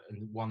I've noticed,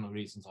 and one of the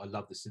reasons I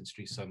love this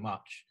industry so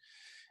much,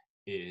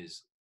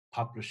 is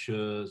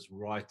publishers,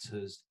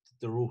 writers,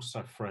 they're all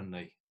so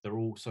friendly. They're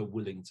all so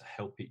willing to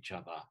help each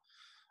other.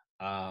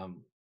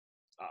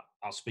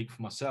 I'll speak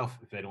for myself.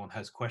 If anyone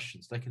has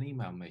questions, they can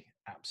email me.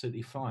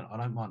 Absolutely fine. I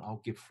don't mind.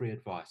 I'll give free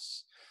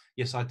advice.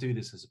 Yes, I do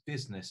this as a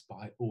business, but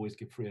I always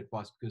give free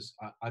advice because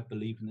I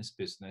believe in this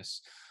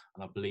business,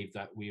 and I believe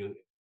that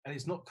and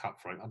it's not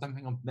cutthroat. I don't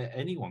think I've met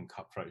anyone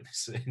cutthroat in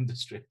this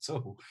industry at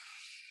all.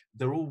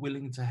 They're all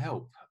willing to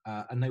help,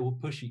 and they will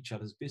push each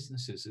other's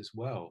businesses as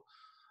well.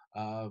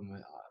 I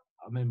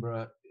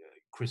remember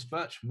Chris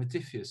Birch from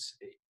Modifius,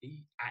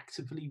 he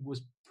actively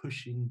was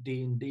pushing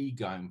D&D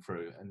going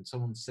through, and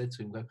someone said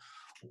to him,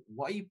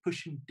 why are you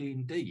pushing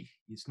D&D?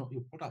 It's not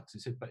your product. He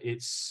said, but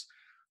it's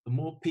the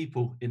more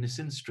people in this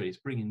industry, it's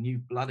bringing new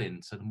blood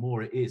in, so the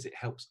more it is, it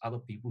helps other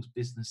people's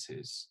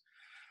businesses.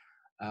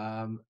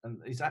 And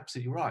he's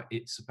absolutely right.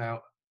 It's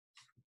about,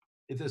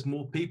 if there's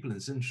more people in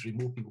this industry,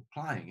 more people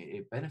playing,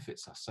 it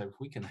benefits us. So if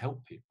we can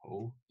help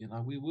people,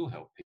 we will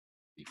help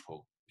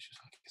people, which is,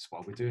 I guess,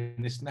 why we're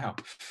doing this now.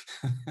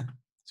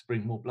 To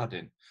bring more blood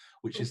in,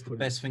 which is the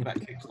Hopefully. best thing that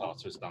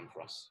Kickstarter has done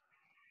for us.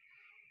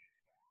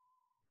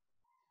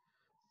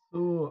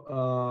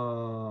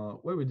 So,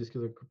 when we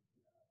discuss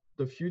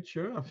the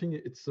future, I think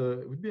it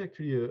would be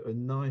actually a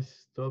nice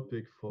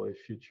topic for a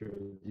future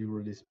the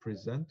Rolistes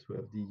Present to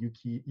have the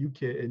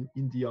UK and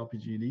Indie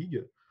RPG League.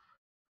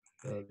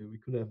 We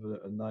could have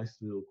a nice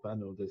little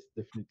panel. There's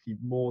definitely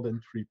more than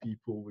 3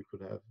 people we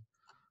could have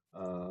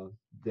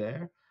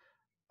there.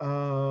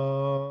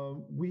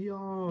 We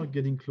are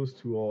getting close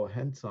to our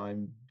hand time.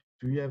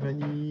 Do you have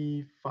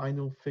any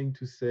final thing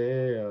to say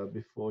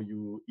before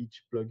you each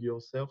plug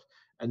yourself?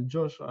 And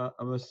Josh,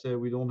 I must say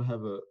we don't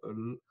have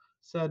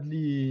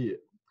sadly,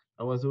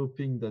 I was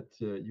hoping that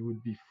you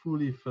would be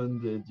fully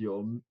funded. Your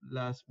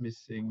last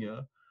missing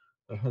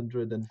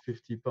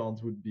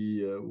 £150 would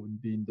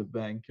be in the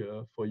bank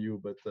for you,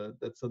 but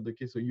that's not the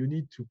case. So you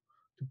need to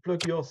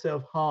plug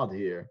yourself hard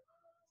here.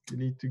 You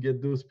need to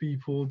get those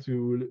people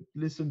to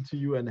listen to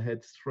you and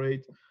head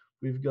straight.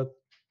 We've got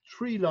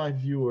 3 live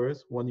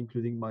viewers, one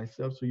including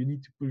myself. So you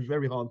need to push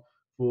very hard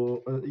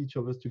for each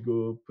of us to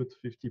go put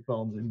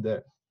 £50 in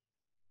there.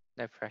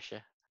 No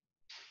pressure.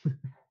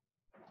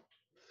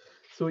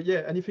 So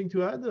yeah, anything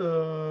to add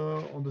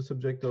on the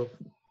subject of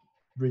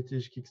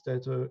British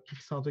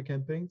Kickstarter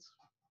campaigns?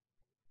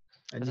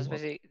 I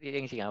suppose the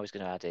only thing I was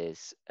going to add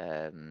is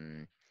I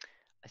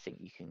think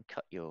you can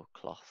cut your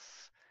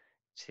cloth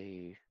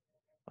to.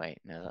 Wait,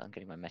 no, I'm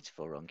getting my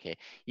metaphor wrong here.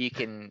 You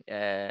can,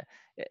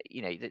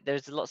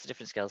 there's lots of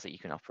different scales that you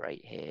can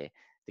operate here.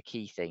 The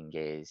key thing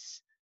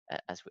is,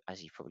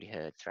 as you've probably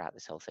heard throughout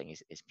this whole thing,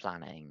 is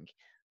planning.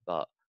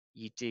 But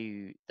you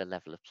do the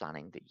level of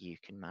planning that you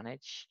can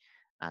manage,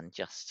 and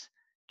just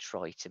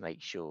try to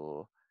make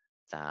sure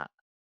that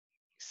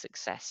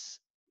success.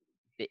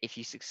 If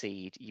you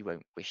succeed, you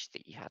won't wish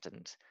that you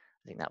hadn't.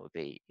 I think that would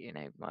be,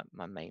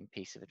 my main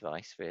piece of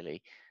advice,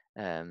 really.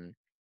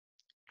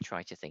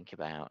 Try to think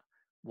about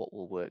what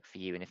will work for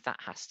you, and if that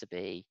has to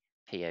be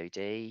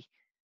POD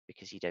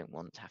because you don't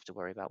want to have to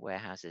worry about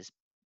warehouses,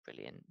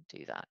 brilliant,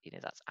 do that.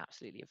 That's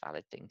absolutely a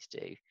valid thing to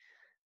do.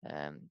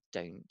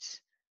 Don't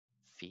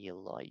feel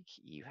like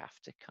you have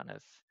to kind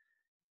of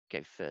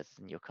go further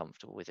than you're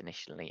comfortable with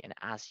initially, and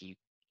as you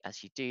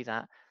do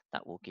that,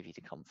 that will give you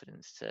the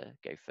confidence to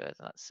go further.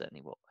 That's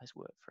certainly what has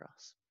worked for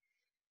us.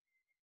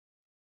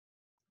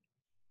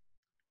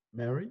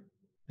 Mary,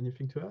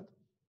 anything to add?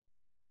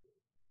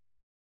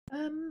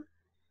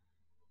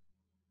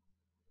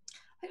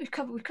 I think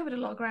we've covered a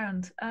lot of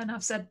ground, and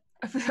I've said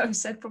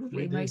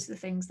probably most of the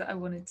things that I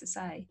wanted to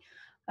say.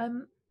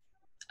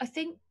 I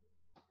think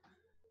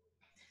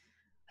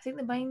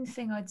the main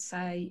thing I'd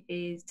say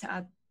is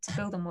to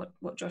build on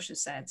what Josh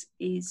has said,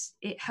 is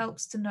it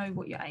helps to know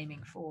what you're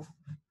aiming for.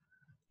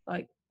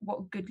 Like,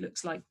 what good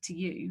looks like to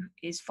you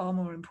is far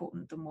more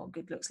important than what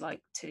good looks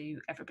like to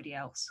everybody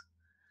else.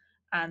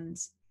 And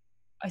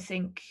I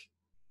think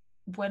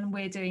when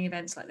we're doing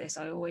events like this,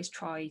 I always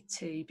try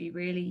to be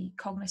really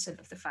cognizant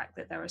of the fact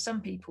that there are some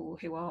people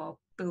who are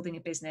building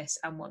a business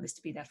and want this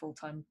to be their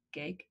full-time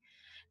gig.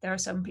 There are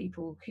some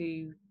people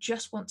who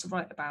just want to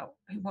write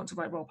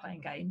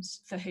role-playing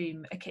games, for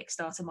whom a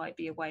Kickstarter might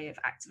be a way of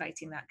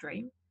activating that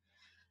dream.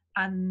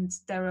 And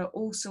there are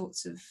all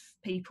sorts of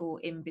people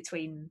in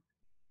between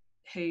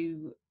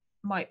who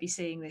might be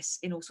seeing this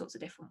in all sorts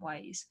of different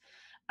ways.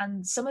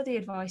 And some of the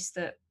advice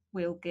that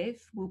we'll give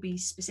will be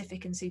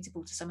specific and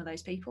suitable to some of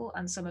those people,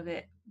 and some of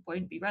it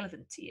won't be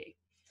relevant to you.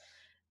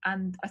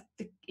 And I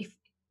think if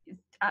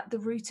at the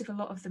root of a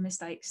lot of the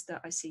mistakes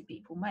that I see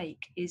people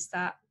make is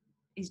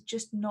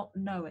just not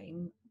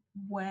knowing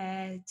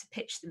where to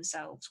pitch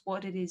themselves,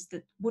 what it is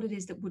that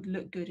would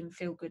look good and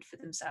feel good for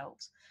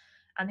themselves.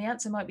 And the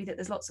answer might be that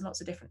there's lots and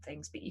lots of different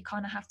things, but you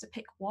kind of have to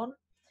pick one,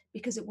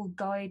 because it will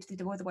guide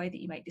the way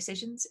that you make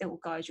decisions. It will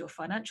guide your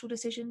financial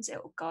decisions.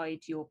 It will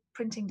guide your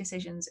printing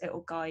decisions. It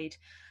will guide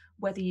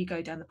whether you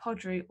go down the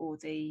pod route or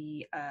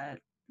the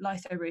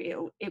litho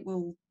route. It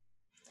will,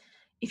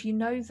 if you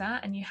know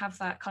that and you have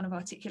that kind of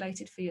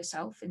articulated for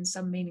yourself in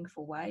some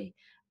meaningful way,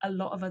 a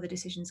lot of other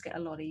decisions get a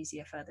lot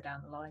easier further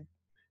down the line.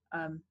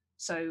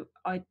 So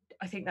I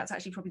think that's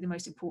actually probably the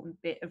most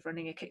important bit of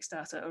running a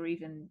Kickstarter, or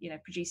even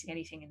producing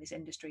anything in this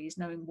industry, is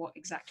knowing what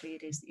exactly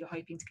it is that you're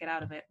hoping to get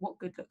out of it, what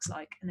good looks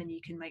like, and then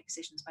you can make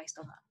decisions based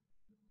on that.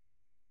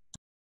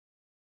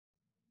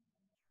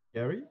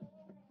 Gary?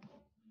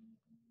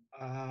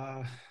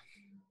 Like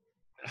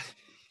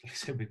I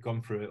said, we've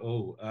gone through it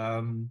all.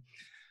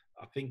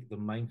 I think the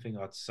main thing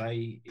I'd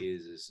say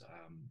is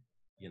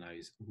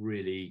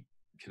really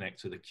connect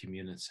to the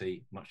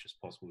community much as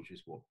possible, which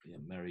is what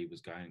Mary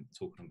was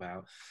talking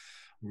about.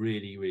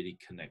 Really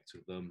connect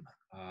with them,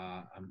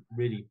 and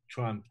really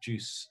try and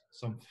produce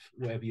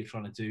whatever you're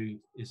trying to do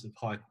is of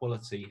high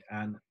quality.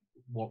 And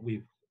what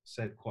we've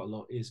said quite a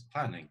lot is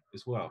planning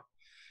as well.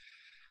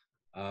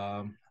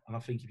 And I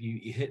think if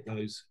you hit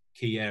those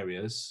key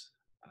areas,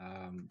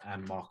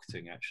 and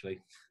marketing,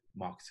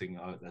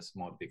 that's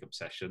my big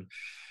obsession.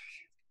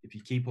 If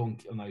you keep on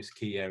those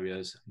key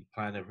areas, you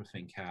plan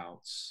everything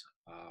out,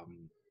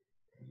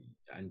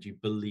 and you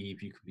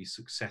believe you can be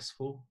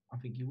successful, I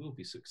think you will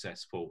be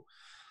successful.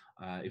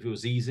 If it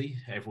was easy,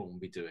 everyone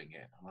would be doing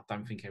it. And I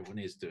don't think everyone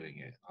is doing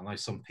it. I know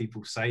some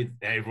people say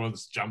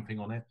everyone's jumping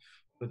on it,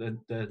 but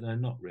they're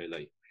not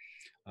really.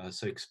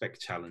 So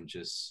expect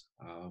challenges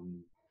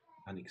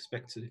and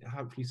expect to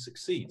hopefully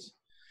succeed.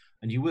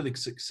 And you will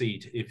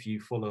succeed if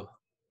you follow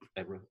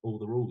all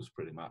the rules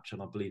pretty much.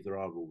 And I believe there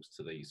are rules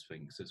to these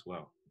things as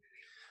well.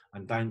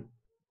 And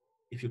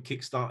if your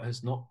Kickstarter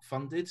is not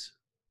funded,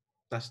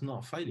 that's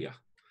not a failure,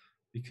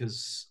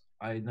 because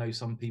I know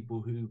some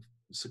people who've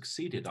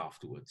succeeded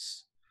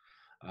afterwards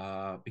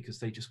because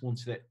they just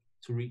wanted it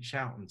to reach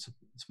out and to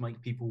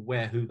make people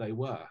aware who they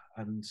were,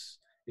 and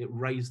it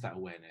raised that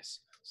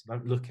awareness. So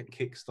don't look at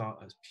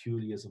Kickstarter as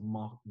purely as a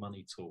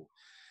money tool.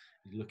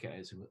 You look at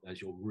it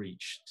as your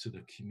reach to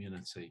the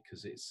community,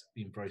 because it's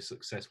been very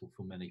successful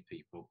for many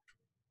people.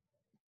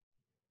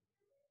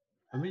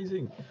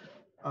 Amazing.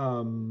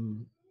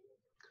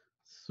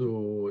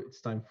 So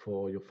it's time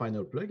for your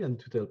final plug and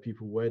to tell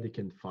people where they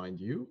can find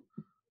you.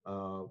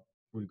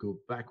 We'll go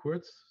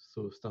backwards.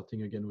 So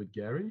starting again with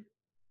Gary.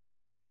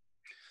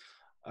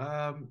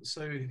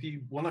 So if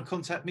you want to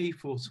contact me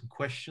for some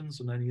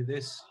questions on any of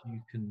this,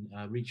 you can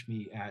reach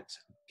me at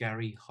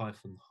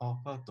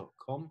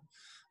gary-harper.com.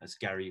 That's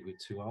Gary with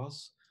 2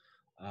 R's.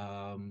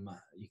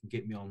 You can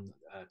get me on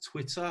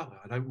Twitter.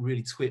 I don't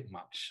really tweet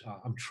much.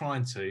 I'm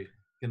trying to.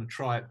 Going to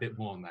try it a bit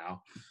more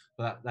now.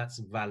 But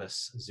that's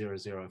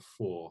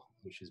Valace004,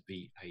 which is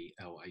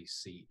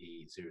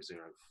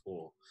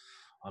VALACE004.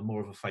 I'm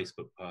more of a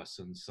Facebook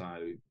person,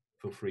 so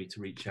feel free to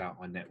reach out.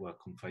 I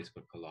network on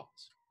Facebook a lot.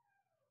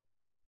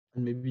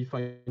 And maybe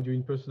find you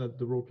in person at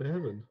the Roleplay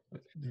Heaven.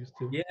 Do you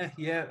still?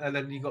 Yeah. And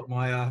then you got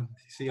my,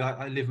 see,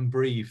 I live and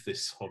breathe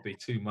this hobby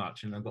too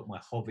much. And I've got my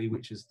hobby,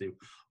 which is the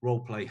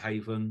Roleplay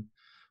Haven,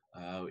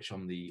 which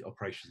I'm the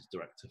operations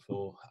director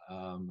for.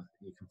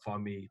 You can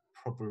find me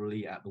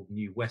probably at the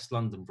new West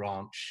London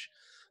branch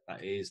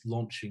that is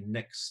launching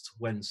next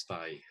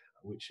Wednesday,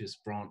 which is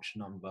branch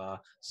number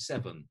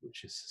 7,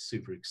 which is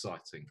super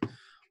exciting.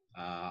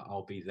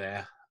 I'll be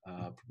there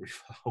probably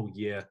for the whole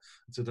year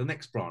until the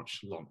next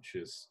branch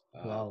launches.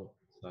 Wow.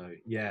 So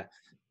yeah,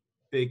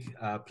 big,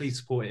 please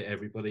support it,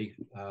 everybody,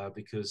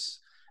 because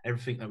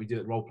everything that we do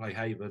at Roleplay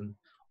Haven,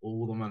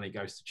 all the money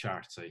goes to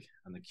charity,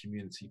 and the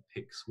community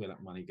picks where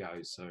that money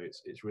goes. So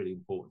it's really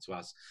important to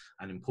us.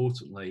 And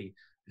importantly,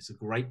 it's a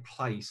great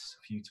place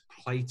for you to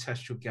play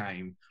test your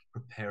game,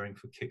 preparing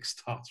for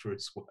Kickstarter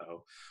as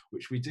well,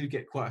 which we do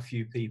get quite a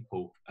few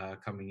people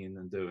coming in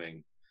and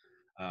doing.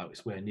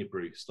 It's where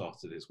Nibru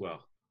started as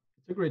well.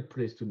 It's a great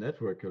place to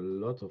network. A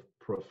lot of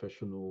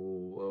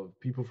professional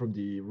people from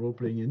the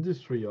role-playing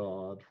industry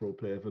are at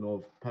Roleplay Heaven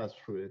or have passed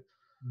through it.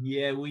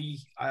 Yeah,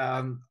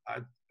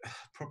 I'd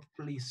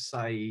probably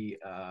say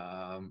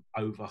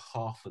over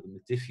half of the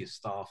Medifia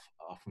staff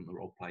are from the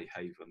Roleplay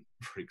Haven,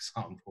 for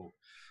example.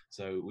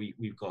 So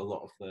we've got a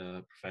lot of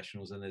the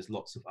professionals, and there's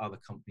lots of other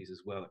companies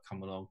as well that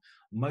come along.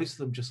 Most of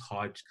them just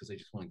hide because they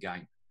just want a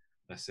game.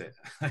 That's it.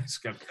 I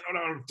just go, no,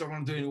 I don't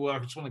want to do any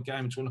work. I just want a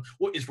game.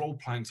 What is role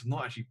playing? Because I've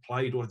not actually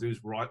played. All I do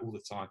is write all the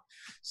time.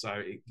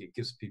 So it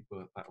gives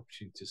people that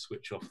opportunity to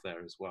switch off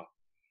there as well.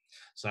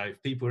 So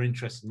if people are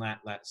interested in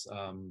that, that's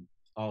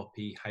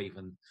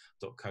rphaven.co.uk,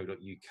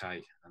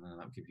 and then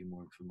that'll give you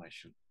more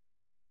information.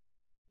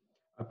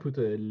 I put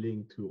a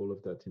link to all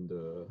of that in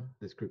the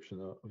description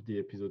of the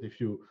episode. If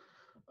you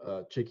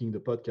checking the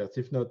podcast,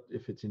 if not,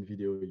 if it's in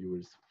video, you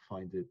will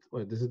find it.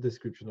 Well, there's a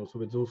description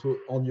also. It's also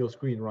on your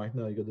screen right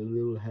now. You got a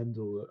little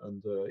handle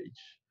under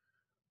each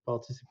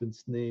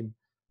participant's name.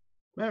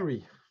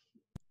 Mary,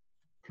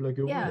 plug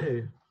away.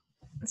 Yeah.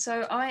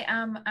 So I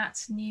am at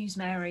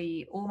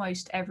Newsmary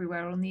almost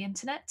everywhere on the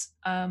internet.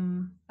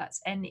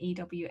 That's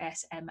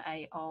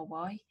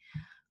NEWSMARY,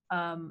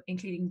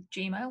 including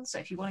Gmail. So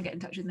if you want to get in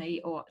touch with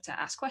me or to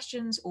ask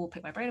questions or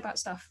pick my brain about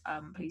stuff,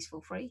 please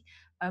feel free.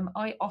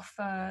 I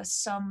offer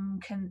some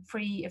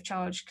free of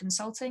charge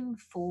consulting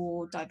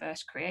for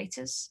diverse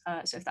creators.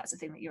 So if that's a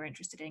thing that you're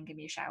interested in, give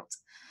me a shout.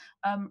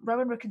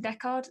 Rowan, Rook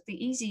Decard,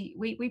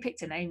 we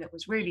picked a name that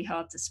was really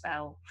hard to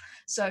spell.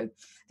 So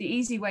the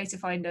easy way to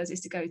find us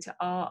is to go to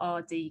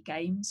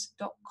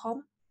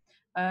rrdgames.com.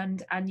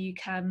 And you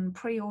can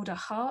pre-order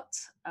Heart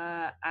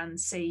and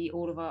see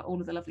all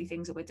of the lovely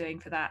things that we're doing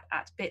for that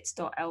at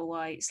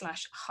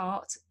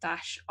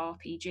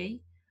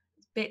bit.ly/heart-rpg,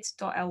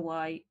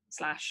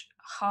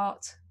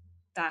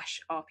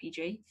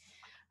 bit.ly/heart-rpg.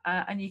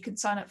 And you can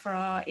sign up for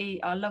our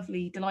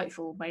lovely,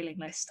 delightful mailing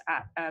list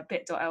at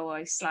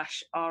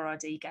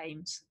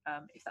bit.ly/rrdgames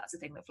if that's a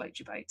thing that floats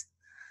your boat.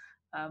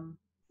 I'm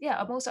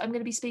going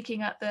to be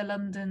speaking at the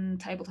London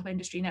Tabletop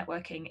Industry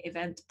Networking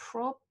event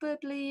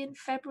probably in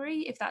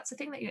February, if that's a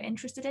thing that you're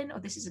interested in, or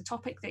this is a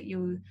topic that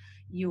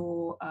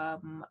you're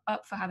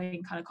up for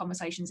having kind of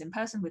conversations in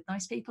person with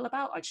nice people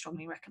about. I'd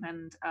strongly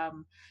recommend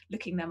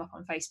looking them up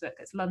on Facebook.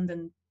 It's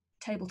London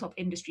Tabletop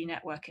Industry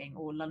Networking,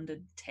 or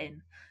London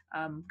TIN.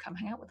 Come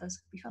hang out with us.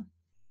 It'll be fun.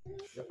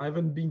 I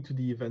haven't been to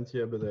the event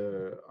yet, but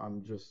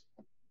I'm just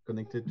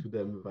connected to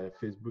them via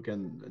Facebook,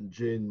 and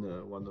Jane,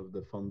 one of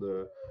the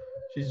founder,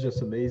 she's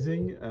just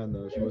amazing,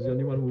 and she was the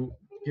only one who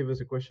gave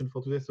us a question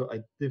for today. So I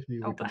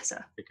definitely Oh, recommend bless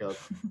her. check out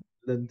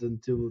London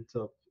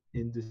Tabletop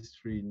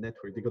Industry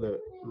Network. They got a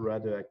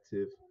rather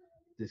active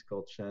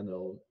Discord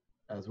channel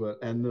as well,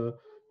 and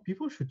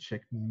people should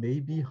check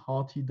maybe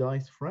Hearty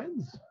Dice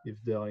Friends if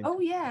they are into Oh,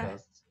 yeah.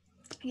 podcasts.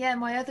 Yeah,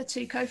 my other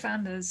two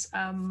co-founders,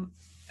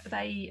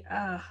 they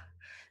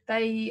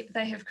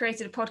have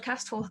created a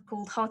podcast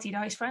called Hearty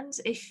Dice Friends.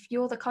 If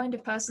you're the kind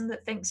of person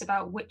that thinks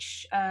about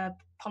which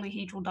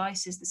polyhedral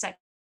dice is the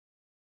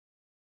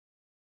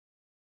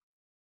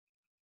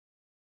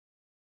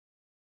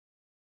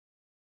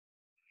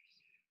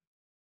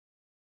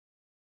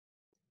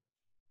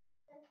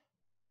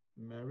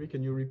Mary,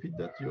 can you repeat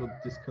that? You're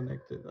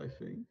disconnected, I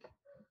think.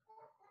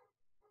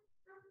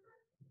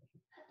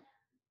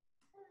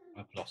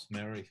 I've lost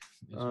Mary.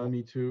 as well.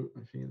 Me too. I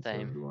think it's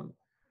Same. everyone.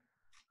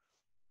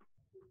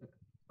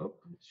 Oh,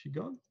 is she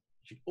gone?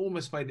 She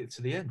almost made it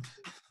to the end.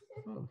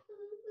 Oh.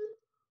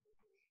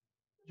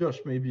 Josh,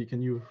 maybe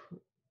can you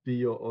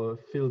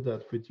fill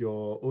that with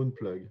your own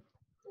plug?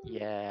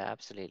 Yeah,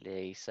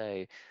 absolutely.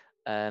 So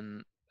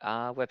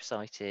our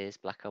website is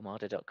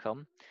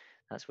blackarmada.com.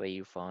 That's where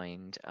you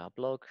find our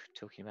blog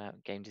talking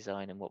about game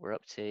design and what we're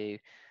up to.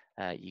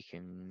 You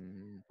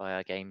can buy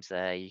our games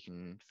there. You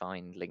can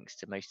find links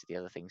to most of the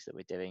other things that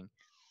we're doing.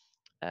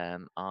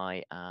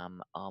 I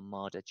am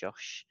Armada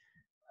Josh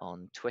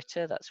on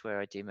Twitter. That's where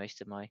I do most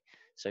of my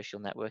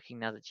social networking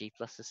now that G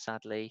Plus has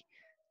sadly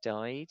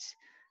died.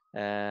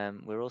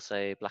 We're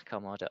also Black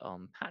Armada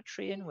on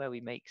Patreon, where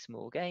we make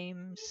small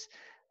games,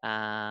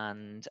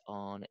 and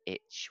on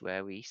Itch,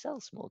 where we sell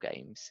small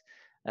games.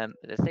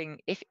 The thing,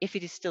 if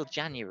it is still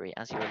January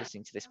as you are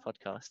listening to this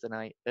podcast, then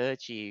I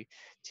urge you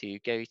to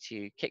go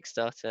to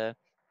Kickstarter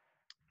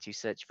to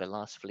search for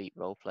Last Fleet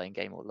role-playing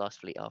game or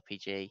Last Fleet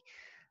RPG,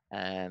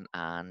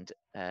 and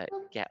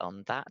get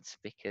on that,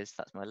 because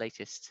that's my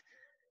latest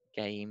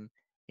game.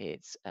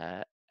 It's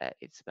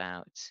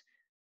about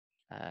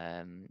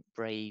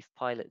brave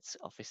pilots,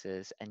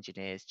 officers,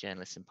 engineers,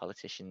 journalists, and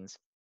politicians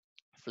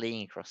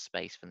fleeing across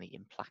space from the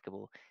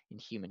implacable,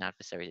 inhuman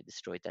adversary that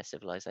destroyed their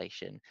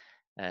civilization.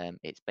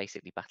 It's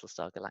basically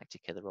Battlestar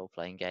Galactica, the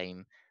role-playing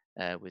game,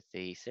 with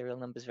the serial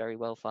numbers very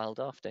well filed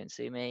off. Don't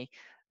sue me.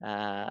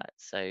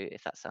 So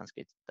if that sounds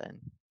good, then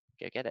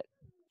go get it.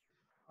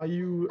 Have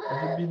you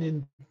been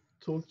in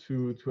talk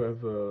to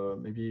have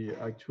maybe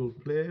actual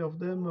play of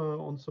them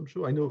on some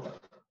show? I know.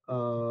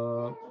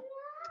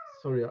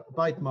 Sorry,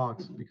 Bite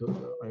Marks, because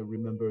I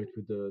remember it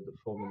with the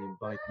former name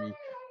Bite Me,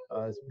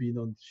 has been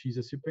on She's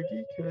a Super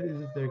Geek.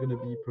 Is there going to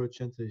be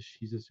perchance a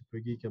She's a Super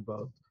Geek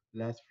about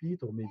Last Fleet,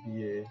 or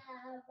maybe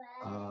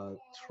a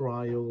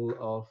trial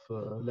of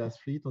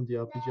Last Fleet on the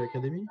RPG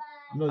Academy?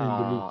 I'm not in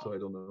the loop, so I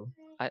don't know.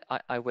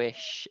 I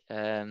wish.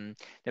 No,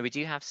 we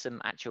do have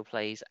some actual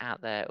plays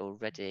out there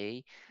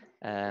already.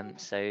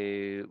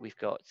 So we've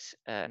got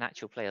an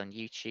actual play on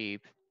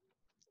YouTube.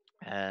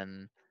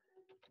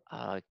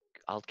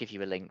 I'll give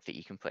you a link that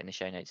you can put in the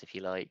show notes if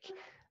you like.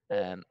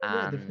 Yeah,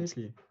 And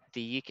definitely.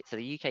 the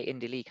UK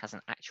Indie League has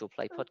an actual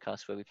play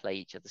podcast where we play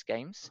each other's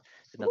games.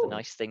 It's another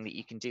nice thing that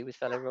you can do with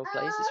fellow role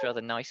players. It's a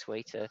rather nice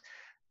way to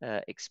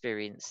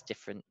experience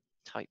different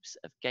types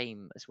of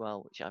game as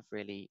well, which I've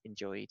really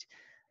enjoyed.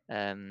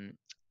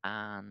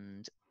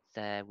 And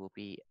there will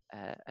be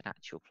an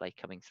actual play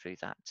coming through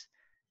that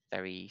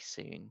very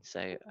soon.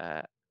 So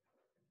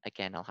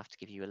again, I'll have to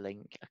give you a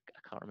link. I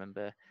can't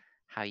remember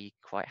how you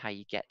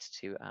get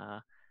to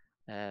our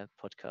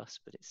podcast,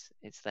 but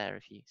it's there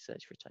if you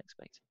search for it, I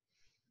expect.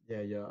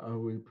 Yeah, I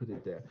will put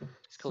it there.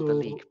 It's called the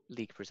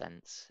League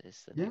Presents.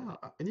 Is the name of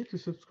it. I need to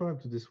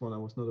subscribe to this one. I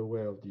was not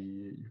aware of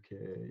the UK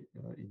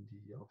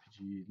Indie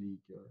RPG League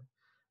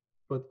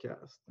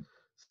podcast.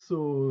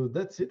 So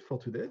that's it for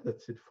today.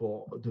 That's it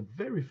for the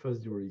very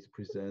first Release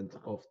Present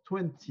of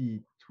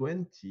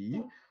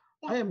 2020.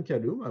 I am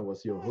Kalum. I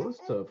was your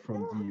host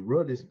from the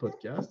Rolistes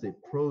podcast, a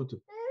proud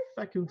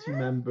faculty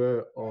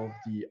member of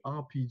the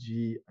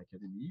RPG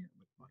Academy,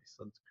 with my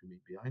son screaming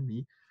behind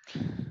me.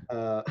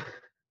 Uh,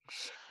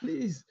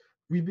 Please,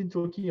 we've been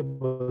talking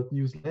about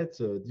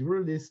newsletter. The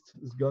Rolistes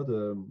has got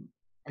a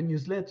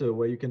newsletter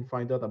where you can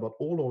find out about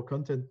all our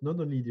content, not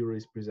only the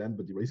Rolistes Present,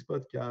 but the Rolistes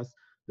podcast,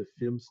 the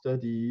film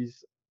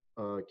studies,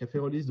 Cafe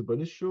Rolistes, the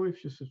bonus show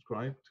if you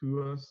subscribe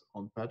to us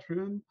on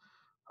Patreon.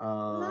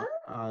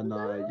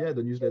 Yeah,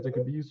 the newsletter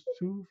could be used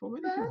too for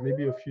many things.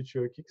 Maybe a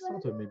future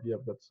Kickstarter. Maybe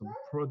I've got some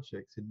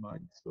projects in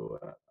mind. So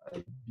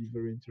I'd be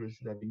very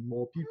interested in having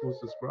more people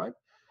subscribe.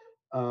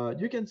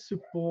 You can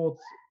support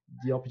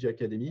the RPG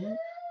Academy.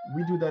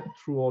 We do that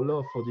through our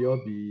love for the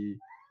hobby,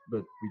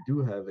 but we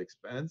do have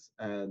expense,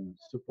 and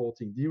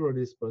supporting the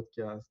Rolistes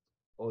podcast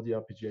or the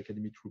RPG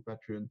Academy through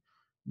Patreon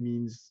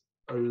means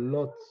a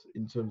lot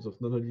in terms of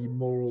not only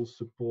moral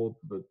support,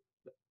 but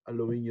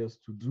allowing us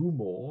to do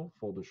more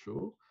for the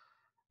show.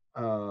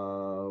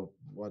 Uh,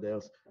 what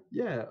else?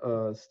 Yeah,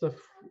 stuff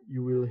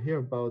you will hear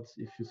about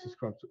if you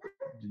subscribe to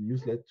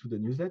the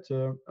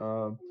newsletter.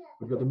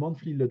 We've got the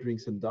monthly Le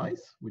Drinks and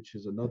Dice, which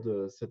is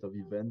another set of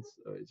events.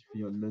 It's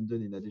here in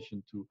London, in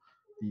addition to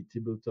the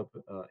Tabletop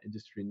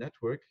Industry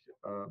Network,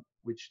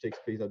 which takes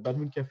place at Bad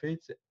Moon Cafe.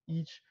 It's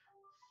each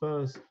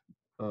first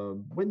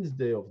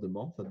Wednesday of the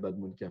month at Bad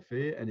Moon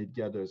Cafe, and it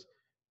gathers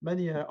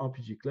many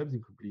RPG clubs,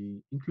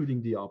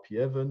 including the RP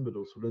Heaven, but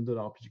also London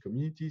RPG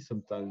Community,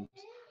 sometimes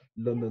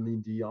London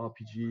Indie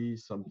RPG,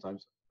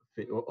 sometimes,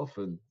 or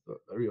often,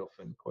 very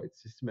often, quite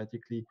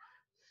systematically,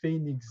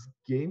 Phoenix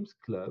Games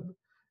Club.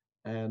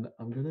 And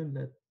I'm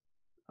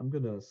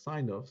gonna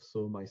sign off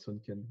so my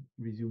son can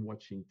resume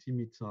watching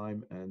Timmy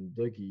Time and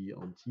Dougie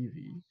on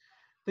TV.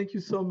 Thank you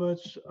so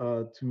much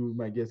to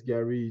my guests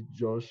Gary,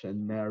 Josh,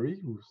 and Mary,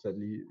 who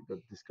sadly got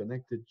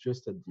disconnected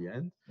just at the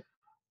end.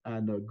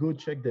 And go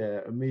check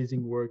their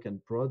amazing work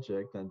and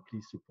project, and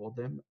please support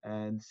them.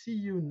 And see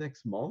you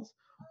next month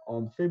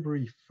on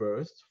February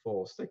 1st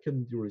for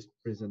second Rolistes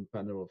Present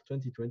panel of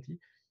 2020.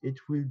 It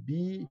will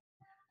be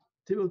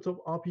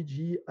Tabletop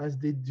RPG as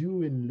they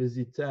do in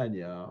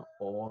Lusitania,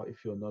 or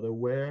if you're not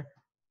aware,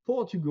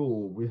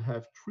 Portugal. We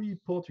have three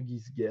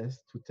Portuguese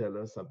guests to tell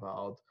us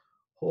about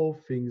how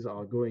things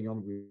are going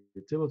on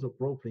with tabletop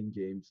role-playing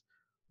games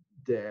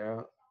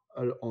there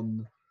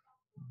on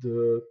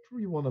the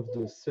probably one of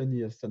the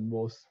sunniest and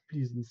most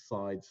pleasant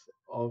sides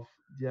of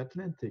the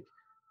Atlantic.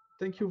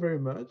 Thank you very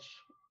much.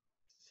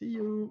 See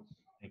you.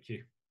 Thank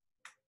you.